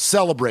it that was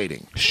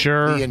celebrating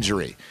the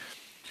injury.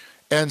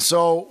 And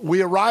so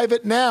we arrive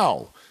at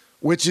now,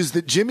 which is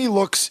that Jimmy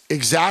looks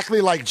exactly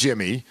like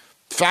Jimmy. In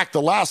fact,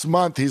 the last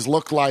month he's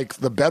looked like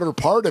the better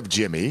part of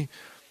Jimmy.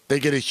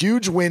 They get a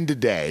huge win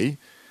today.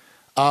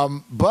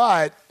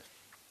 But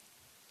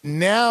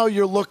now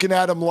you're looking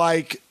at him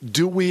like,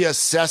 do we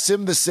assess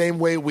him the same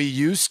way we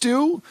used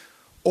to?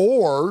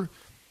 Or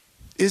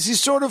is he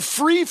sort of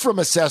free from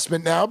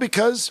assessment now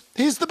because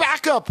he's the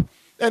backup?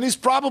 And he's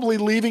probably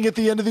leaving at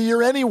the end of the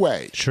year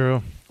anyway.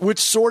 True. Which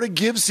sort of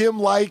gives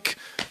him like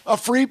a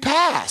free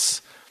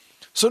pass.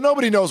 So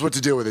nobody knows what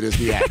to do with it is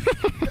the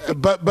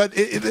end. but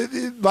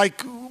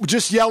like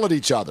just yell at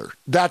each other.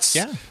 That's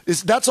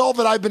all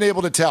that I've been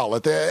able to tell.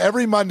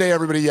 Every Monday,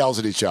 everybody yells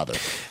at each other.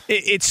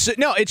 It's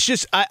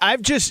just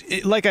I've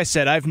just, like I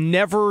said, I've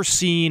never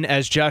seen,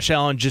 as Josh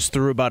Allen just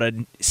threw about a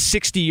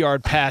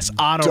 60-yard pass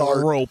on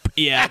a rope.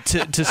 Yeah,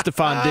 to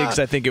Stephon Diggs,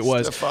 I think it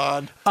was.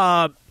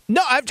 Stephon.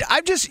 No,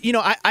 I've just,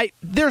 I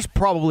there's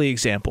probably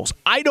examples.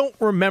 I don't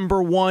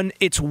remember one.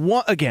 It's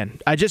one, again,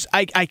 I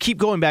keep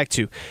going back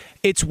to,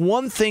 it's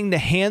one thing to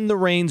hand the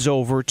reins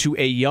over to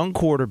a young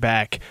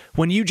quarterback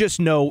when you just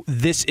know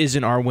this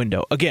isn't our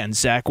window. Again,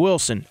 Zach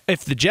Wilson.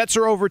 If the Jets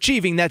are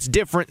overachieving, that's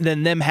different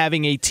than them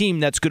having a team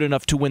that's good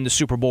enough to win the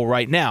Super Bowl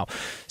right now.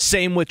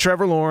 Same with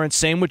Trevor Lawrence,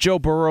 same with Joe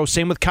Burrow,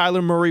 same with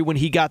Kyler Murray when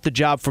he got the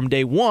job from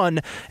day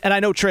one. And I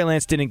know Trey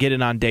Lance didn't get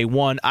it on day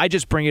one. I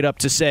just bring it up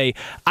to say,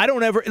 I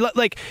don't ever,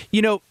 like,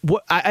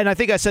 and I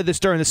think I said this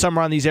during the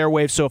summer on these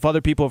airwaves, so if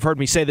other people have heard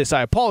me say this,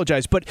 I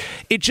apologize. But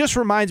it just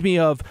reminds me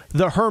of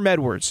the Herm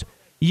Edwards.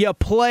 You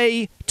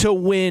play to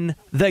win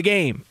the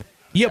game.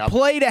 You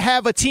play to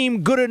have a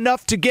team good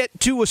enough to get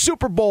to a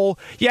Super Bowl.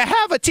 You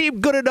have a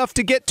team good enough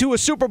to get to a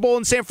Super Bowl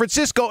in San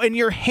Francisco, and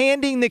you're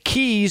handing the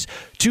keys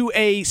to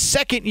a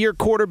second-year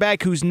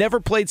quarterback who's never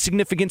played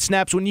significant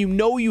snaps when you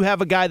know you have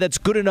a guy that's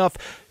good enough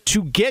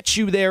to get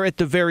you there at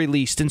the very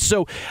least. And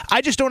so I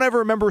just don't ever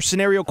remember a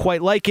scenario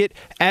quite like it.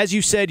 As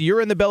you said,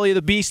 you're in the belly of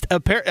the beast.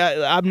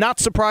 I'm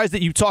not surprised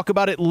that you talk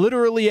about it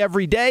literally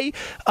every day,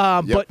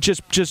 but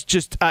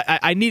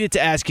I needed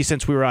to ask you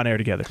since we were on air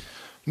together.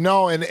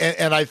 No, and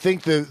I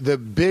think the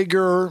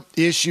bigger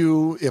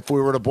issue, if we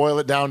were to boil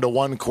it down to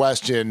one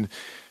question,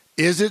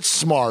 is it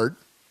smart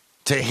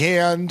to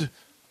hand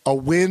a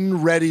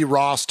win-ready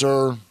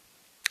roster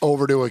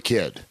over to a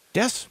kid?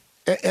 Yes.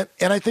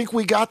 And I think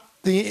we got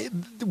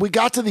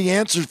to the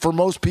answer for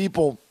most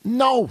people.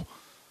 No,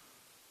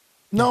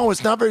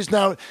 it's not very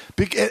now,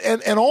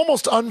 and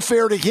almost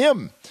unfair to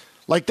him.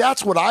 Like,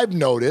 that's what I've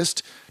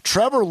noticed.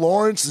 Trevor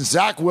Lawrence and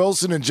Zach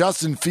Wilson and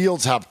Justin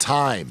Fields have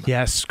time.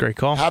 Yes, great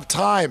call. Have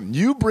time.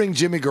 You bring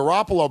Jimmy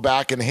Garoppolo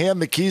back and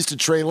hand the keys to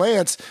Trey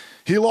Lance.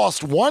 He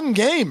lost one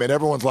game, and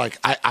everyone's like,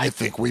 I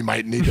think we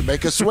might need to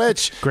make a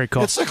switch. Great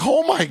call. It's like,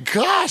 oh my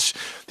gosh.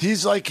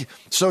 He's like,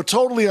 so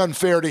totally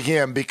unfair to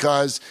him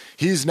because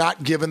he's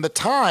not given the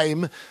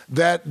time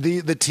that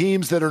the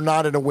teams that are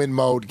not in a win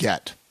mode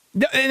get.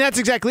 And that's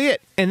exactly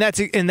it. And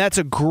that's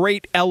a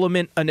great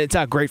element, and it's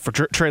not great for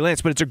Trey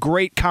Lance, but it's a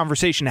great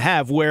conversation to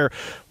have where,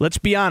 let's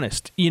be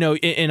honest,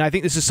 and I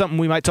think this is something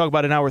we might talk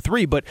about in hour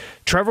 3, but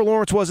Trevor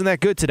Lawrence wasn't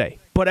that good today.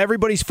 But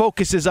everybody's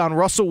focus is on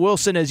Russell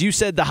Wilson, as you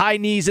said, the high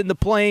knees in the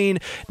plane.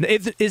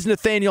 Is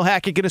Nathaniel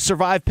Hackett going to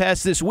survive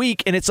past this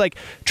week? And it's like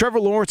Trevor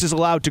Lawrence is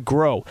allowed to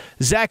grow.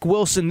 Zach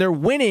Wilson, they're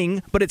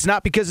winning, but it's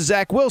not because of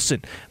Zach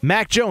Wilson.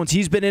 Mac Jones,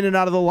 he's been in and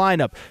out of the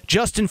lineup.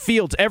 Justin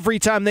Fields, every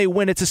time they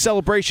win, it's a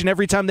celebration.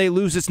 Every time they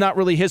lose, it's not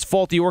really his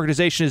fault. The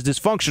organization is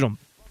dysfunctional.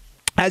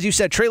 As you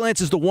said, Trey Lance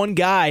is the one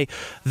guy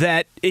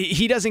that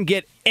he doesn't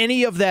get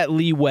any of that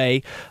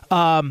leeway.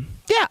 I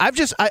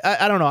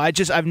don't know.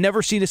 I've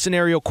never seen a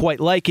scenario quite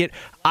like it.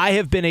 I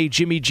have been a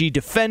Jimmy G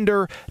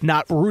defender,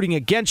 not rooting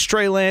against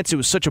Trey Lance. It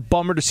was such a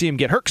bummer to see him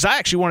get hurt because I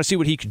actually want to see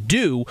what he could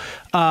do.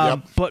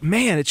 But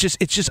man, it's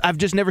just I've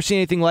just never seen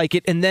anything like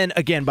it. And then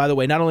again, by the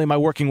way, not only am I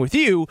working with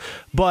you,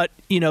 but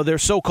their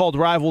so-called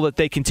rival that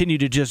they continue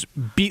to just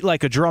beat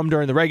like a drum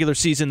during the regular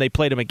season. They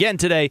played him again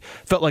today.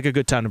 Felt like a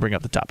good time to bring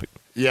up the topic.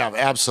 Yeah,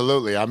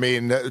 absolutely. I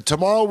mean,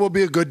 tomorrow will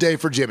be a good day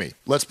for Jimmy.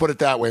 Let's put it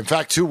that way. In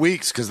fact, 2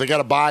 weeks because they got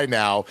a bye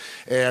now,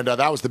 and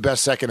that was the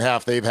best second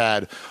half they've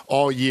had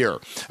all year.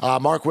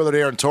 Mark Willard,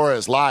 Aaron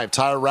Torres, live,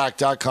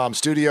 TireRack.com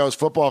studios.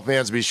 Football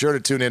fans, be sure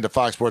to tune in to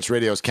Fox Sports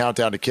Radio's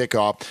Countdown to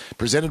Kickoff,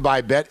 presented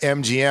by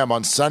BetMGM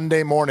on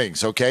Sunday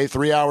mornings, okay?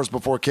 3 hours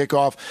before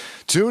kickoff.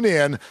 Tune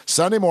in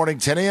Sunday morning,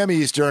 10 a.m.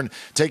 Eastern.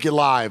 Take you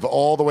live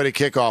all the way to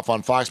kickoff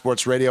on Fox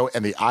Sports Radio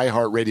and the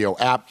iHeartRadio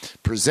app,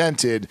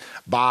 presented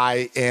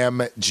by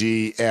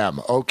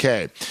MGM.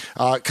 Okay,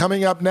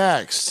 coming up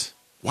next,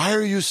 why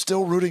are you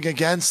still rooting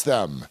against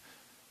them?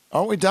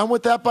 Aren't we done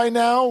with that by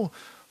now?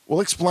 We'll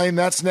explain.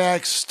 That's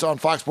next on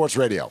Fox Sports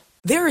Radio.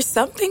 There are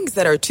some things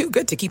that are too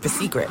good to keep a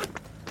secret.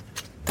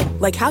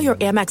 Like how your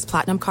Amex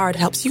Platinum card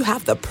helps you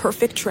have the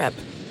perfect trip.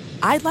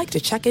 I'd like to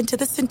check into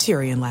the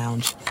Centurion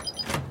Lounge.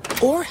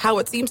 Or how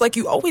it seems like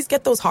you always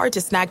get those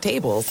hard-to-snag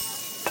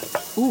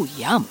tables. Ooh,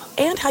 yum.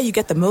 And how you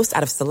get the most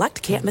out of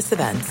select can't-miss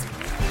events.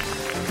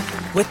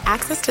 With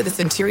access to the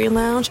Centurion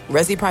Lounge,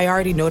 Resi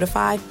Priority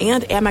Notified,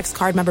 and Amex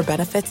card member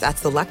benefits at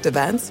select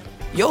events,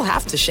 you'll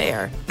have to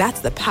share.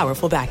 That's the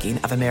powerful backing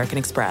of American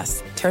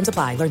Express. Terms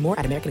apply. Learn more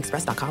at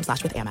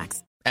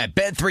americanexpress.com/withAmex. At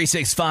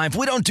Bet365,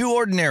 we don't do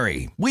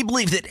ordinary. We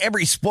believe that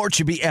every sport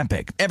should be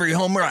epic. Every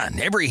home run,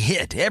 every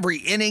hit, every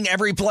inning,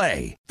 every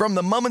play. From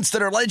the moments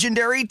that are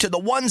legendary to the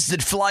ones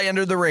that fly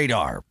under the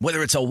radar.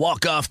 Whether it's a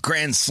walk-off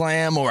grand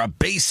slam or a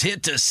base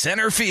hit to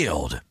center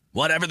field.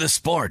 Whatever the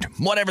sport,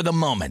 whatever the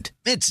moment,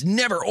 it's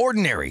never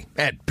ordinary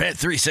at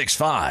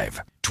Bet365.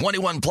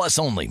 21 plus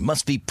only.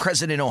 Must be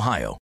present in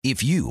Ohio.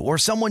 If you or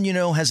someone you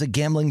know has a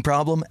gambling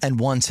problem and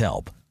wants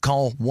help,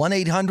 call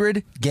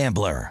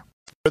 1-800-GAMBLER.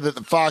 The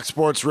Fox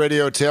Sports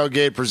Radio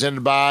tailgate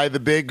presented by the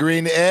Big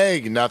Green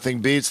Egg.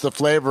 Nothing beats the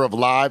flavor of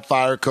live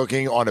fire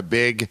cooking on a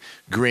Big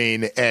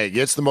Green Egg.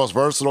 It's the most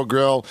versatile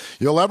grill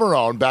you'll ever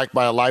own, backed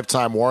by a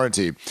lifetime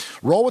warranty.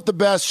 Roll with the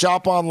best.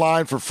 Shop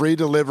online for free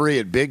delivery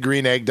at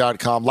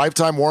BigGreenEgg.com.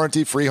 Lifetime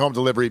warranty, free home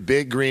delivery,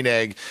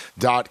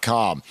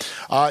 BigGreenEgg.com.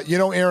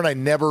 Aaron, I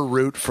never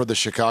root for the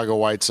Chicago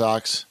White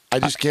Sox. I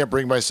just can't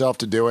bring myself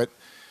to do it.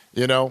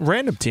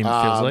 Random team,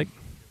 it feels like.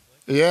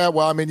 Yeah,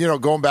 well, I mean,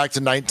 going back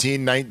to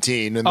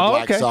 1919 and the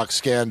Black Sox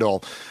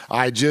scandal,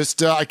 I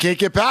can't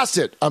get past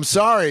it. I'm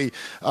sorry.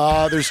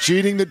 There's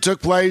cheating that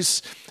took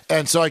place,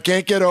 and so I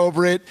can't get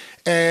over it.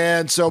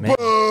 And so,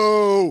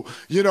 boo,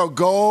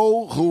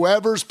 go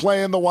whoever's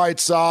playing the White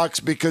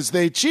Sox because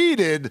they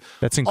cheated.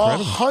 That's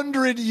incredible.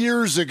 100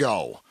 years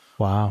ago.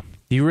 Wow.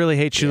 You really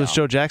hate Shoeless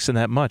Joe Jackson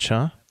that much,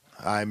 huh?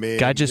 I mean,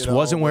 guy just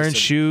wasn't wearing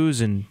shoes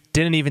and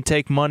didn't even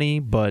take money,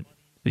 but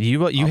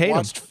You hate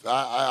him.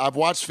 I've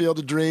watched Field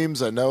of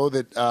Dreams. I know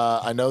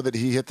that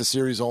he hit the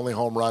series only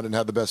home run and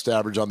had the best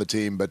average on the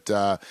team. But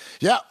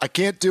yeah, I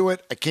can't do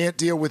it. I can't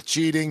deal with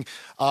cheating.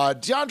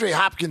 DeAndre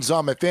Hopkins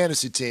on my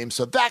fantasy team,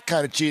 so that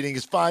kind of cheating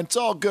is fine. It's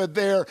all good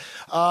there.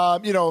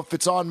 If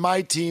it's on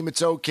my team,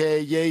 it's okay.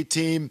 Yay,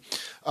 team.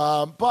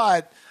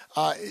 But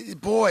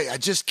boy, I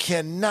just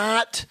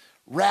cannot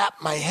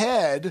wrap my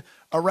head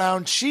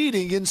around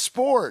cheating in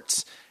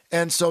sports,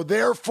 and so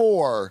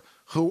therefore,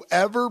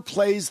 whoever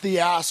plays the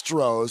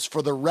Astros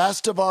for the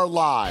rest of our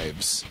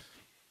lives,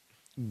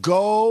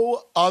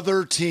 go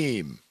other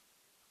team.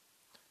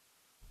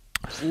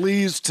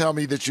 Please tell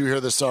me that you hear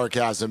the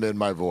sarcasm in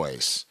my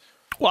voice.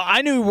 Well,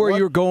 I knew where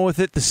you were going with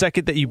it the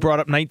second that you brought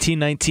up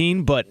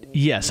 1919, but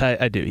yes,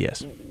 I do,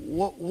 yes.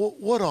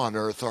 What on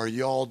earth are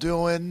y'all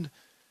doing?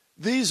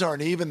 These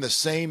aren't even the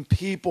same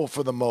people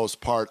for the most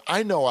part.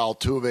 I know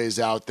Altuve's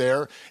out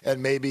there,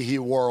 and maybe he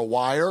wore a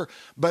wire,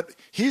 but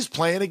he's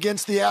playing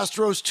against the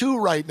Astros too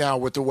right now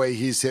with the way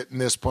he's hitting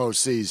this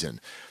postseason.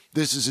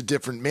 This is a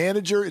different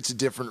manager. It's a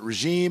different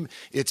regime.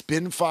 It's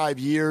been 5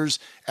 years,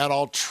 and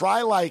I'll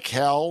try like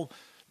hell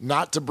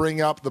not to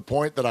bring up the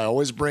point that I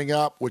always bring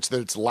up, which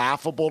that it's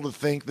laughable to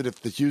think that if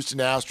the Houston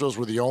Astros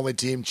were the only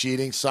team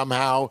cheating,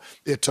 somehow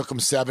it took them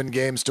 7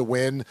 games to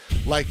win.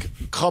 Like,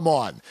 come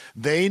on.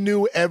 They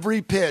knew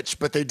every pitch,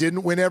 but they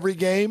didn't win every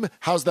game?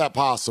 How's that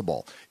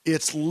possible?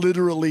 It's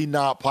literally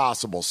not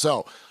possible.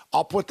 So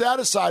I'll put that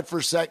aside for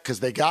a sec because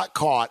they got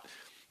caught,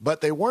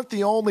 but they weren't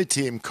the only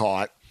team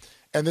caught,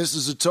 and this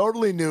is a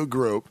totally new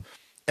group.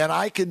 And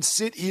I can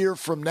sit here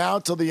from now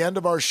till the end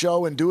of our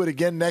show and do it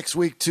again next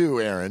week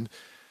too, Aaron.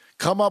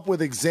 Come up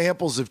with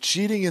examples of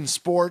cheating in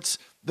sports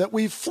that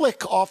we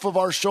flick off of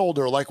our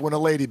shoulder, like when a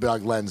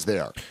ladybug lands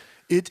there.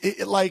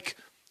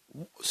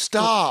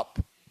 Stop.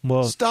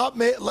 Well, stop.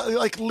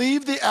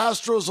 Leave the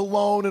Astros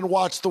alone and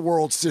watch the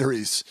World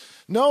Series.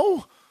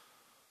 No.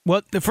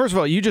 Well, first of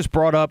all, you just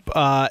brought up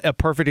a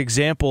perfect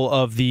example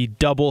of the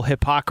double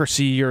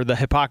hypocrisy, or the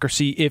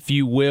hypocrisy, if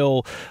you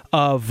will,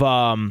 of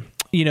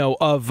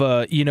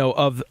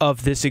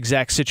this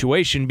exact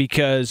situation,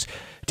 because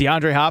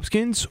DeAndre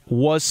Hopkins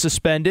was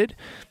suspended.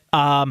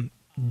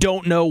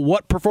 Don't know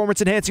what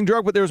performance-enhancing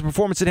drug, but there was a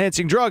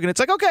performance-enhancing drug. And it's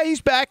like, okay, he's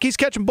back. He's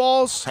catching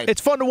balls.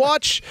 It's fun to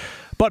watch.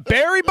 But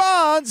Barry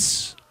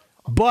Bonds,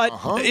 Mark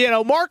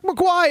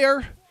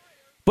McGwire,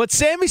 but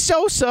Sammy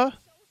Sosa,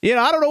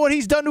 I don't know what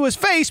he's done to his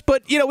face,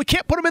 but, we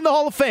can't put him in the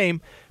Hall of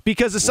Fame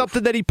because of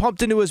something that he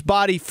pumped into his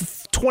body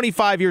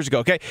 25 years ago,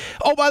 okay?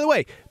 Oh, by the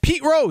way,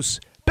 Pete Rose,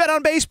 bet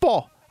on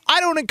baseball.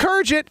 I don't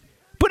encourage it,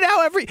 but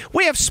now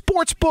we have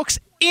sports books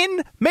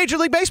in Major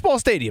League Baseball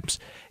stadiums.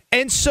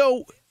 And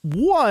so,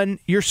 one,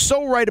 you're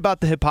so right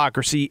about the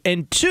hypocrisy,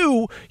 and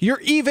two,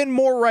 you're even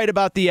more right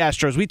about the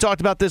Astros. We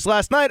talked about this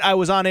last night. I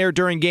was on air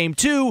during Game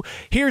 2.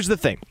 Here's the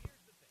thing.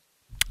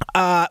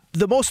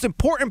 The most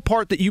important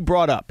part that you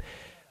brought up,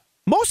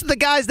 most of the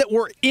guys that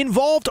were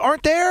involved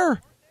aren't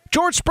there.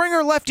 George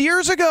Springer left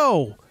years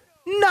ago.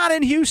 Not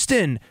in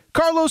Houston.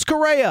 Carlos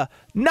Correa,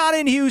 not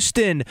in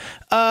Houston.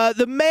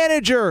 The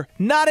manager,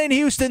 not in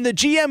Houston. The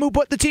GM who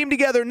put the team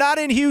together, not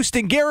in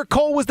Houston. Garrett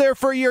Cole was there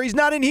for a year. He's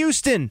not in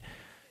Houston.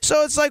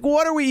 So it's like,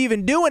 what are we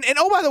even doing? And,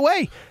 oh, by the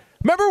way,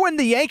 remember when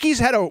the Yankees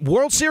had a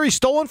World Series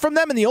stolen from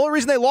them and the only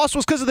reason they lost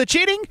was because of the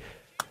cheating?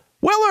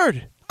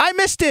 Willard, I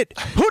missed it.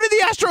 Who did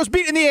the Astros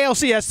beat in the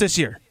ALCS this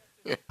year?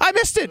 I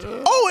missed it.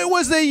 Oh, it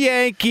was the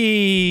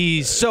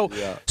Yankees. So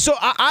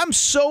I'm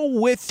so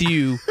with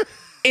you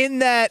in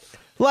that,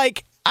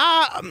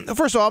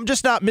 first of all, I'm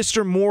just not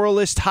Mr.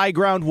 Moralist, high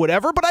ground,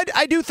 whatever, but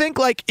I do think,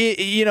 what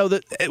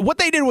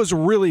they did was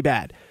really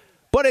bad.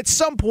 But at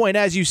some point,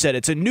 as you said,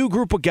 it's a new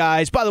group of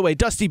guys. By the way,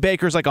 Dusty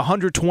Baker's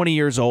 120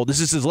 years old. This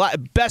is his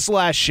best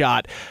last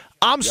shot.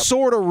 I'm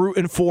sort of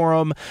rooting for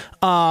him.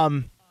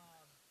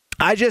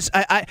 I guess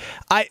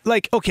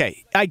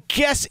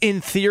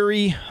in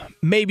theory,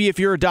 maybe if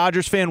you're a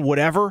Dodgers fan,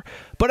 whatever.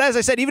 But as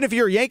I said, even if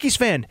you're a Yankees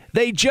fan,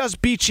 they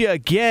just beat you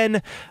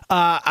again.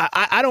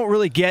 I don't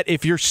really get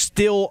if you're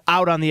still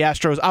out on the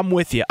Astros. I'm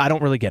with you. I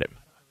don't really get it.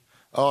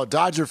 Oh,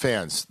 Dodger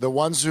fans, the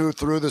ones who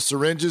threw the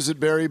syringes at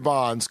Barry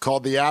Bonds,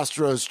 called the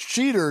Astros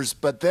cheaters,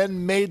 but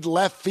then made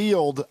left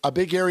field a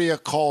big area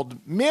called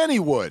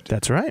Mannywood.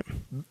 That's right.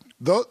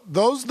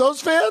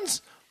 Those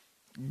fans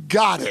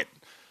got it.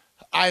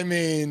 I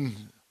mean,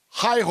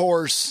 high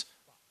horse,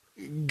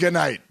 good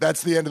night.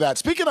 That's the end of that.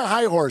 Speaking of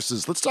high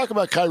horses, let's talk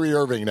about Kyrie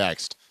Irving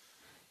next.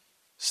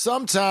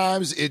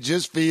 Sometimes it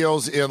just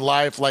feels in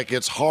life like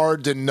it's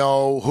hard to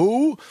know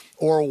who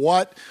or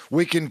what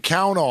we can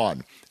count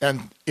on.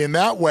 And in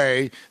that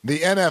way, the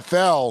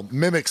NFL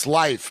mimics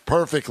life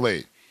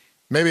perfectly.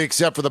 Maybe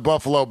except for the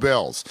Buffalo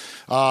Bills.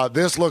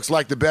 This looks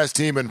like the best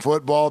team in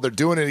football. They're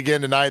doing it again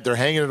tonight. They're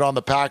hanging it on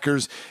the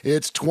Packers.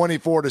 It's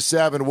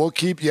 24-7. We'll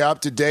keep you up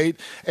to date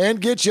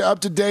and get you up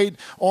to date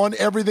on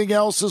everything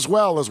else as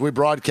well as we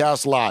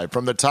broadcast live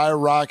from the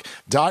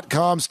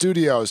TireRack.com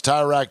studios.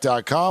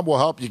 TireRack.com will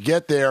help you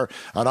get there.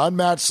 An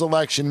unmatched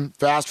selection,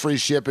 fast free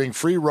shipping,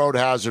 free road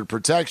hazard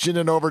protection,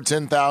 and over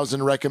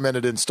 10,000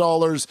 recommended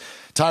installers.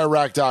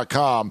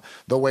 TireRack.com,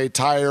 the way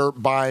tire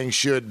buying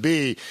should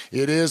be.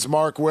 It is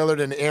Mark Willard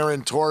and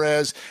Aaron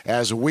Torres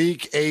as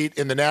Week 8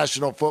 in the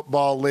National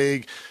Football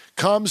League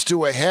comes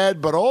to a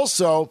head, but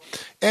also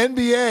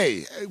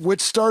NBA,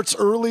 which starts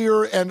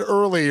earlier and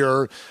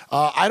earlier.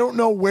 I don't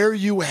know where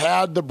you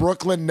had the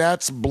Brooklyn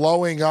Nets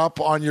blowing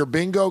up on your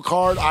bingo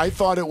card. I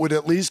thought it would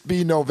at least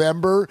be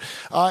November,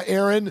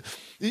 Aaron.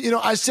 You know,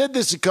 I said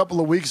this a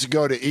couple of weeks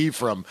ago to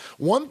Ephraim.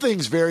 One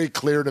thing's very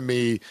clear to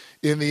me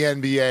in the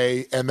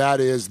NBA, and that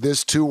is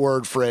this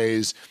two-word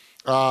phrase,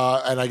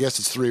 and I guess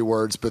it's 3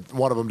 words, but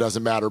one of them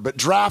doesn't matter, but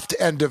draft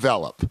and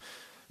develop.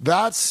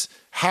 That's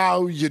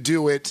how you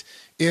do it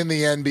in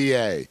the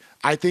NBA.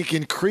 I think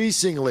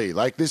increasingly,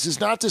 like, this is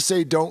not to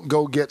say don't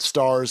go get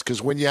stars,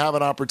 because when you have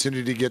an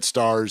opportunity to get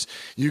stars,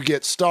 you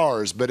get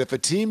stars. But if a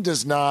team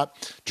does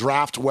not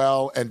draft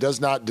well and does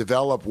not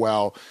develop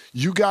well,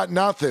 you got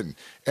nothing.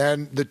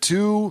 And the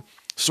two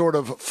sort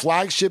of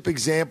flagship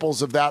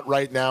examples of that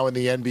right now in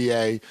the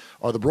NBA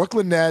are the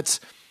Brooklyn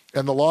Nets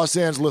and the Los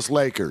Angeles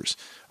Lakers.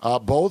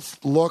 Both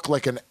look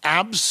like an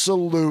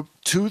absolute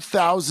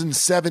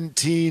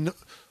 2017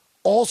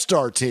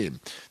 all-star team.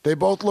 They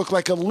both look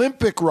like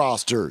Olympic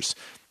rosters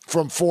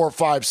from 4,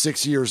 5,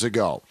 6 years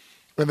ago.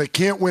 And they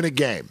can't win a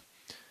game.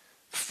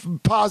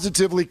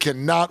 Positively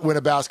cannot win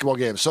a basketball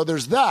game. So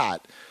there's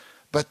that.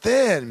 But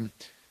then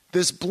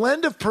this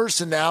blend of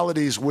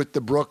personalities with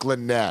the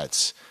Brooklyn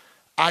Nets,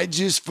 I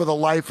just, for the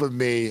life of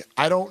me,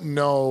 I don't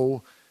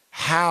know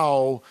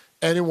how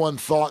anyone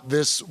thought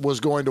this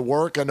was going to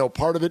work. I know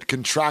part of it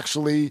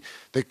contractually,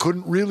 they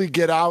couldn't really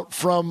get out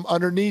from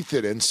underneath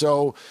it. And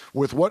so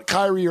with what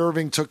Kyrie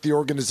Irving took the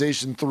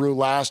organization through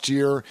last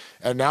year,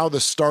 and now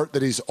the start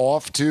that he's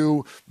off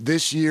to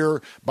this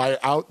year by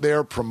out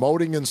there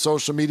promoting in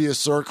social media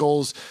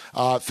circles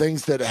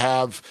things that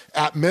have,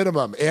 at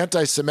minimum,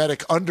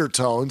 anti-Semitic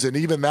undertones, and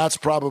even that's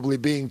probably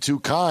being too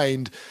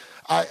kind.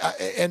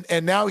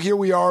 And now here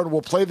we are, and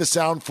we'll play the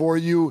sound for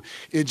you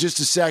in just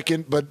a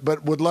second,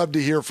 but would love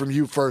to hear from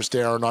you first,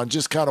 Aaron, on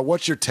just kind of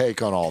what's your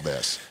take on all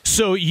this.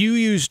 So you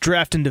use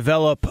draft and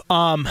develop.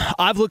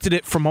 I've looked at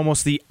it from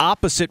almost the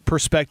opposite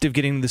perspective,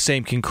 getting to the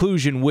same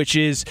conclusion, which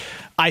is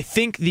I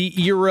think the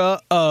era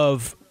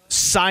of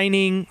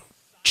signing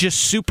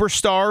just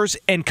superstars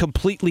and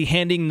completely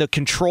handing the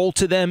control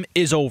to them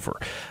is over.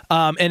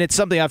 And it's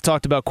something I've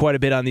talked about quite a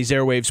bit on these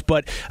airwaves,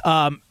 but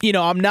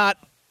I'm not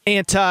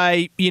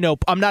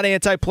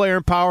anti-player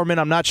empowerment.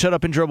 I'm not shut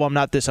up and dribble. I'm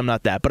not this, I'm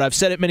not that. But I've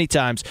said it many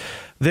times.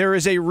 There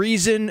is a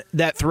reason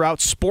that throughout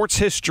sports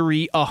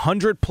history,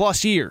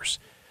 100+ years,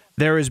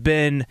 there has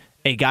been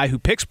a guy who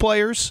picks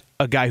players,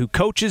 a guy who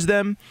coaches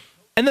them,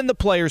 and then the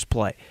players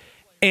play.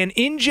 And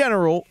in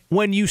general,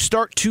 when you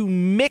start to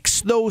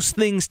mix those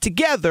things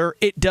together,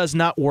 it does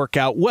not work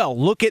out well.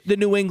 Look at the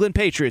New England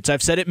Patriots.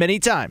 I've said it many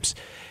times.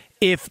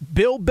 If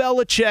Bill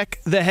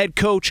Belichick, the head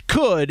coach,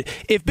 could,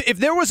 if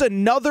there was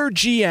another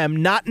GM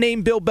not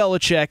named Bill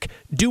Belichick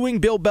doing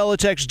Bill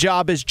Belichick's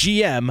job as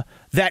GM,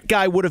 that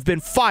guy would have been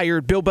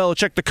fired. Bill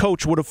Belichick, the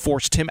coach, would have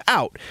forced him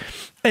out.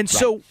 And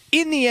so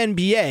in the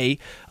NBA,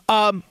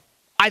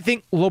 I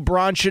think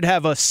LeBron should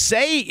have a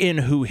say in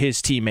who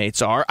his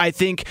teammates are. I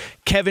think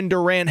Kevin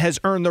Durant has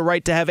earned the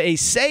right to have a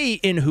say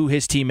in who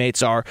his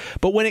teammates are.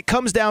 But when it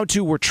comes down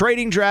to we're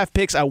trading draft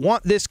picks, I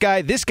want this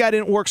guy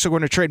didn't work, so we're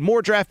going to trade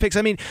more draft picks.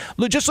 I mean,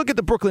 just look at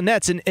the Brooklyn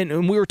Nets,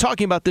 and we were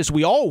talking about this,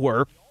 we all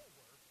were,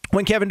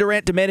 when Kevin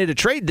Durant demanded a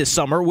trade this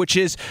summer, which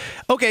is,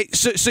 okay,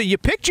 so you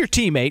picked your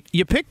teammate,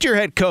 you picked your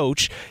head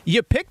coach,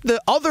 you picked the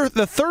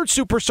third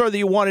superstar that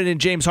you wanted in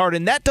James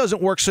Harden. That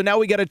doesn't work, so now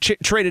we got to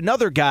trade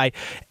another guy.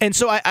 And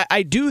so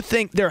I do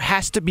think there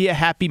has to be a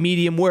happy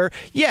medium where,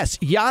 yes,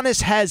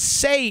 Giannis has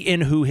say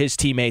in who his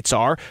teammates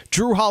are.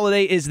 Jrue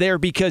Holiday is there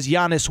because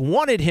Giannis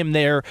wanted him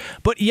there,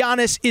 but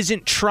Giannis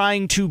isn't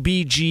trying to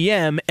be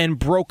GM and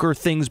broker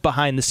things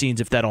behind the scenes,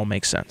 if that all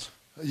makes sense.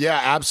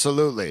 Yeah,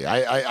 absolutely.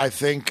 I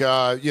think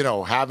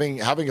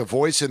having a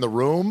voice in the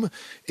room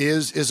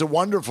is a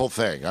wonderful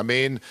thing. I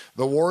mean,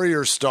 the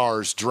Warriors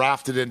stars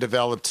drafted and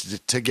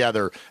developed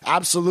together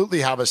absolutely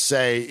have a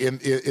say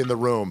in the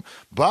room,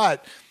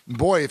 but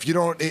boy, if you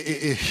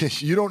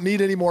don't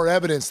need any more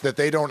evidence that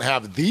they don't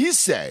have the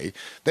say.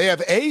 They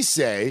have a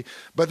say,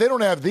 but they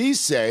don't have the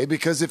say,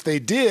 because if they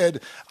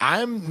did,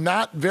 I'm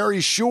not very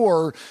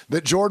sure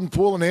that Jordan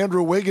Poole and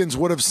Andrew Wiggins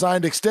would have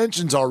signed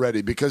extensions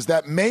already, because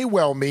that may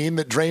well mean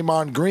that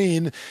Draymond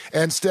Green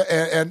and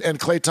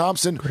Klay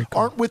Thompson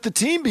aren't with the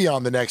team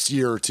beyond the next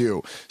year or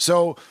two.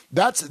 So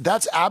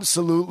that's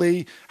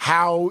absolutely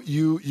how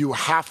you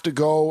have to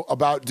go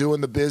about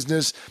doing the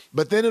business.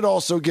 But then it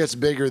also gets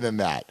bigger than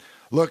that.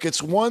 Look,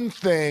 it's one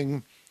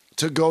thing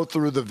to go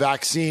through the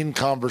vaccine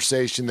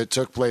conversation that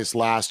took place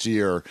last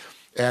year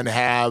and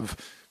have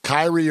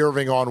Kyrie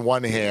Irving on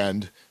one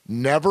hand,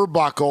 never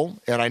buckle,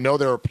 and I know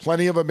there are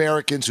plenty of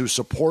Americans who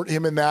support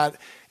him in that,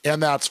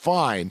 and that's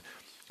fine,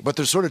 but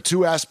there's sort of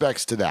two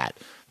aspects to that.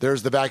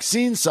 There's the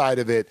vaccine side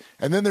of it,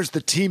 and then there's the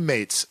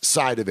teammates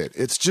side of it.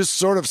 It's just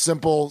sort of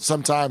simple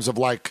sometimes of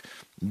like,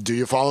 Do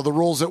you follow the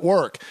rules at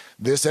work?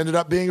 This ended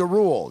up being a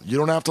rule. You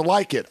don't have to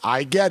like it.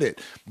 I get it.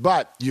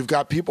 But you've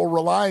got people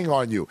relying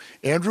on you.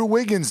 Andrew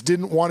Wiggins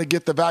didn't want to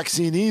get the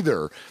vaccine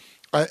either.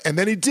 And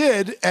then he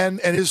did, and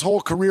his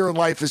whole career in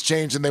life has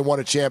changed, and they won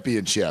a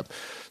championship.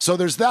 So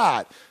there's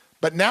that.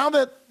 But now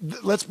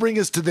let's bring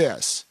us to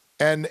this,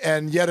 and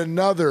yet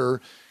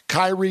another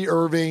Kyrie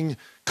Irving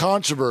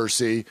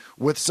controversy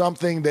with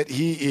something that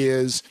he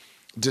is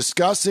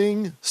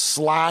discussing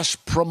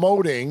 /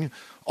 promoting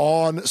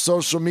on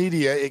social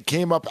media. It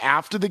came up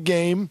after the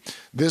game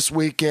this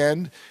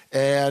weekend,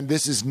 and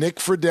this is Nick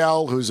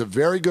Friedel, who's a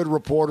very good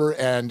reporter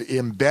and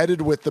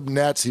embedded with the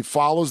Nets. He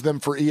follows them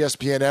for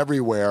ESPN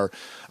everywhere.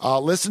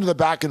 Listen to the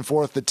back and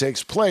forth that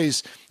takes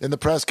place in the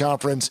press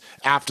conference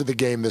after the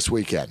game this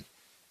weekend.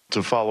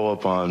 To follow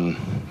up on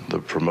the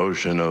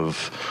promotion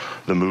of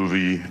the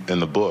movie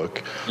and the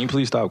book. Can you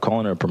please stop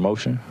calling it a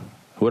promotion?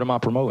 What am I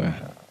promoting?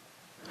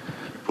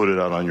 Put it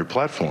out on your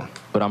platform.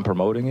 But I'm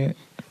promoting it?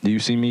 Do you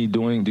see me in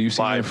front of the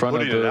title? By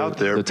putting it out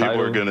there,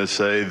 people are going to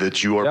say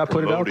that you are promoting. Yeah,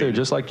 put it out there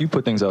just like you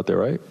put things out there,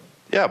 right?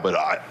 Yeah, but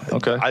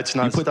it's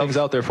not. You put things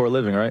out there for a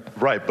living, right?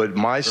 Right, but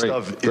my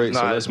stuff is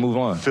not. So let's move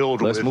on.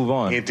 Filled with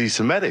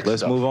anti-Semitic Let's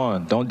stuff. move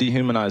on. Don't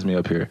dehumanize me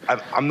up here.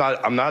 I'm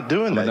not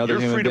doing that. Another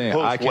human being.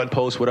 I can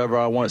post whatever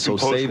I want. So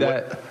say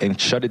that and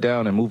shut it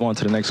down and move on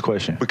to the next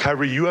question. But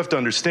Kyrie, you have to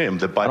understand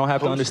that I don't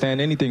have to understand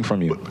anything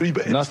from you.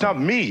 It's not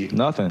me.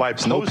 Nothing.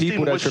 It's no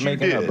people that you're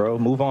making up, bro.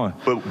 Move on.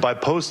 But by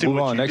posting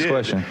what you did. Next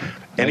question.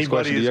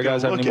 Anybody do you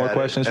guys have any more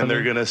questions for me? And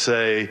they're going to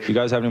say, you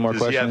guys have any more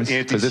questions?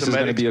 Because this is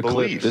going to be a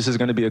clip. This is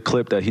going to be a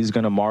clip that he's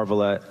going to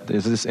marvel at.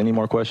 Is this any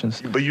more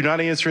questions? But you're not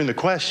answering the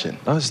question.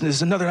 Oh, this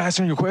is another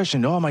answering your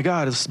question. Oh, my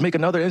God. Let's make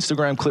another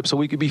Instagram clip so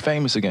we could be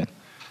famous again.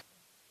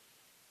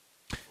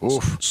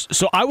 Oof.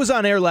 So I was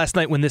on air last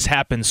night when this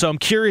happened, so I'm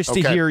curious to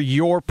hear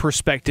your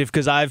perspective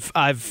because I've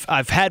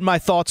had my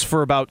thoughts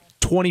for about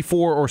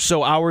 24 or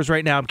so hours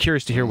right now. I'm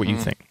curious to hear what you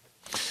think.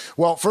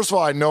 Well, first of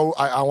all, I know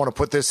I want to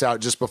put this out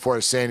just before I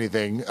say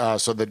anything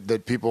so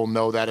that people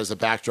know that as a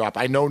backdrop.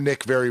 I know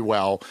Nick very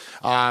well.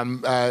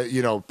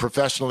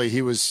 Professionally,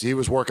 he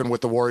was working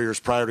with the Warriors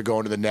prior to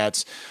going to the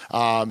Nets.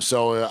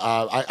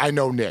 I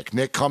know Nick.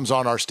 Nick comes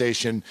on our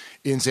station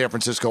in San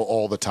Francisco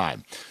all the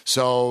time.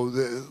 So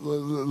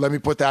let me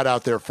put that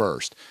out there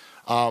first.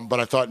 But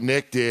I thought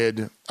Nick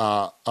did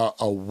a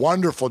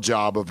wonderful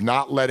job of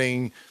not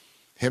letting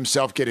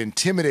himself get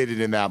intimidated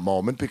in that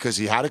moment because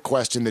he had a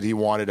question that he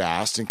wanted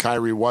asked and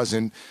Kyrie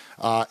wasn't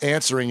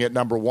answering it,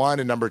 number one.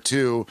 And number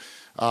two,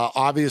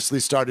 obviously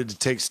started to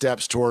take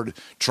steps toward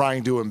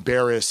trying to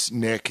embarrass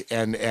Nick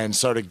and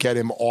sort of get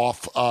him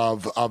off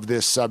of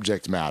this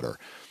subject matter.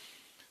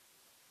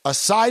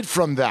 Aside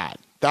from that,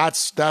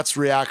 that's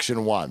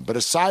reaction one. But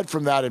aside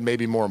from that, and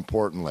maybe more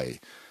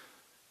importantly,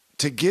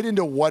 to get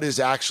into what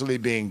is actually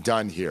being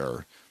done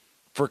here,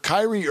 for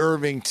Kyrie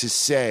Irving to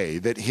say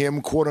that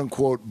him, quote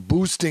unquote,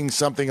 boosting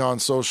something on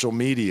social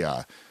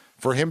media,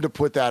 for him to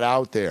put that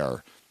out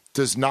there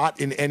does not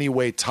in any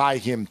way tie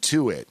him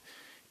to it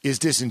is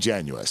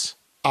disingenuous,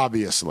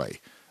 obviously.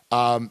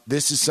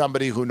 This is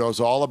somebody who knows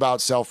all about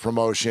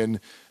self-promotion.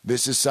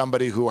 This is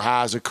somebody who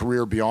has a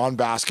career beyond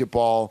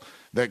basketball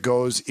that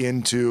goes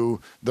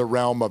into the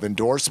realm of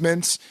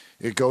endorsements.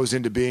 It goes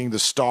into being the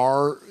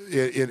star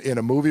in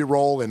a movie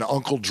role in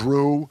Uncle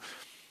Drew.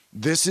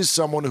 This is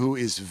someone who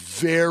is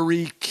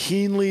very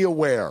keenly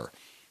aware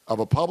of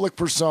a public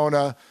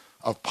persona,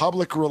 of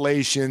public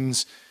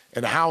relations,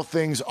 and how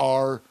things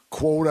are,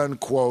 quote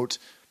unquote,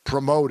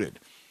 promoted.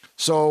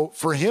 So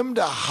for him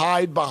to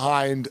hide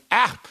behind,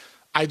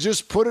 I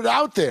just put it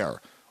out there,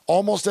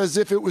 almost as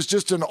if it was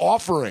just an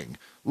offering.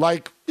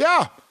 Like,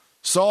 yeah,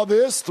 saw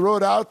this, throw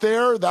it out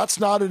there, that's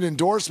not an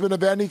endorsement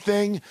of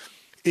anything,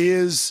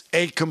 is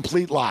a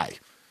complete lie.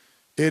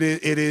 It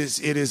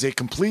is a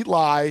complete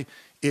lie.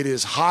 It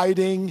is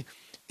hiding,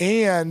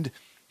 and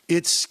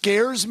it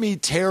scares me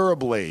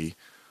terribly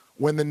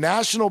when the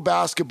National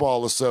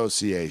Basketball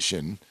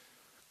Association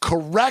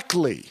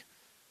correctly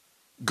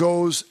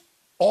goes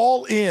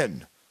all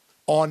in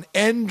on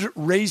end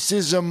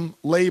racism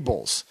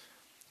labels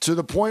to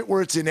the point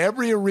where it's in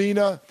every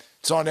arena,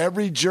 it's on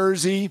every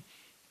jersey,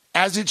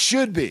 as it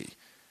should be.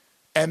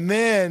 And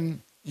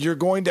then you're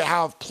going to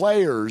have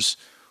players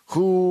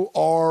who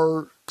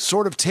are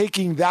sort of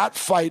taking that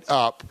fight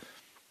up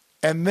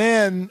and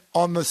then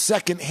on the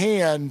second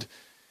hand,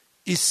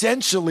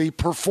 essentially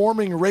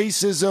performing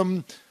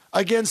racism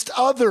against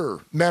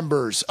other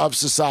members of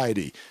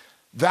society.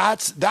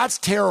 That's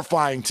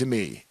terrifying to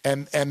me,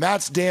 and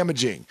that's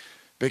damaging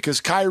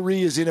because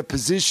Kyrie is in a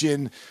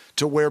position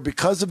to where,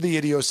 because of the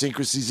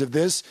idiosyncrasies of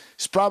this,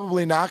 he's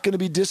probably not going to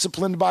be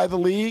disciplined by the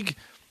league,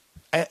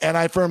 and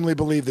I firmly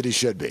believe that he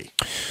should be.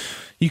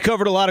 You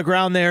covered a lot of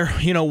ground there.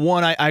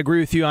 One, I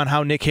agree with you on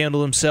how Nick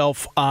handled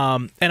himself.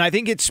 And I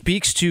think it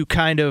speaks to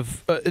kind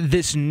of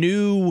this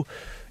new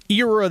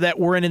era that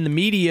we're in the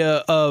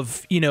media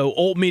of,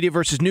 old media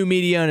versus new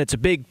media. And it's a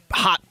big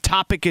hot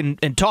topic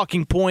and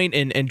talking point.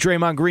 And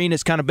Draymond Green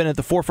has kind of been at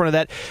the forefront of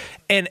that.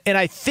 And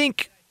I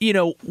think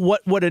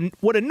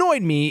what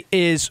annoyed me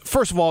is,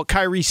 first of all,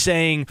 Kyrie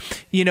saying,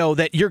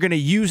 that you're going to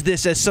use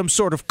this as some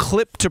sort of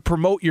clip to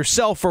promote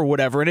yourself or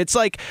whatever. And it's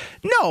like,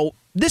 no,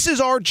 this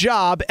is our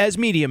job as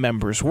media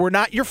members. We're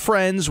not your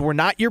friends. We're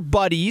not your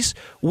buddies.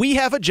 We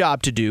have a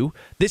job to do.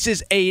 This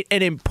is an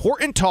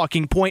important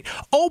talking point.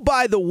 Oh,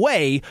 by the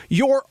way,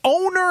 your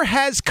owner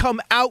has come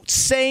out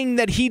saying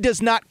that he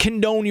does not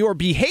condone your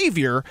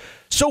behavior.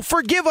 So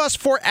forgive us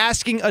for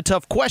asking a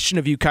tough question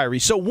of you, Kyrie.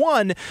 So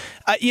one,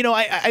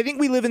 I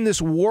think we live in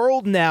this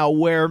world now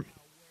where,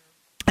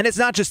 and it's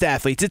not just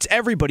athletes, it's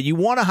everybody. You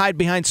want to hide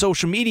behind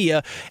social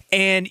media,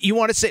 and you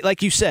want to say,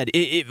 like you said,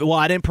 well,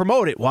 I didn't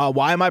promote it. Well,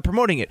 why am I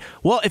promoting it?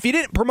 Well, if you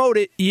didn't promote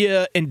it,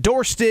 you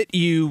endorsed it,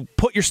 you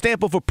put your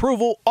stamp of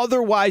approval.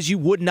 Otherwise, you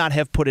would not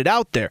have put it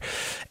out there.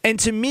 And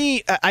to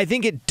me, I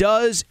think it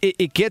does.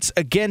 It gets,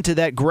 again, to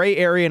that gray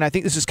area, and I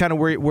think this is kind of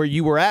where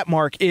you were at,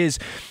 Mark, is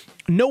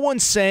no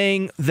one's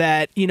saying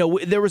that,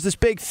 there was this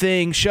big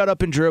thing, shut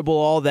up and dribble,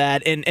 all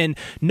that, and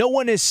no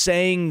one is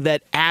saying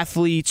that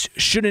athletes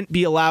shouldn't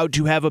be allowed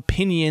to have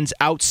opinions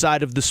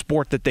outside of the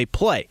sport that they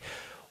play.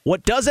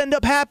 What does end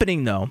up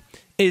happening, though,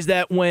 is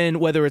that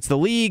whether it's the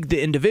league,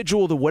 the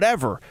individual, the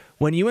whatever,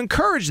 when you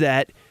encourage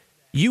that,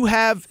 you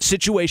have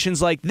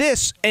situations like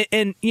this,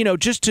 and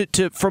just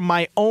to from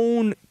my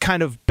own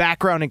kind of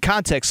background and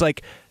context,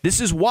 like,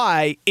 this is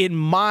why in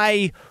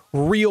my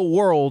real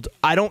world,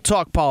 I don't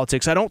talk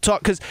politics. I don't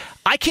talk, because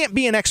I can't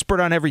be an expert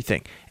on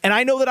everything. And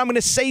I know that I'm going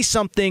to say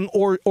something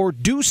or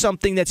do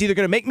something that's either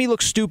going to make me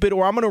look stupid,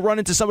 or I'm going to run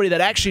into somebody that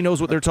actually knows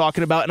what they're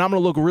talking about, and I'm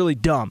going to look really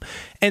dumb.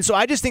 And so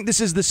I just think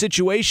this is the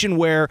situation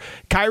where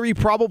Kyrie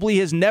probably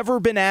has never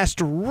been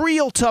asked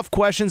real tough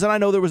questions. And I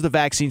know there was the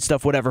vaccine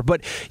stuff, whatever,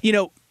 but,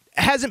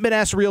 hasn't been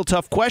asked real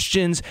tough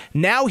questions.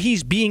 Now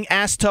he's being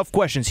asked tough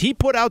questions. He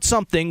put out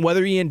something,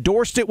 whether he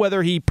endorsed it,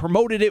 whether he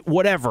promoted it,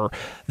 whatever,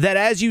 that,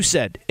 as you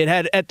said, it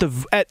had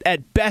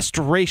at best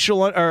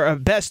racial or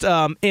best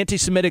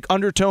anti-Semitic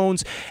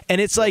undertones. And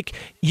it's like,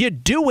 you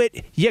do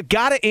it, you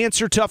got to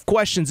answer tough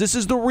questions. This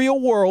is the real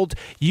world.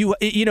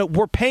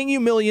 We're paying you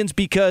millions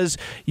because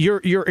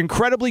you're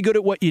incredibly good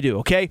at what you do,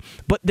 okay?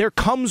 But there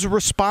comes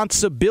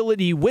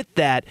responsibility with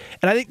that.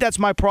 And I think that's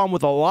my problem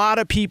with a lot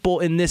of people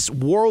in this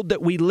world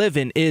that we live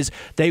in, is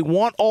they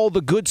want all the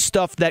good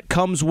stuff that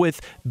comes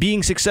with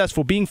being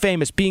successful, being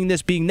famous, being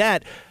this, being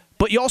that.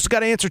 But you also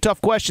got to answer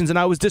tough questions, and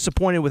I was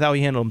disappointed with how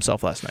he handled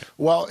himself last night.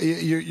 Well,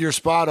 you're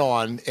spot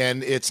on,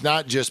 and it's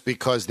not just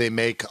because they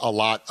make a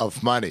lot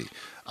of money.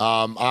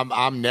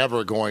 I'm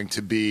never going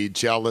to be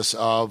jealous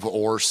of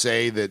or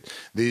say that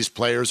these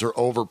players are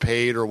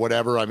overpaid or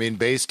whatever. I mean,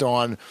 based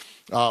on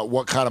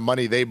what kind of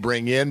money they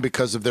bring in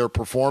because of their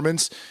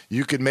performance,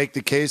 you could make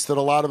the case that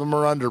a lot of them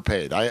are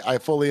underpaid. I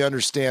fully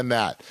understand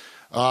that.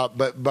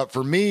 But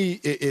for me,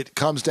 it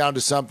comes down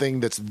to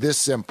something that's this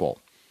simple.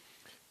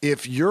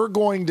 If you're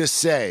going to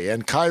say,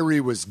 and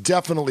Kyrie was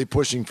definitely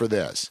pushing for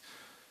this,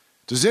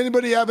 does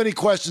anybody have any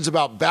questions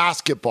about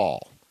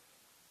basketball?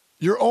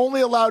 You're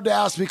only allowed to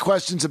ask me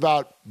questions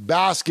about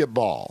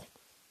basketball.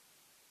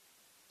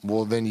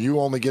 Well, then you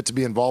only get to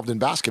be involved in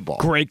basketball.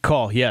 Great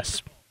call,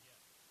 yes.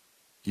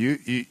 You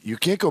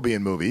can't go be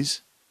in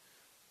movies.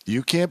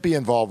 You can't be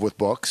involved with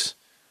books.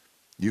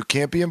 You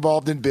can't be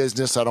involved in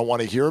business. I don't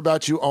want to hear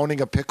about you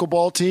owning a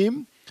pickleball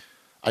team.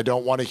 I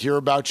don't want to hear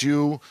about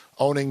you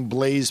owning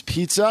Blaze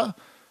Pizza.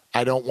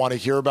 I don't want to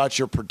hear about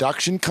your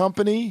production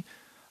company.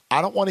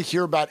 I don't want to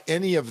hear about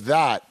any of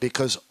that,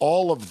 because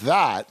all of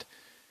that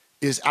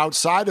is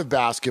outside of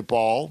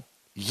basketball,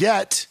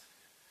 yet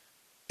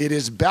it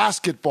is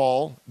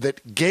basketball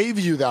that gave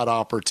you that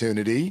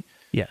opportunity.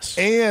 Yes.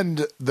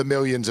 And the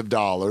millions of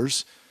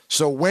dollars.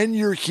 So when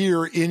you're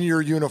here in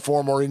your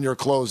uniform or in your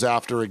clothes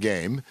after a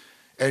game,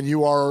 and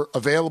you are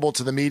available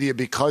to the media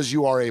because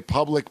you are a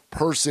public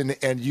person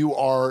and you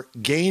are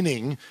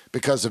gaining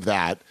because of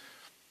that,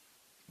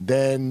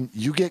 then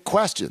you get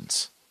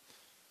questions.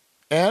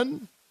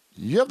 And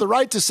you have the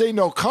right to say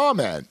no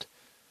comment,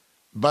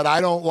 but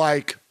I don't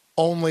like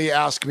only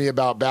ask me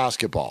about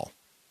basketball.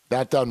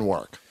 That doesn't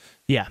work.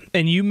 Yeah,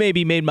 and you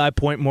maybe made my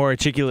point more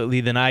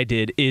articulately than I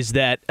did, is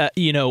that,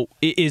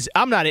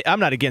 I'm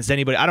not against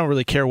anybody. I don't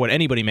really care what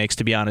anybody makes,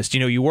 to be honest.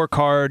 You work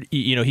hard.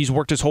 He's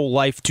worked his whole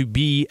life to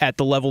be at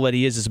the level that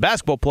he is as a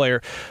basketball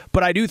player.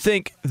 But I do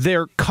think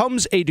there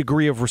comes a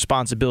degree of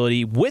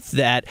responsibility with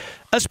that,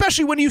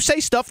 especially when you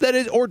say stuff that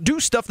is, or do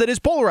stuff that is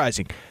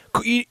polarizing.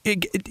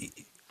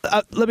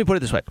 Let me put it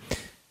this way.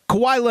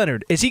 Kawhi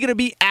Leonard, is he going to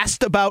be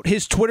asked about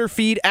his Twitter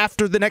feed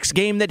after the next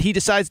game that he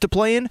decides to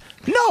play in?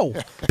 No,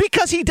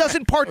 because he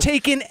doesn't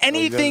partake in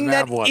anything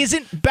that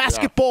isn't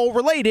basketball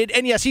related.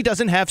 And yes, he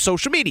doesn't have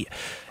social media.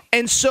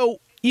 And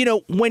so,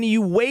 when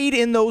you wade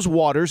in those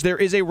waters, there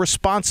is a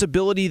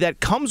responsibility that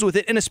comes with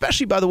it. And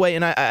especially, by the way,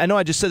 and I know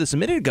I just said this a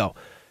minute ago,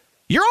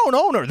 your own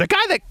owner, the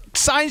guy that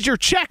signs your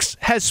checks,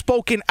 has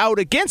spoken out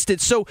against it.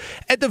 So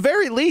at the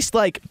very least,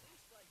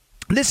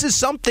 this is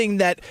something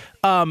that,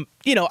 I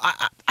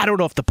don't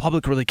know if the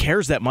public really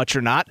cares that much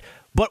or not,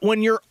 But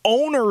when your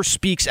owner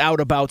speaks out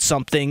about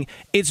something,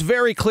 it's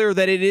very clear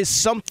that it is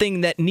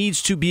something that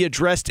needs to be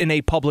addressed in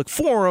a public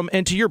forum.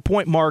 And to your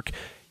point, Mark,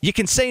 you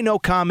can say no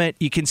comment.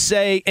 You can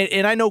say,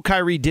 and I know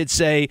Kyrie did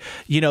say,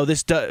 he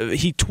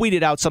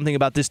tweeted out something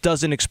about this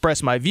doesn't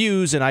express my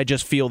views, and I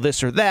just feel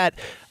this or that.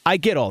 I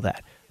get all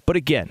that. But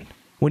again,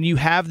 when you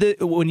have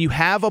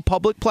a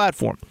public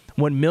platform,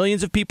 when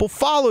millions of people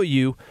follow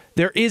you,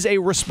 there is a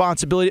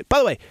responsibility. By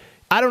the way,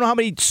 I don't know how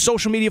many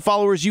social media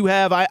followers you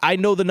have. I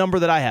know the number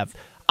that I have.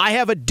 I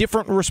have a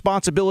different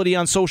responsibility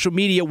on social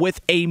media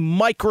with a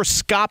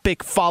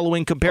microscopic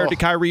following compared to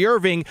Kyrie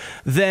Irving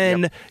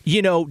than,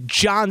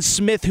 John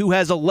Smith, who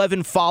has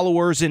 11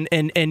 followers and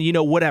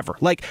whatever.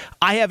 Like,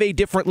 I have a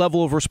different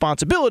level of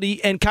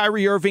responsibility, and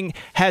Kyrie Irving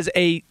has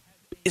a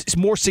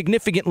more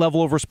significant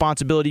level of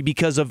responsibility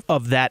because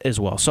of that as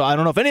well. So I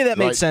don't know if any of that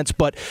made sense,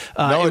 but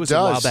it was a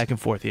while back and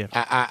forth. Yeah,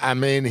 I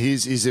mean,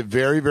 he's a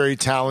very, very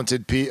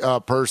talented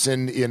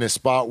person in a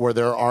spot where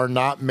there are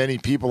not many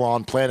people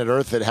on planet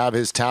Earth that have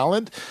his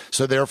talent.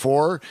 So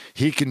therefore,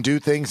 he can do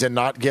things and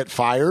not get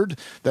fired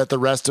that the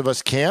rest of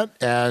us can't,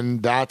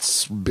 and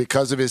that's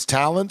because of his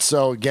talent.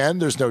 So again,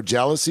 there's no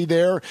jealousy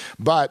there.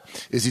 But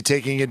is he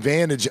taking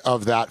advantage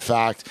of that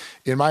fact?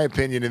 In my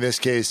opinion, in this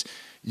case,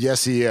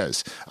 yes, he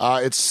is.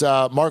 It's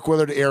Mark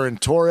Willard, Aaron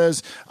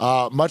Torres.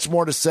 Much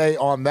more to say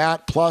on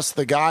that, plus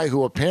the guy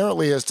who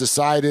apparently has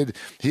decided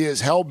he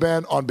is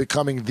hell-bent on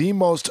becoming the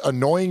most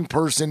annoying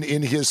person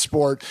in his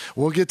sport.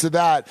 We'll get to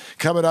that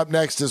coming up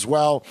next as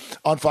well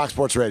on Fox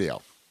Sports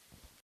Radio.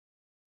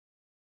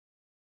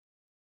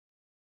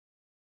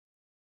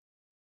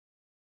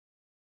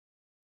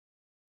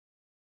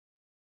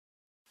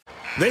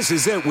 This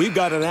is it. We've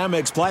got an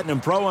Amex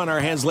Platinum Pro on our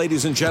hands,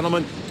 ladies and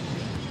gentlemen.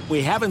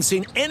 We haven't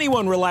seen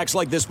anyone relax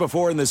like this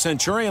before in the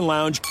Centurion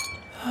Lounge.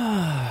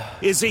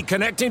 Is he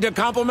connecting to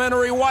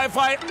complimentary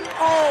Wi-Fi?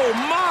 Oh,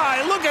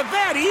 my! Look at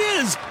that! He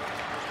is!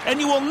 And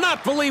you will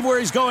not believe where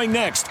he's going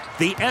next.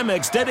 The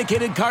Amex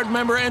dedicated card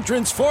member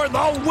entrance for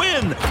the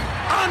win!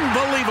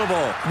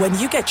 Unbelievable! When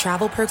you get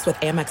travel perks with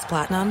Amex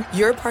Platinum,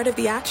 you're part of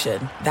the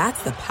action.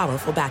 That's the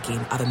powerful backing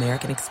of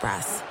American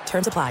Express.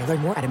 Terms apply. Learn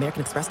more at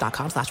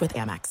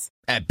americanexpress.com/withAmex.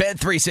 At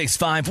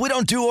Bet365, we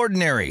don't do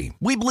ordinary.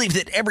 We believe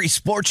that every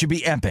sport should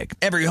be epic.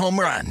 Every home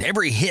run,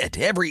 every hit,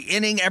 every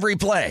inning, every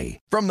play.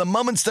 From the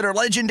moments that are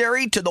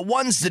legendary to the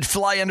ones that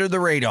fly under the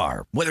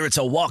radar. Whether it's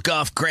a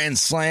walk-off grand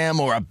slam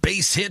or a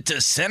base hit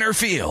to center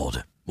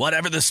field.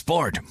 Whatever the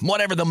sport,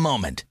 whatever the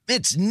moment.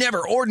 It's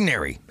never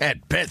ordinary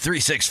at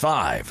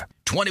Bet365.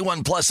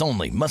 21 plus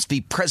only. Must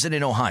be present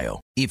in Ohio.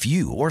 If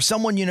you or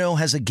someone you know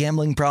has a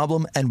gambling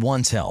problem and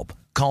wants help,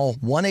 call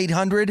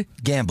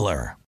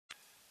 1-800-GAMBLER.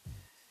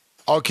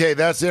 Okay,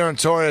 that's Aaron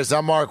Torres.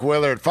 I'm Mark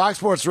Willard. Fox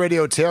Sports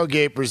Radio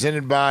Tailgate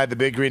presented by the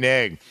Big Green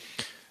Egg.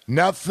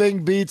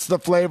 Nothing beats the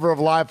flavor of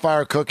live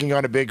fire cooking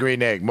on a Big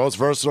Green Egg. Most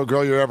versatile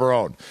grill you ever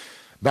owned.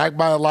 Backed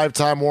by a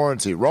lifetime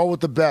warranty. Roll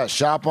with the best.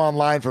 Shop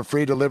online for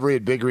free delivery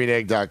at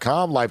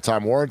BigGreenEgg.com.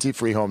 Lifetime warranty,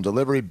 free home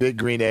delivery,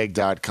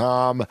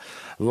 BigGreenEgg.com.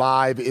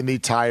 Live in the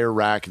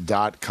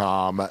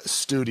TireRack.com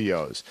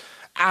studios.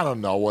 I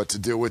don't know what to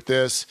do with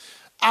this.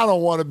 I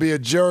don't want to be a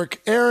jerk.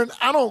 Aaron,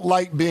 I don't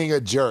like being a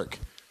jerk.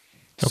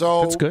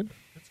 So that's good.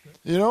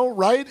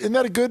 Right? Isn't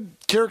that a good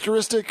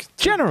characteristic?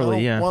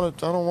 Generally, I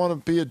don't want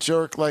to be a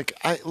jerk. Like,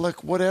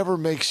 whatever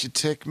makes you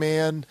tick,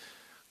 man.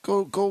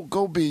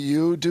 Go be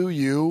you, do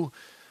you.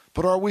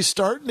 But are we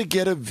starting to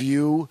get a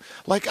view?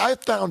 Like, I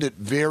found it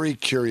very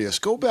curious.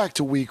 Go back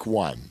to week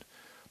 1.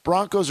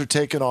 Broncos are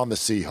taking on the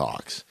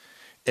Seahawks,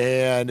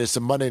 and it's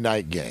a Monday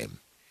night game.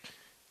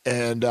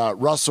 And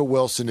Russell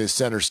Wilson is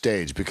center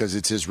stage because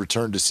it's his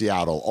return to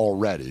Seattle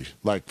already,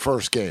 like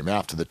first game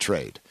after the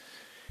trade.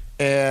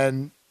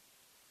 And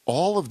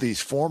all of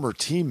these former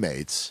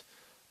teammates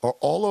are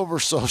all over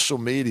social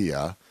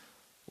media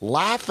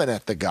laughing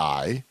at the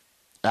guy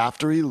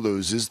after he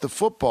loses the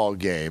football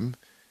game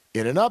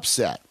in an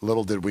upset.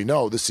 Little did we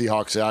know the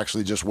Seahawks are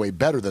actually just way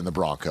better than the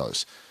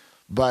Broncos.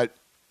 But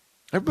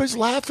everybody's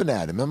laughing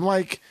at him. I'm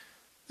like,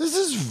 this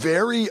is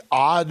very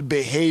odd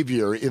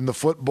behavior in the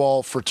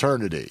football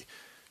fraternity.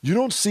 You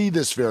don't see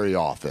this very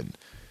often.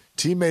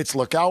 Teammates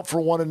look out for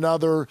one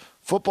another.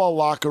 Football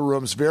locker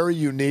room's very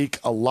unique.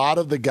 A lot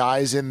of the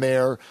guys in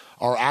there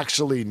are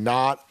actually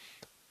not,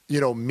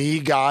 me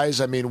guys.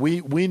 I mean,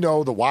 we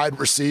know the wide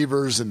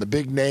receivers and the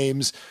big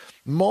names.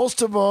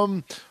 Most of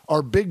them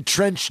are big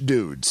trench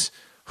dudes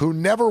who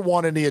never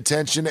want any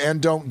attention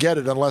and don't get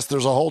it unless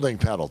there's a holding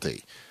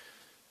penalty.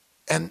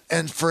 And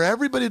for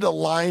everybody to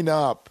line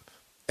up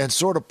and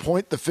sort of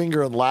point the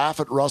finger and laugh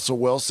at Russell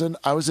Wilson,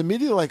 I was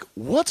immediately like,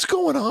 what's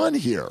going on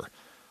here?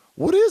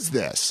 What is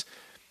this?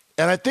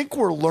 And I think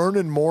we're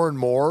learning more and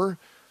more.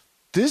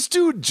 This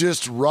dude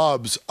just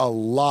rubs a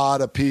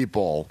lot of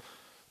people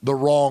the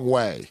wrong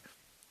way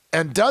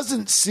and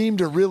doesn't seem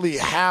to really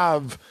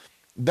have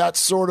that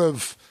sort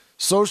of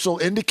social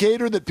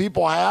indicator that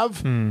people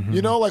have.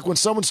 Mm-hmm. Like when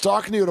someone's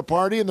talking to you at a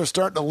party and they're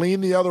starting to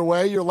lean the other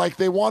way, you're like,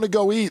 they want to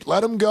go eat.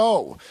 Let them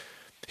go.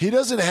 He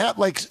doesn't have,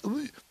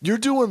 you're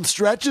doing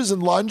stretches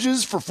and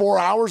lunges for 4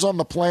 hours on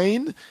the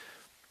plane.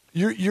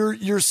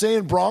 You're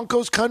saying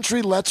Broncos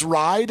country, let's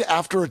ride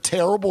after a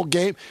terrible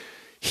game.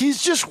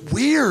 He's just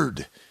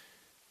weird.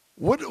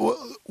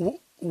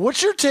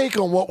 What's your take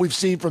on what we've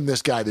seen from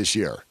this guy this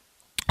year?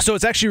 So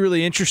it's actually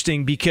really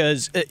interesting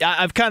because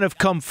I've kind of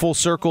come full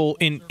circle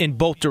in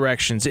both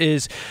directions.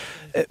 Is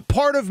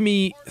part of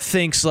me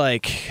thinks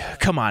like,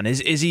 come on, is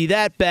he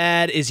that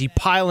bad? Is he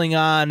piling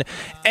on?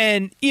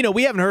 And,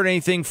 we haven't heard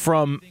anything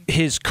from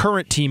his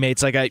current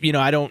teammates. Like, I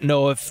don't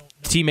know if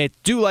teammates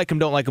do like him,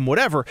 don't like him,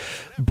 whatever.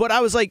 But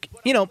I was like,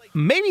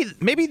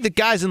 maybe the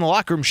guys in the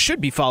locker room should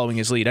be following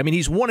his lead. I mean,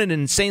 he's won at an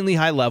insanely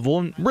high level,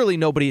 and really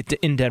nobody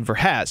in Denver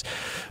has.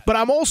 But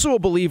I'm also a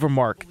believer,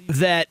 Mark,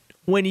 that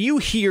when you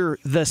hear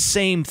the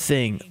same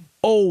thing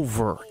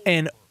over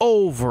and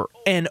over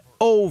and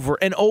over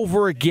and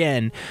over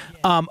again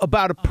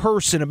about a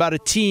person, about a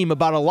team,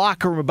 about a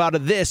locker room, about a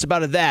this,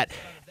 about a that,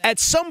 at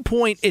some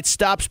point it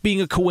stops being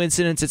a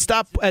coincidence.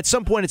 At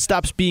some point it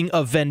stops being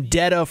a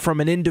vendetta from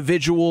an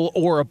individual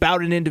or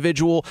about an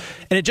individual,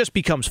 and it just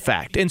becomes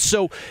fact. And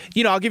so,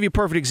 I'll give you a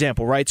perfect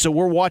example, right? So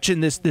we're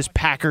watching this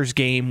Packers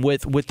game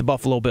with the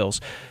Buffalo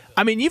Bills.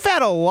 I mean, you've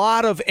had a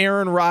lot of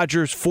Aaron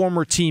Rodgers'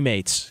 former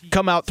teammates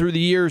come out through the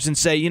years and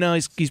say,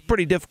 he's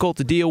pretty difficult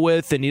to deal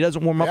with and he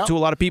doesn't warm up to a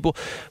lot of people.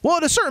 Well,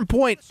 at a certain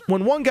point,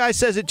 when one guy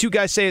says it, two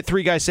guys say it,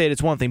 three guys say it,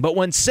 it's one thing. But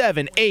when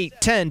 7, 8,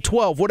 10,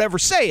 12, whatever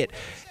say it.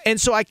 And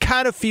so I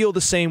kind of feel the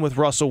same with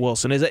Russell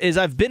Wilson. As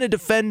I've been a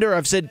defender,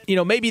 I've said,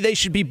 maybe they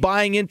should be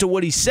buying into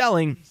what he's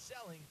selling.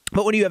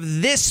 But when you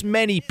have this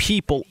many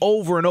people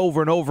over and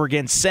over and over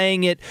again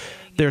saying it,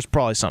 there's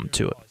probably something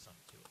to it.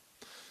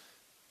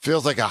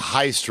 Feels like a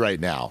heist right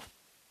now,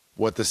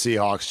 what the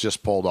Seahawks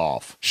just pulled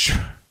off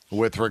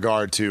with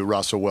regard to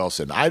Russell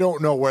Wilson. I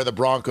don't know where the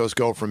Broncos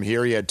go from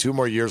here. He had 2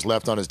 more years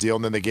left on his deal,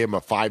 and then they gave him a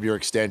 5-year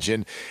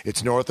extension.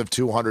 It's north of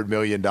 $200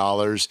 million.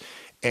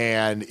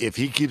 And if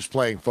he keeps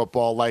playing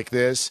football like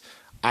this,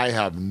 I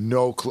have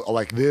no clue.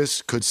 Like,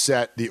 this could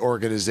set the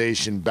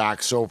organization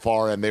back so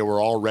far, and they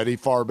were already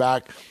far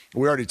back.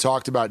 We already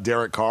talked about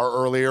Derek Carr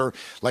earlier.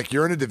 Like,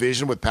 you're in a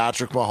division with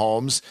Patrick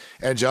Mahomes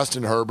and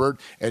Justin Herbert,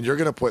 and you're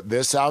going to put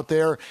this out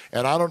there.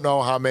 And I don't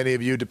know how many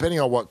of you, depending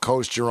on what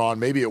coast you're on,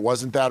 maybe it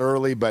wasn't that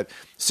early, but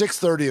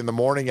 6:30 in the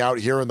morning out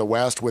here in the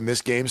West when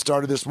this game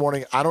started this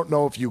morning, I don't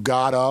know if you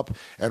got up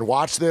and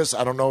watched this.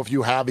 I don't know if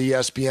you have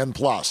ESPN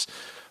Plus.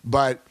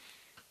 But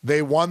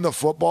they won the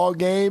football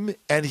game,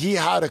 and he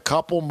had a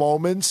couple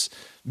moments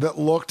that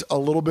looked a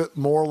little bit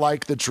more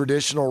like the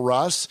traditional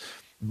Russ.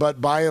 But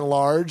by and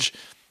large,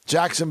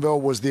 Jacksonville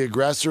was the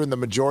aggressor in the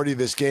majority of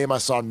this game. I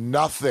saw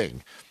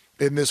nothing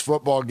in this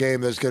football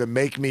game that's going to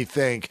make me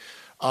think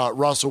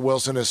Russell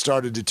Wilson has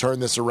started to turn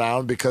this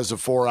around because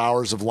of 4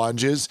 hours of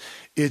lunges.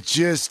 It's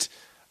just,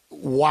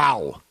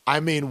 wow.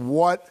 I mean,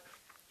 what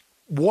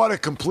a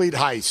complete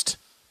heist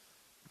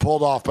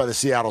pulled off by the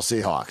Seattle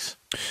Seahawks.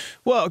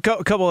 Well, a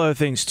couple other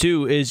things,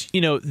 too, is,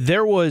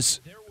 there was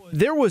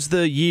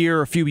the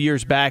year, a few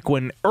years back,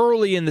 when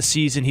early in the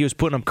season he was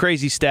putting up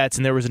crazy stats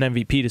and there was an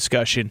MVP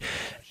discussion.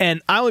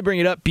 And I only bring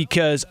it up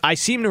because I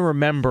seem to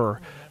remember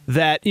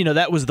that,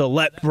 that was the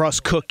let Russ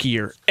cook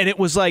year. And it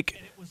was like,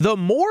 the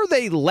more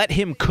they let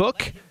him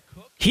cook,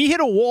 he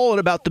hit a wall at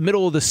about the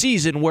middle of the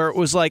season where it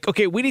was like,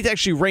 okay, we need to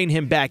actually rein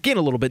him back in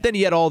a little bit. Then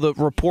he had all the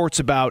reports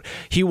about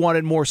he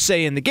wanted more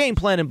say in the game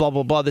plan and blah,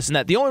 blah, blah, this and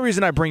that. The only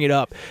reason I bring it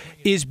up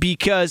is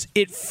because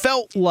it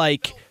felt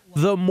like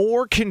the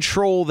more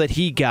control that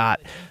he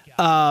got,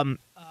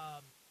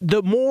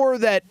 the more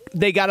that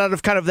they got out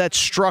of kind of that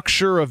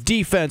structure of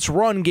defense,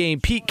 run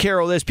game, Pete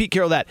Carroll this, Pete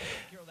Carroll that,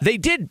 they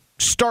did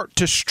start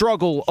to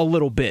struggle a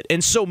little bit.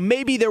 And so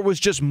maybe there was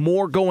just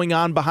more going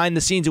on behind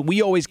the scenes, and we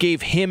always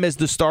gave him as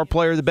the star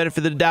player the benefit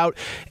of the doubt,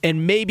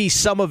 and maybe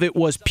some of it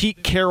was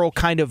Pete Carroll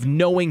kind of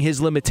knowing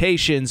his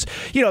limitations.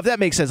 If that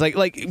makes sense.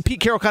 Like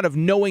Pete Carroll kind of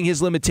knowing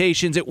his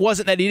limitations. It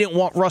wasn't that he didn't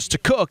want Russ to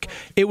cook.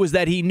 It was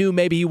that he knew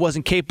maybe he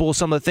wasn't capable of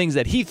some of the things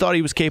that he thought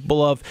he was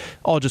capable of.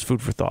 All just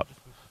food for thought.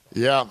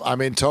 Yeah, I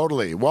mean,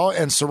 totally. Well,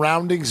 and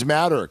surroundings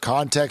matter.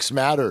 Context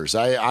matters.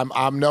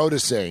 I'm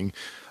noticing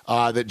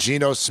that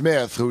Geno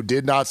Smith, who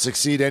did not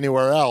succeed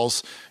anywhere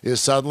else,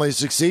 is suddenly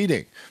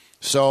succeeding.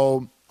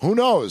 So who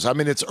knows? I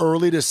mean, it's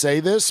early to say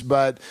this,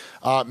 but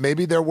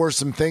maybe there were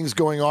some things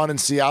going on in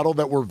Seattle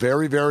that were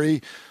very,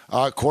 very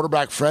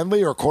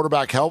quarterback-friendly or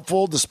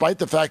quarterback-helpful, despite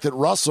the fact that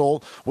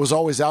Russell was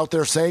always out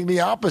there saying the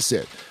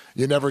opposite.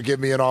 You never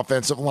give me an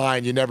offensive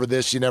line. You never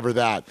this, you never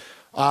that.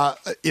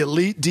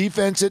 Elite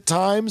defense at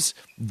times,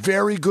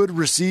 very good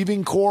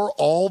receiving core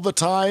all the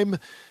time.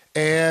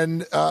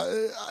 And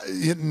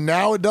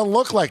now it doesn't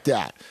look like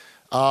that,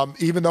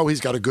 even though he's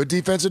got a good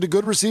defense and a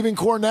good receiving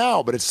core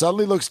now. But it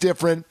suddenly looks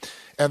different.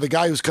 and the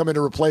guy who's come in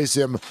to replace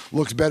him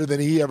looks better than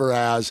he ever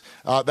has.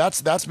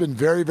 That's been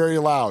very, very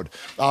loud.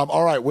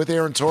 All right, with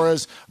Aaron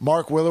Torres,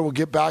 Mark Willard will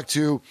get back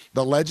to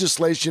the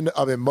legislation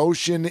of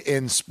emotion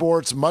in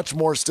sports. Much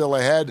more still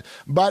ahead.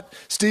 But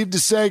Steve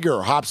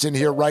DeSager hops in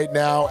here right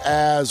now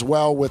as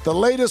well with the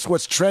latest,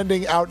 what's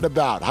trending out and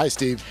about. Hi,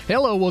 Steve.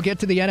 Hello. We'll get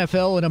to the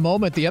NFL in a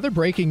moment. The other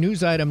breaking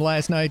news item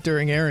last night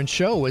during Aaron's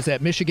show was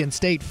that Michigan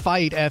State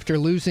fight after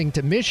losing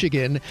to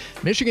Michigan.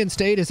 Michigan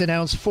State has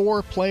announced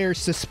 4 player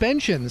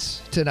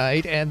suspensions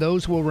tonight, and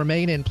those will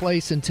remain in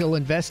place until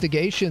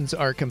investigations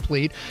are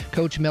complete.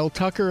 Coach Mel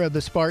Tucker of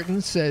the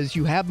Spartans says,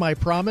 "You have my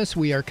promise.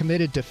 We are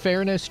committed to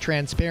fairness,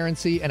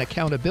 transparency, and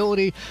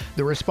accountability.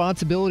 The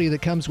responsibility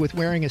that comes with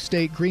wearing a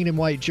state green and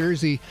white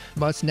jersey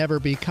must never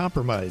be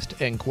compromised,"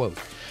 end quote.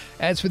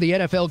 As for the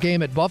NFL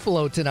game at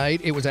Buffalo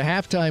tonight, it was a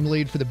halftime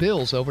lead for the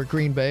Bills over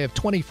Green Bay of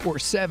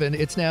 24-7.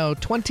 It's now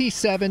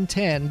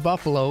 27-10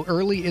 Buffalo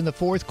early in the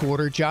fourth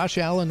quarter. Josh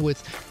Allen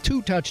with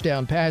 2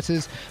 touchdown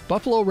passes.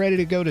 Buffalo ready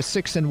to go to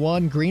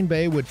 6-1. Green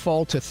Bay would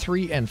fall to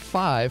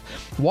 3-5.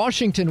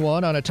 Washington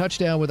won on a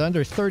touchdown with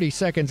under 30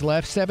 seconds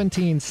left,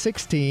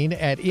 17-16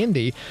 at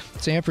Indy.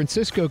 San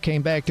Francisco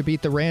came back to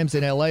beat the Rams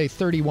in L.A.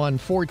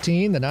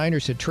 31-14. The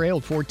Niners had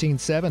trailed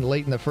 14-7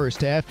 late in the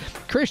first half.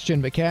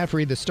 Christian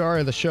McCaffrey, the star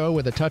of the show,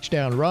 with a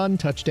touchdown run,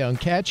 touchdown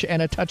catch,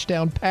 and a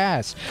touchdown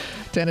pass.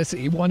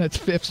 Tennessee won its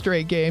 5th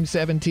straight game,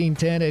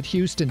 17-10 at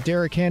Houston.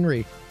 Derrick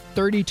Henry,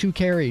 32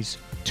 carries,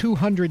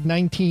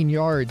 219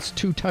 yards,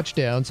 2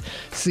 touchdowns.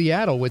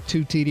 Seattle, with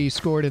 2 TDs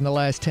scored in the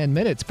last 10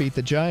 minutes, beat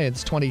the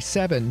Giants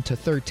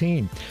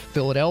 27-13.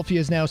 Philadelphia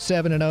is now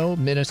 7-0.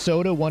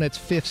 Minnesota won its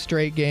 5th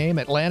straight game.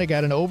 Atlanta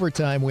got an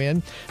overtime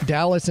win.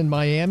 Dallas and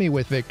Miami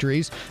with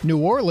victories. New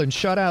Orleans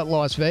shut out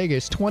Las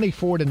Vegas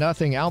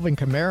 24-0. Alvin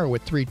Kamara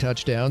with 3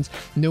 touchdowns.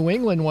 New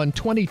England won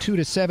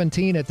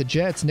 22-17 at the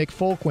Jets. Nick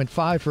Folk went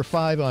 5 for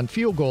 5 on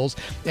field goals.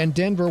 And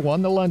Denver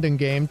won the London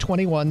game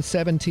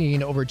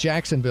 21-17 over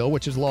Jacksonville,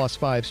 which has lost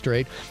 5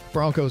 straight.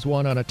 Broncos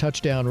won on a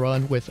touchdown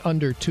run with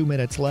under 2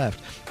 minutes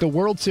left. The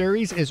World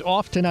Series is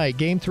off tonight.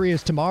 Game 3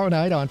 is tomorrow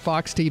night on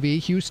Fox TV.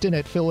 Houston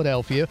at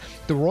Philadelphia.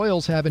 The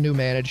Royals have a new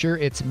manager.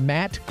 It's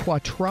Matt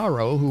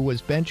Quatraro, who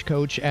was bench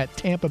coach at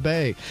Tampa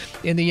Bay.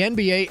 In the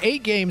NBA,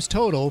 8 games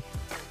total.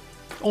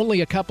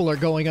 Only a couple are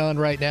going on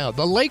right now.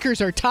 The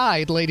Lakers are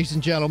tied, ladies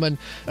and gentlemen,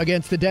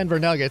 against the Denver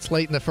Nuggets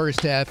late in the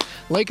first half.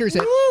 Lakers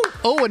at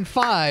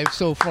 0-5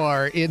 so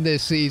far in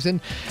this season.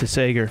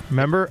 DeSager,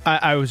 remember?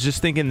 I was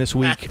just thinking this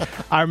week.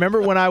 I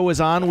remember when I was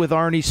on with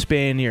Arnie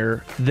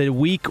Spanier the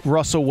week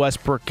Russell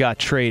Westbrook got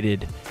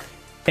traded,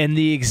 and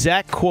the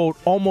exact quote,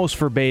 almost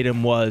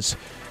verbatim, was,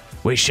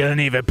 "We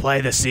shouldn't even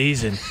play the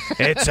season.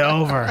 It's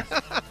over."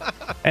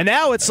 And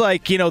now it's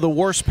like, the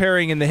worst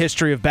pairing in the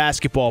history of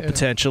basketball,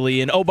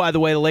 potentially. And, oh, by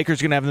the way, the Lakers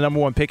are going to have the number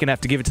 1 pick and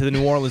have to give it to the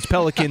New Orleans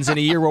Pelicans in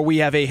a year where we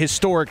have a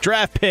historic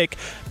draft pick,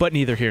 but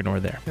neither here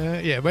nor there.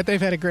 But they've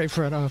had a great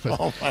front office.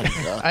 Oh, my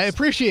God. I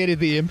appreciated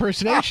the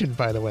impersonation,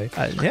 by the way.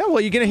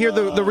 Well, you're going to hear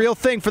the real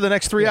thing for the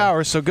next 3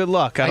 hours, so good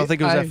luck. I don't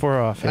think it was that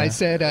far off. I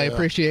said I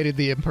appreciated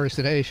the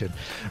impersonation.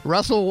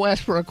 Russell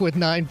Westbrook with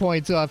 9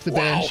 points off the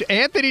bench.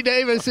 Anthony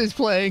Davis is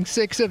playing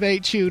 6 of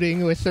 8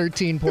 shooting with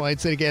 13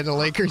 points. And again, the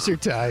Lakers are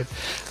tied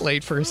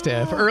late first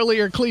half.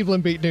 Earlier,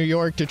 Cleveland beat New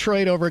York.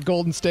 Detroit over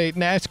Golden State.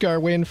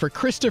 NASCAR win for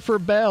Christopher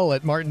Bell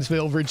at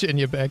Martinsville,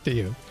 Virginia. Back to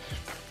you.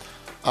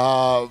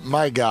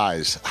 My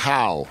guys,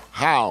 how?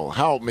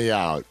 Help me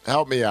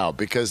out,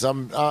 because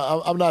I'm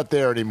not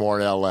there anymore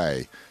in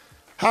L.A.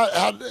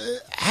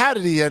 How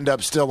did he end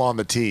up still on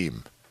the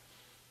team?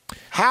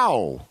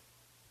 How?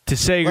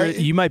 DeSager,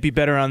 you might be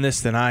better on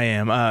this than I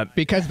am.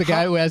 Because the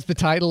guy who has the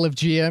title of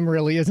GM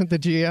really isn't the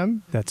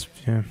GM? That's,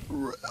 yeah.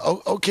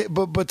 Okay,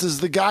 but does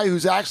the guy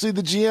who's actually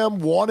the GM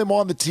want him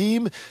on the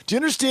team? Do you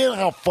understand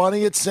how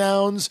funny it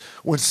sounds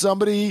when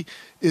somebody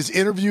is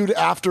interviewed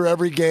after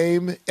every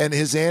game and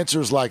his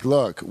answer is like,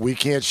 "Look, we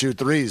can't shoot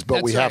threes,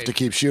 but we have to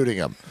keep shooting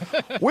them."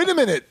 Wait a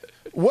minute.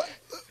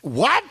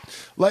 What?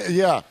 Like,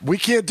 yeah, we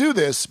can't do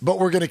this, but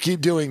we're going to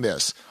keep doing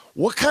this.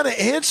 What kind of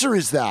answer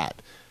is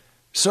that?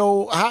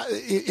 So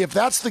if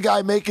that's the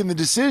guy making the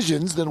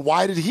decisions, then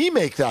why did he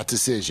make that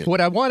decision? What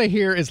I want to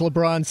hear is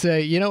LeBron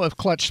say, if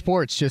Clutch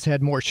Sports just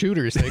had more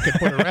shooters they could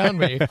put around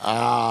me,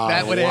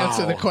 that would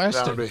answer the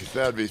question.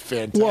 That'd be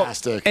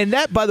fantastic. Well, and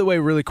that, by the way,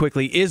 really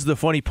quickly, is the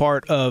funny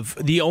part of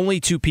the only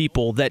 2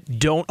 people that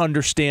don't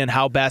understand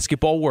how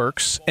basketball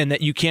works, and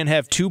that you can't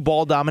have 2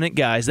 ball-dominant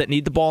guys that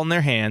need the ball in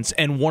their hands,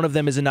 and one of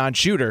them is a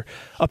non-shooter.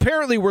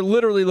 Apparently, we're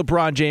literally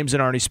LeBron James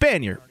and Arnie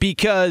Spanier,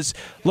 because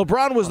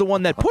LeBron was the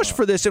one that pushed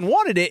for this and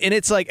wanted it, and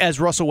it's like, as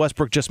Russell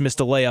Westbrook just missed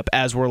a layup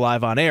as we're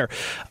live on air.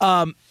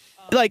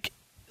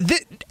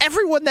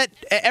 everyone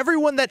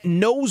that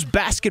knows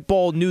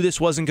basketball knew this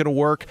wasn't going to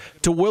work.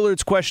 To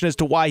Willard's question as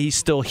to why he's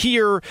still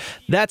here,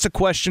 that's a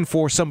question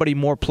for somebody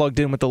more plugged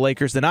in with the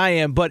Lakers than I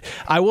am. But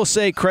I will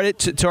say credit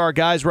to our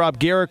guys, Rob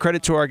Guerra,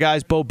 credit to our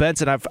guys, Bo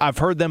Benson. I've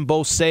heard them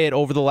both say it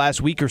over the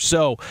last week or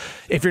so.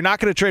 If you're not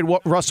going to trade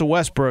Russell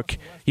Westbrook,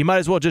 you might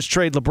as well just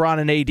trade LeBron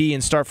and AD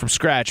and start from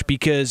scratch,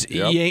 because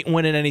you ain't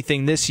winning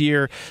anything this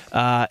year.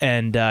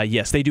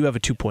 Yes, they do have a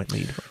 2-point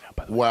lead.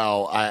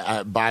 Well,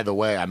 I by the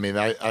way, I mean,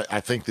 I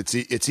think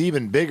it's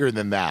even bigger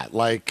than that.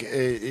 Like,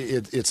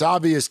 it's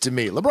obvious to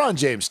me, LeBron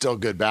James still a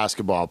good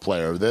basketball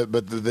player,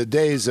 but the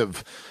days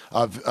of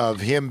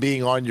him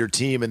being on your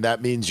team and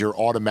that means you're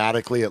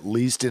automatically at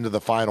least into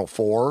the Final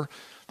Four,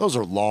 those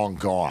are long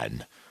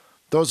gone.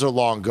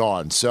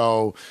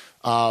 So,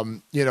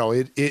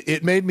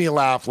 it made me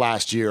laugh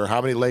last year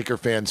how many Laker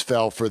fans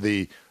fell for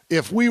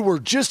if we were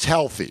just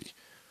healthy,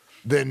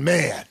 then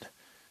man,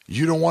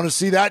 you don't want to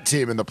see that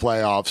team in the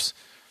playoffs.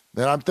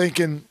 Then I'm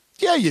thinking,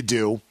 yeah, you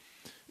do.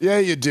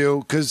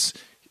 Because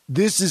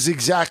this is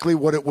exactly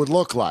what it would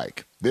look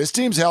like. This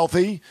team's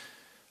healthy.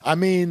 I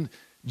mean,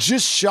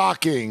 just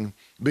shocking,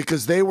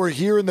 because they were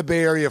here in the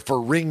Bay Area for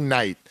ring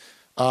night,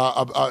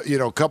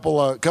 a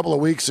couple of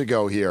weeks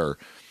ago here.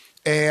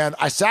 And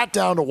I sat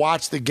down to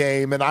watch the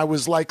game, and I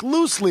was like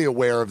loosely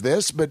aware of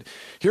this, but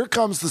here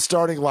comes the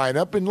starting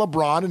lineup, and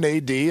LeBron and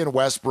AD and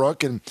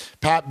Westbrook and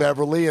Pat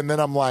Beverly, and then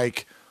I'm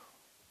like,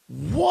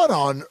 what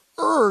on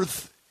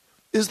earth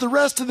is the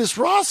rest of this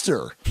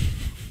roster?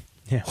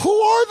 Yeah.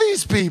 Who are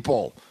these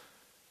people?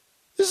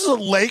 This is the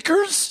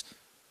Lakers?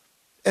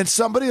 And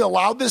somebody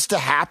allowed this to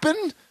happen?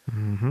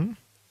 Mm-hmm.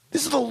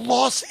 This is the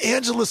Los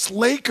Angeles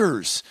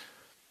Lakers.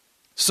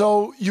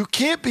 So you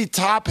can't be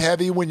top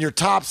heavy when your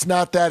top's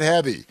not that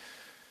heavy.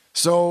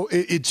 So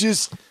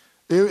it's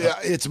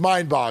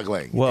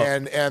mind-boggling. Well,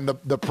 and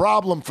the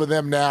problem for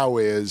them now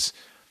is,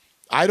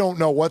 I don't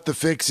know what the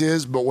fix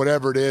is, but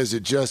whatever it is,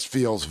 it just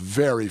feels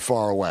very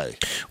far away.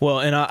 Well,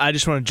 and I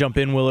just want to jump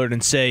in, Willard,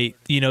 and say,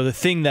 the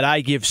thing that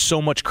I give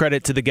so much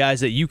credit to the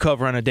guys that you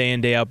cover on a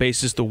day-in, day-out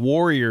basis, the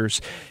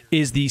Warriors,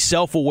 is the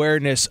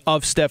self-awareness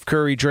of Steph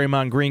Curry,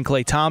 Draymond Green,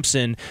 Klay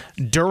Thompson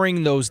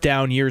during those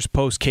down years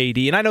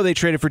post-KD. And I know they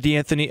traded for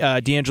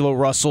D'Angelo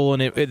Russell,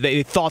 and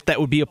they thought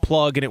that would be a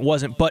plug, and it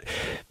wasn't. But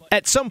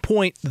at some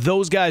point,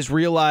 those guys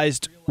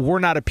realized we're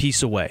not a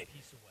piece away.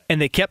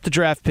 And they kept the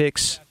draft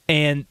picks,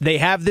 and they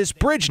have this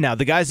bridge now.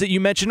 The guys that you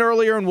mentioned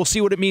earlier, and we'll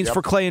see what it means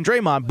for Klay and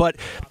Draymond. But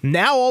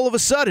now all of a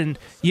sudden,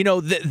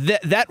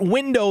 that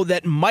window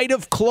that might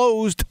have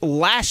closed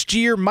last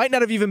year might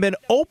not have even been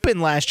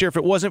open last year if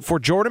it wasn't for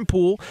Jordan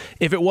Poole,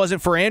 if it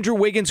wasn't for Andrew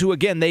Wiggins, who,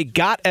 again, they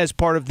got as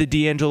part of the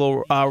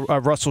D'Angelo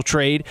Russell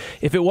trade,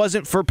 if it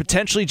wasn't for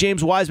potentially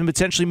James Wiseman,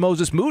 potentially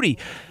Moses Moody.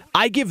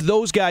 I give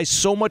those guys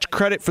so much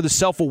credit for the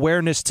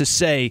self-awareness to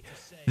say,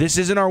 this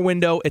isn't our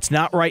window. It's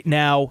not right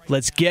now.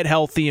 Let's get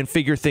healthy and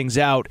figure things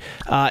out.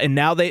 And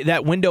now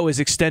that window is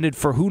extended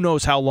for who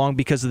knows how long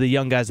because of the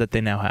young guys that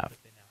they now have.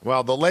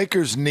 Well, the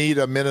Lakers need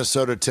a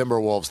Minnesota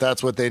Timberwolves.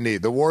 That's what they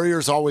need. The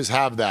Warriors always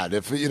have that.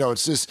 If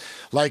it's just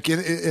like an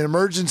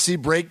emergency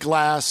break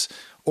glass,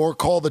 or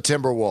call the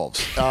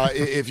Timberwolves.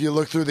 If you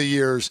look through the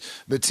years,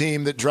 the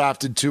team that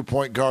drafted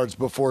 2-point guards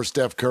before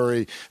Steph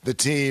Curry, the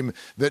team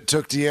that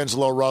took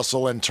D'Angelo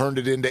Russell and turned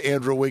it into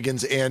Andrew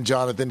Wiggins and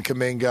Jonathan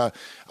Kuminga.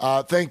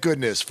 Thank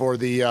goodness for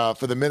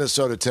the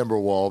Minnesota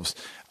Timberwolves,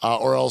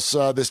 or else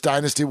this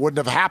dynasty wouldn't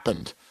have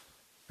happened.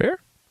 Fair.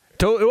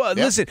 Well,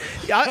 listen,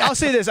 I'll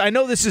say this. I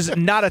know this is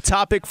not a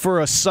topic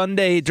for a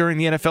Sunday during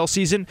the NFL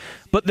season,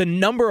 but the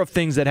number of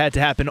things that had to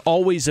happen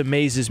always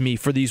amazes me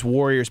for these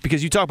Warriors,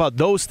 because you talk about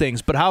those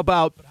things, but how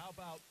about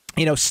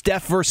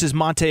Steph versus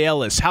Monte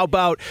Ellis? How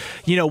about,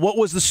 what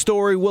was the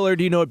story,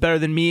 Willard? You know it better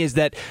than me, is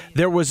that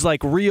there was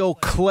like real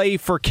Klay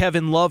for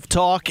Kevin Love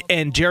talk,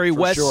 and Jerry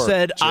West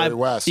said,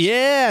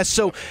 yeah.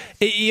 So,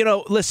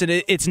 listen,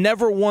 it's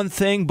never one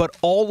thing, but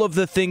all of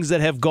the things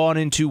that have gone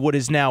into what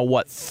is now,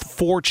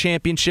 4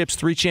 championships,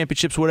 3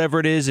 championships, whatever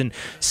it is, and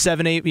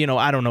 7, 8,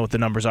 I don't know what the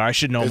numbers are. I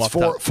should know them off the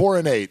top. 4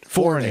 and 8.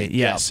 4 and 8,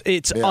 yes. Yeah.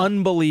 It's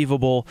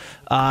unbelievable.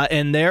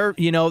 And they're,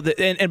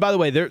 and by the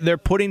way, they're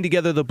putting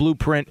together the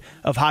blueprint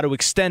of how to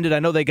extend it. I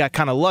know they got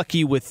kind of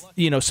lucky with,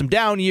 some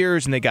down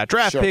years, and they got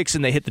draft picks,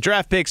 and they hit the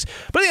draft picks.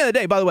 But at the end of the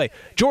day, by the way,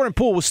 Jordan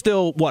Poole was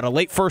still, a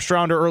late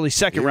first-rounder, early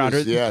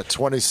second-rounder? Yeah,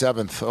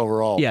 27th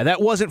overall. Yeah,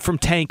 that wasn't from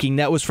tanking.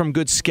 That was from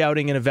good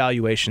scouting and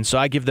evaluation. So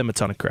I give them a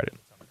ton of credit.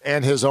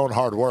 And his own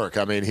hard work.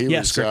 I mean,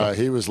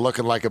 he was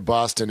looking like a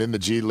bust and in the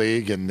G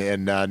League,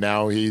 and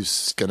now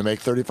he's going to make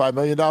 $35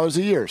 million a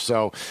year.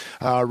 So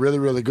really,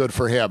 really good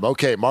for him.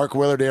 Okay, Mark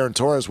Willard, Aaron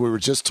Torres, we were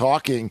just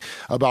talking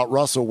about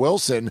Russell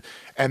Wilson,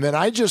 and then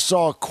I just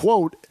saw a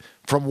quote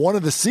from one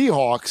of the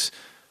Seahawks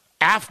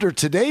after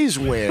today's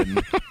win.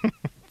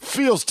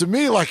 Feels to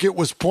me like it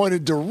was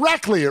pointed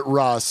directly at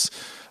Russ.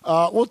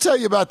 We'll tell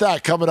you about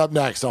that coming up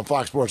next on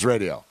Fox Sports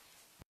Radio.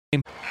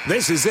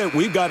 This is it.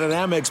 We've got an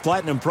Amex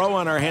Platinum Pro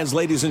on our hands,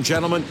 ladies and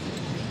gentlemen.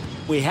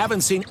 We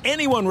haven't seen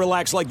anyone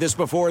relax like this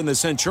before in the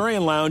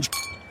Centurion Lounge.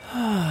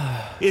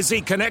 Is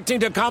he connecting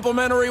to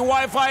complimentary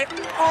Wi-Fi?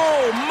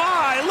 Oh,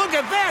 my! Look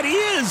at that! He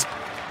is!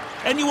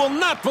 And you will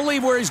not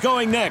believe where he's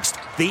going next.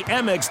 The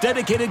Amex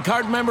dedicated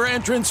card member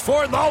entrance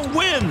for the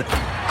win!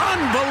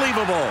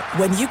 Unbelievable!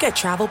 When you get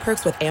travel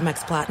perks with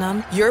Amex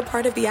Platinum, you're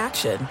part of the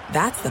action.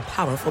 That's the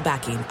powerful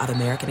backing of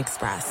American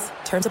Express.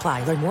 Terms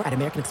apply. Learn more at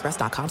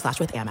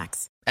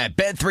americanexpress.com/withAmex. At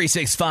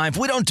Bet365,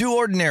 we don't do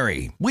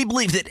ordinary. We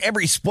believe that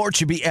every sport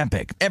should be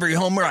epic. Every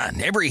home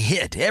run, every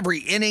hit, every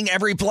inning,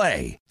 every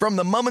play. From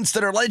the moments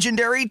that are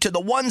legendary to the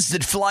ones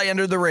that fly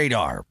under the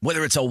radar.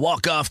 Whether it's a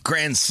walk-off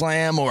grand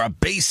slam or a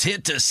base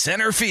hit to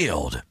center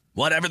field.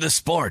 Whatever the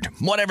sport,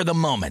 whatever the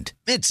moment.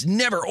 It's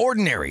never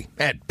ordinary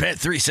at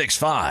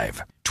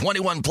Bet365.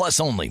 21 plus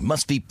only.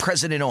 Must be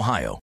present in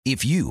Ohio.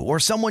 If you or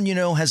someone you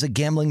know has a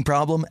gambling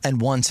problem and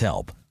wants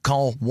help,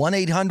 call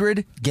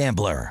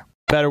 1-800-GAMBLER.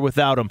 Better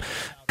without him.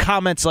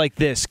 Comments like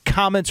this,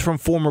 comments from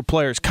former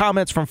players,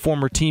 comments from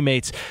former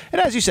teammates. And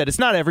as you said, it's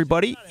not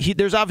everybody.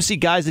 There's obviously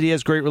guys that he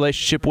has a great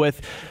relationship with,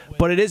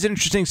 but it is an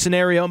interesting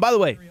scenario. And by the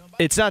way,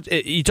 it's not.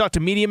 You talk to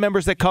media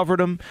members that covered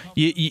him.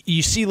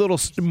 You see little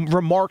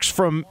remarks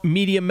from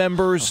media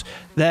members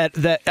that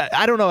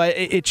I don't know.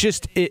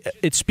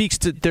 It speaks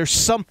to there's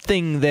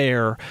something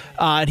there,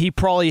 and he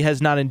probably has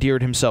not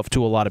endeared himself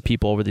to a lot of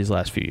people over these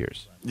last few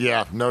years.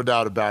 Yeah, no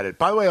doubt about it.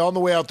 By the way, on the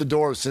way out the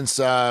door, since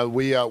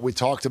we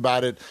talked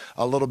about it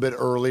a little bit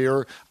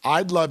earlier,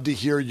 I'd love to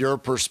hear your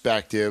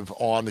perspective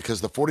on,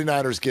 because the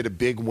 49ers get a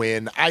big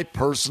win. I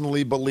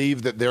personally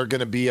believe that they're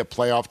going to be a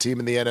playoff team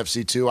in the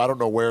NFC too. I don't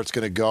know where it's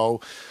going to go.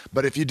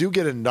 But if you do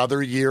get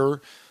another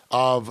year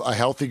of a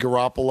healthy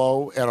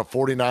Garoppolo and a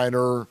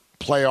 49er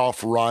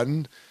playoff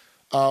run,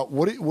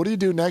 what do you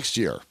do next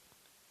year?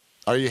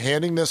 Are you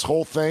handing this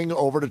whole thing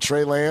over to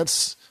Trey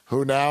Lance,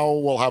 who now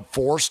will have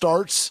 4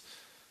 starts?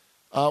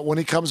 When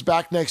he comes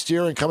back next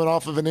year and coming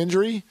off of an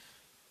injury?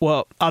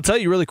 Well, I'll tell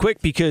you really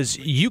quick, because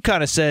you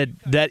kind of said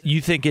that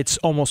you think it's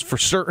almost for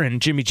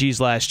certain Jimmy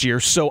G's last year,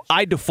 so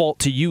I default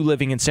to you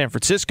living in San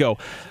Francisco,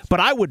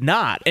 but I would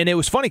not. And it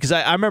was funny because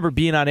I remember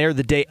being on air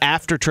the day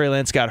after Trey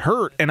Lance got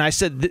hurt, and I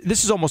said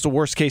this is almost a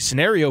worst-case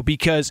scenario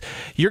because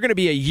you're going to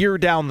be a year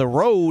down the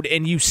road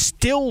and you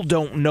still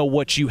don't know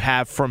what you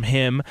have from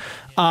him.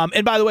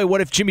 And by the way,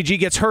 what if Jimmy G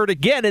gets hurt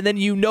again, and then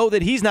you know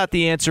that he's not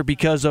the answer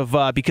because of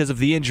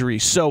the injury?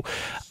 So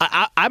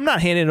I'm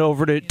not handing it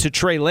over to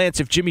Trey Lance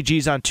if Jimmy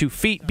G's on 2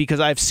 feet, because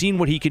I've seen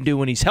what he can do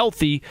when he's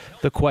healthy.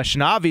 The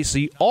question,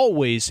 obviously,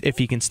 always if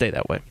he can stay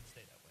that way.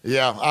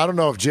 Yeah, I don't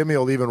know if Jimmy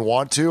will even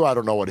want to. I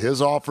don't know what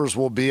his offers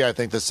will be. I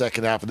think the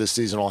second half of this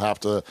season will have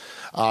to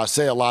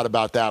say a lot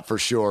about that for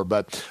sure.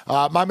 But,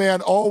 my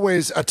man,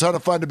 always a ton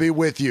of fun to be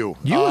with you.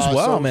 You as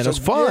well, man. It was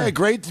fun. Yeah,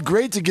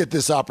 great to get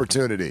this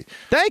opportunity.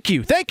 Thank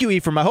you,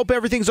 Ephraim. I hope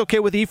everything's okay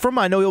with Ephraim.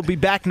 I know he'll be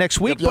back next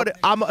week, but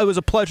it was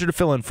a pleasure to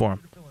fill in for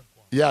him.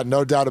 Yeah,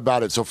 no doubt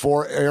about it. So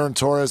for Aaron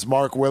Torres,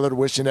 Mark Willard,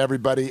 wishing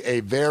everybody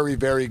a very,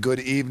 very good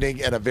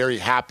evening and a very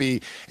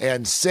happy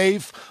and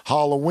safe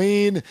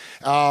Halloween.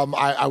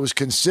 I was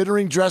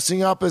considering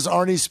dressing up as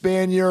Arnie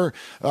Spanier,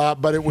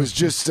 but it was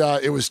just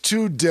it was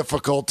too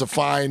difficult to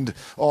find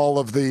all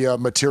of the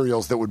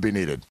materials that would be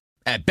needed.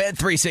 At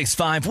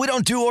Bet365, we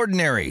don't do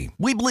ordinary.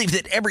 We believe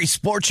that every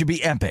sport should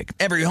be epic.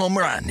 Every home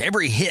run,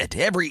 every hit,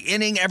 every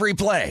inning, every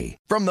play.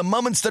 From the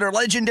moments that are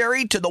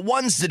legendary to the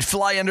ones that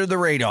fly under the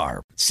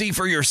radar. See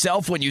for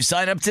yourself when you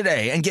sign up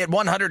today and get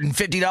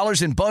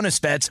 $150 in bonus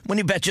bets when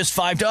you bet just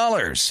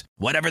 $5.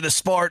 Whatever the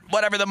sport,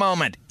 whatever the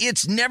moment,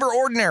 it's never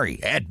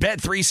ordinary at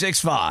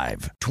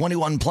Bet365.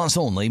 21 plus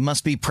only.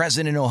 Must be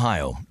present in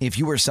Ohio. If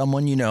you or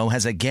someone you know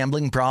has a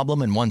gambling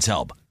problem and wants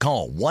help,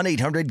 call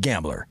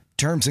 1-800-GAMBLER.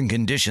 Terms and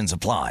conditions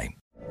apply.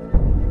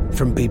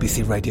 From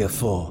BBC Radio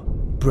 4,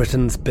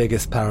 Britain's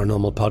biggest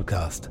paranormal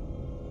podcast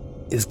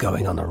is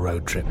going on a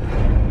road trip.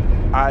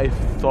 I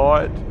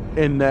thought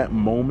in that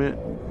moment,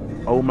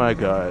 oh my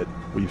God,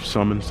 we've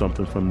summoned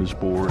something from this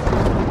board.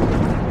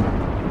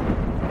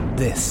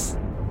 This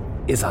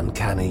is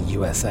Uncanny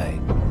USA.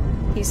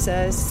 He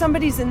says,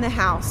 somebody's in the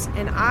house,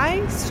 and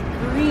I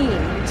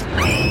screamed.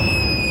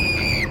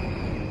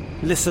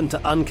 Listen to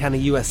Uncanny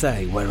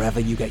USA wherever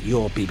you get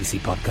your BBC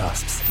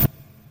podcasts,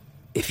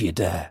 if you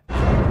dare.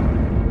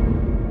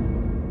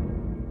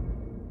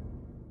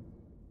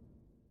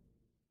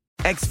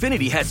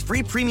 Xfinity has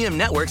free premium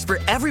networks for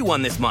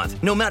everyone this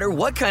month, no matter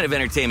what kind of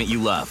entertainment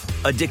you love.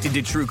 Addicted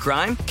to true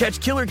crime? Catch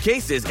killer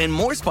cases and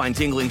more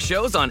spine-tingling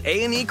shows on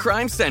A&E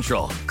Crime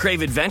Central.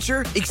 Crave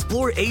adventure?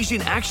 Explore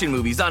Asian action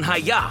movies on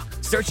Hi-YAH.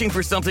 Searching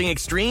for something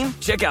extreme?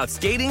 Check out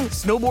skating,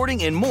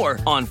 snowboarding, and more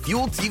on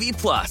Fuel TV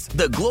Plus,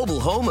 the global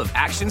home of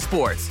action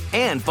sports.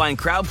 And find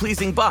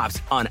crowd-pleasing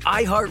bops on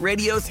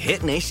iHeartRadio's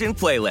Hit Nation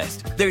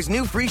playlist. There's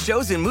new free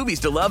shows and movies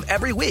to love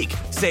every week.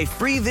 Say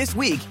free this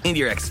week in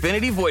your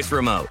Xfinity voice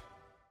remote.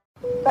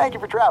 Thank you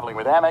for traveling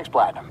with Amex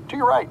Platinum. To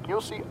your right, you'll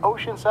see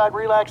oceanside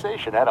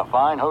relaxation at a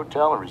fine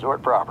hotel and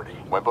resort property.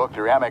 When booked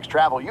through Amex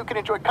Travel, you can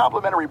enjoy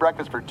complimentary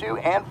breakfast for 2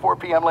 and 4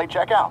 p.m. late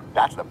checkout.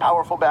 That's the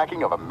powerful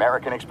backing of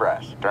American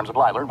Express. Terms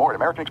apply. Learn more at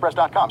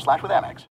americanexpress.com/withAmex.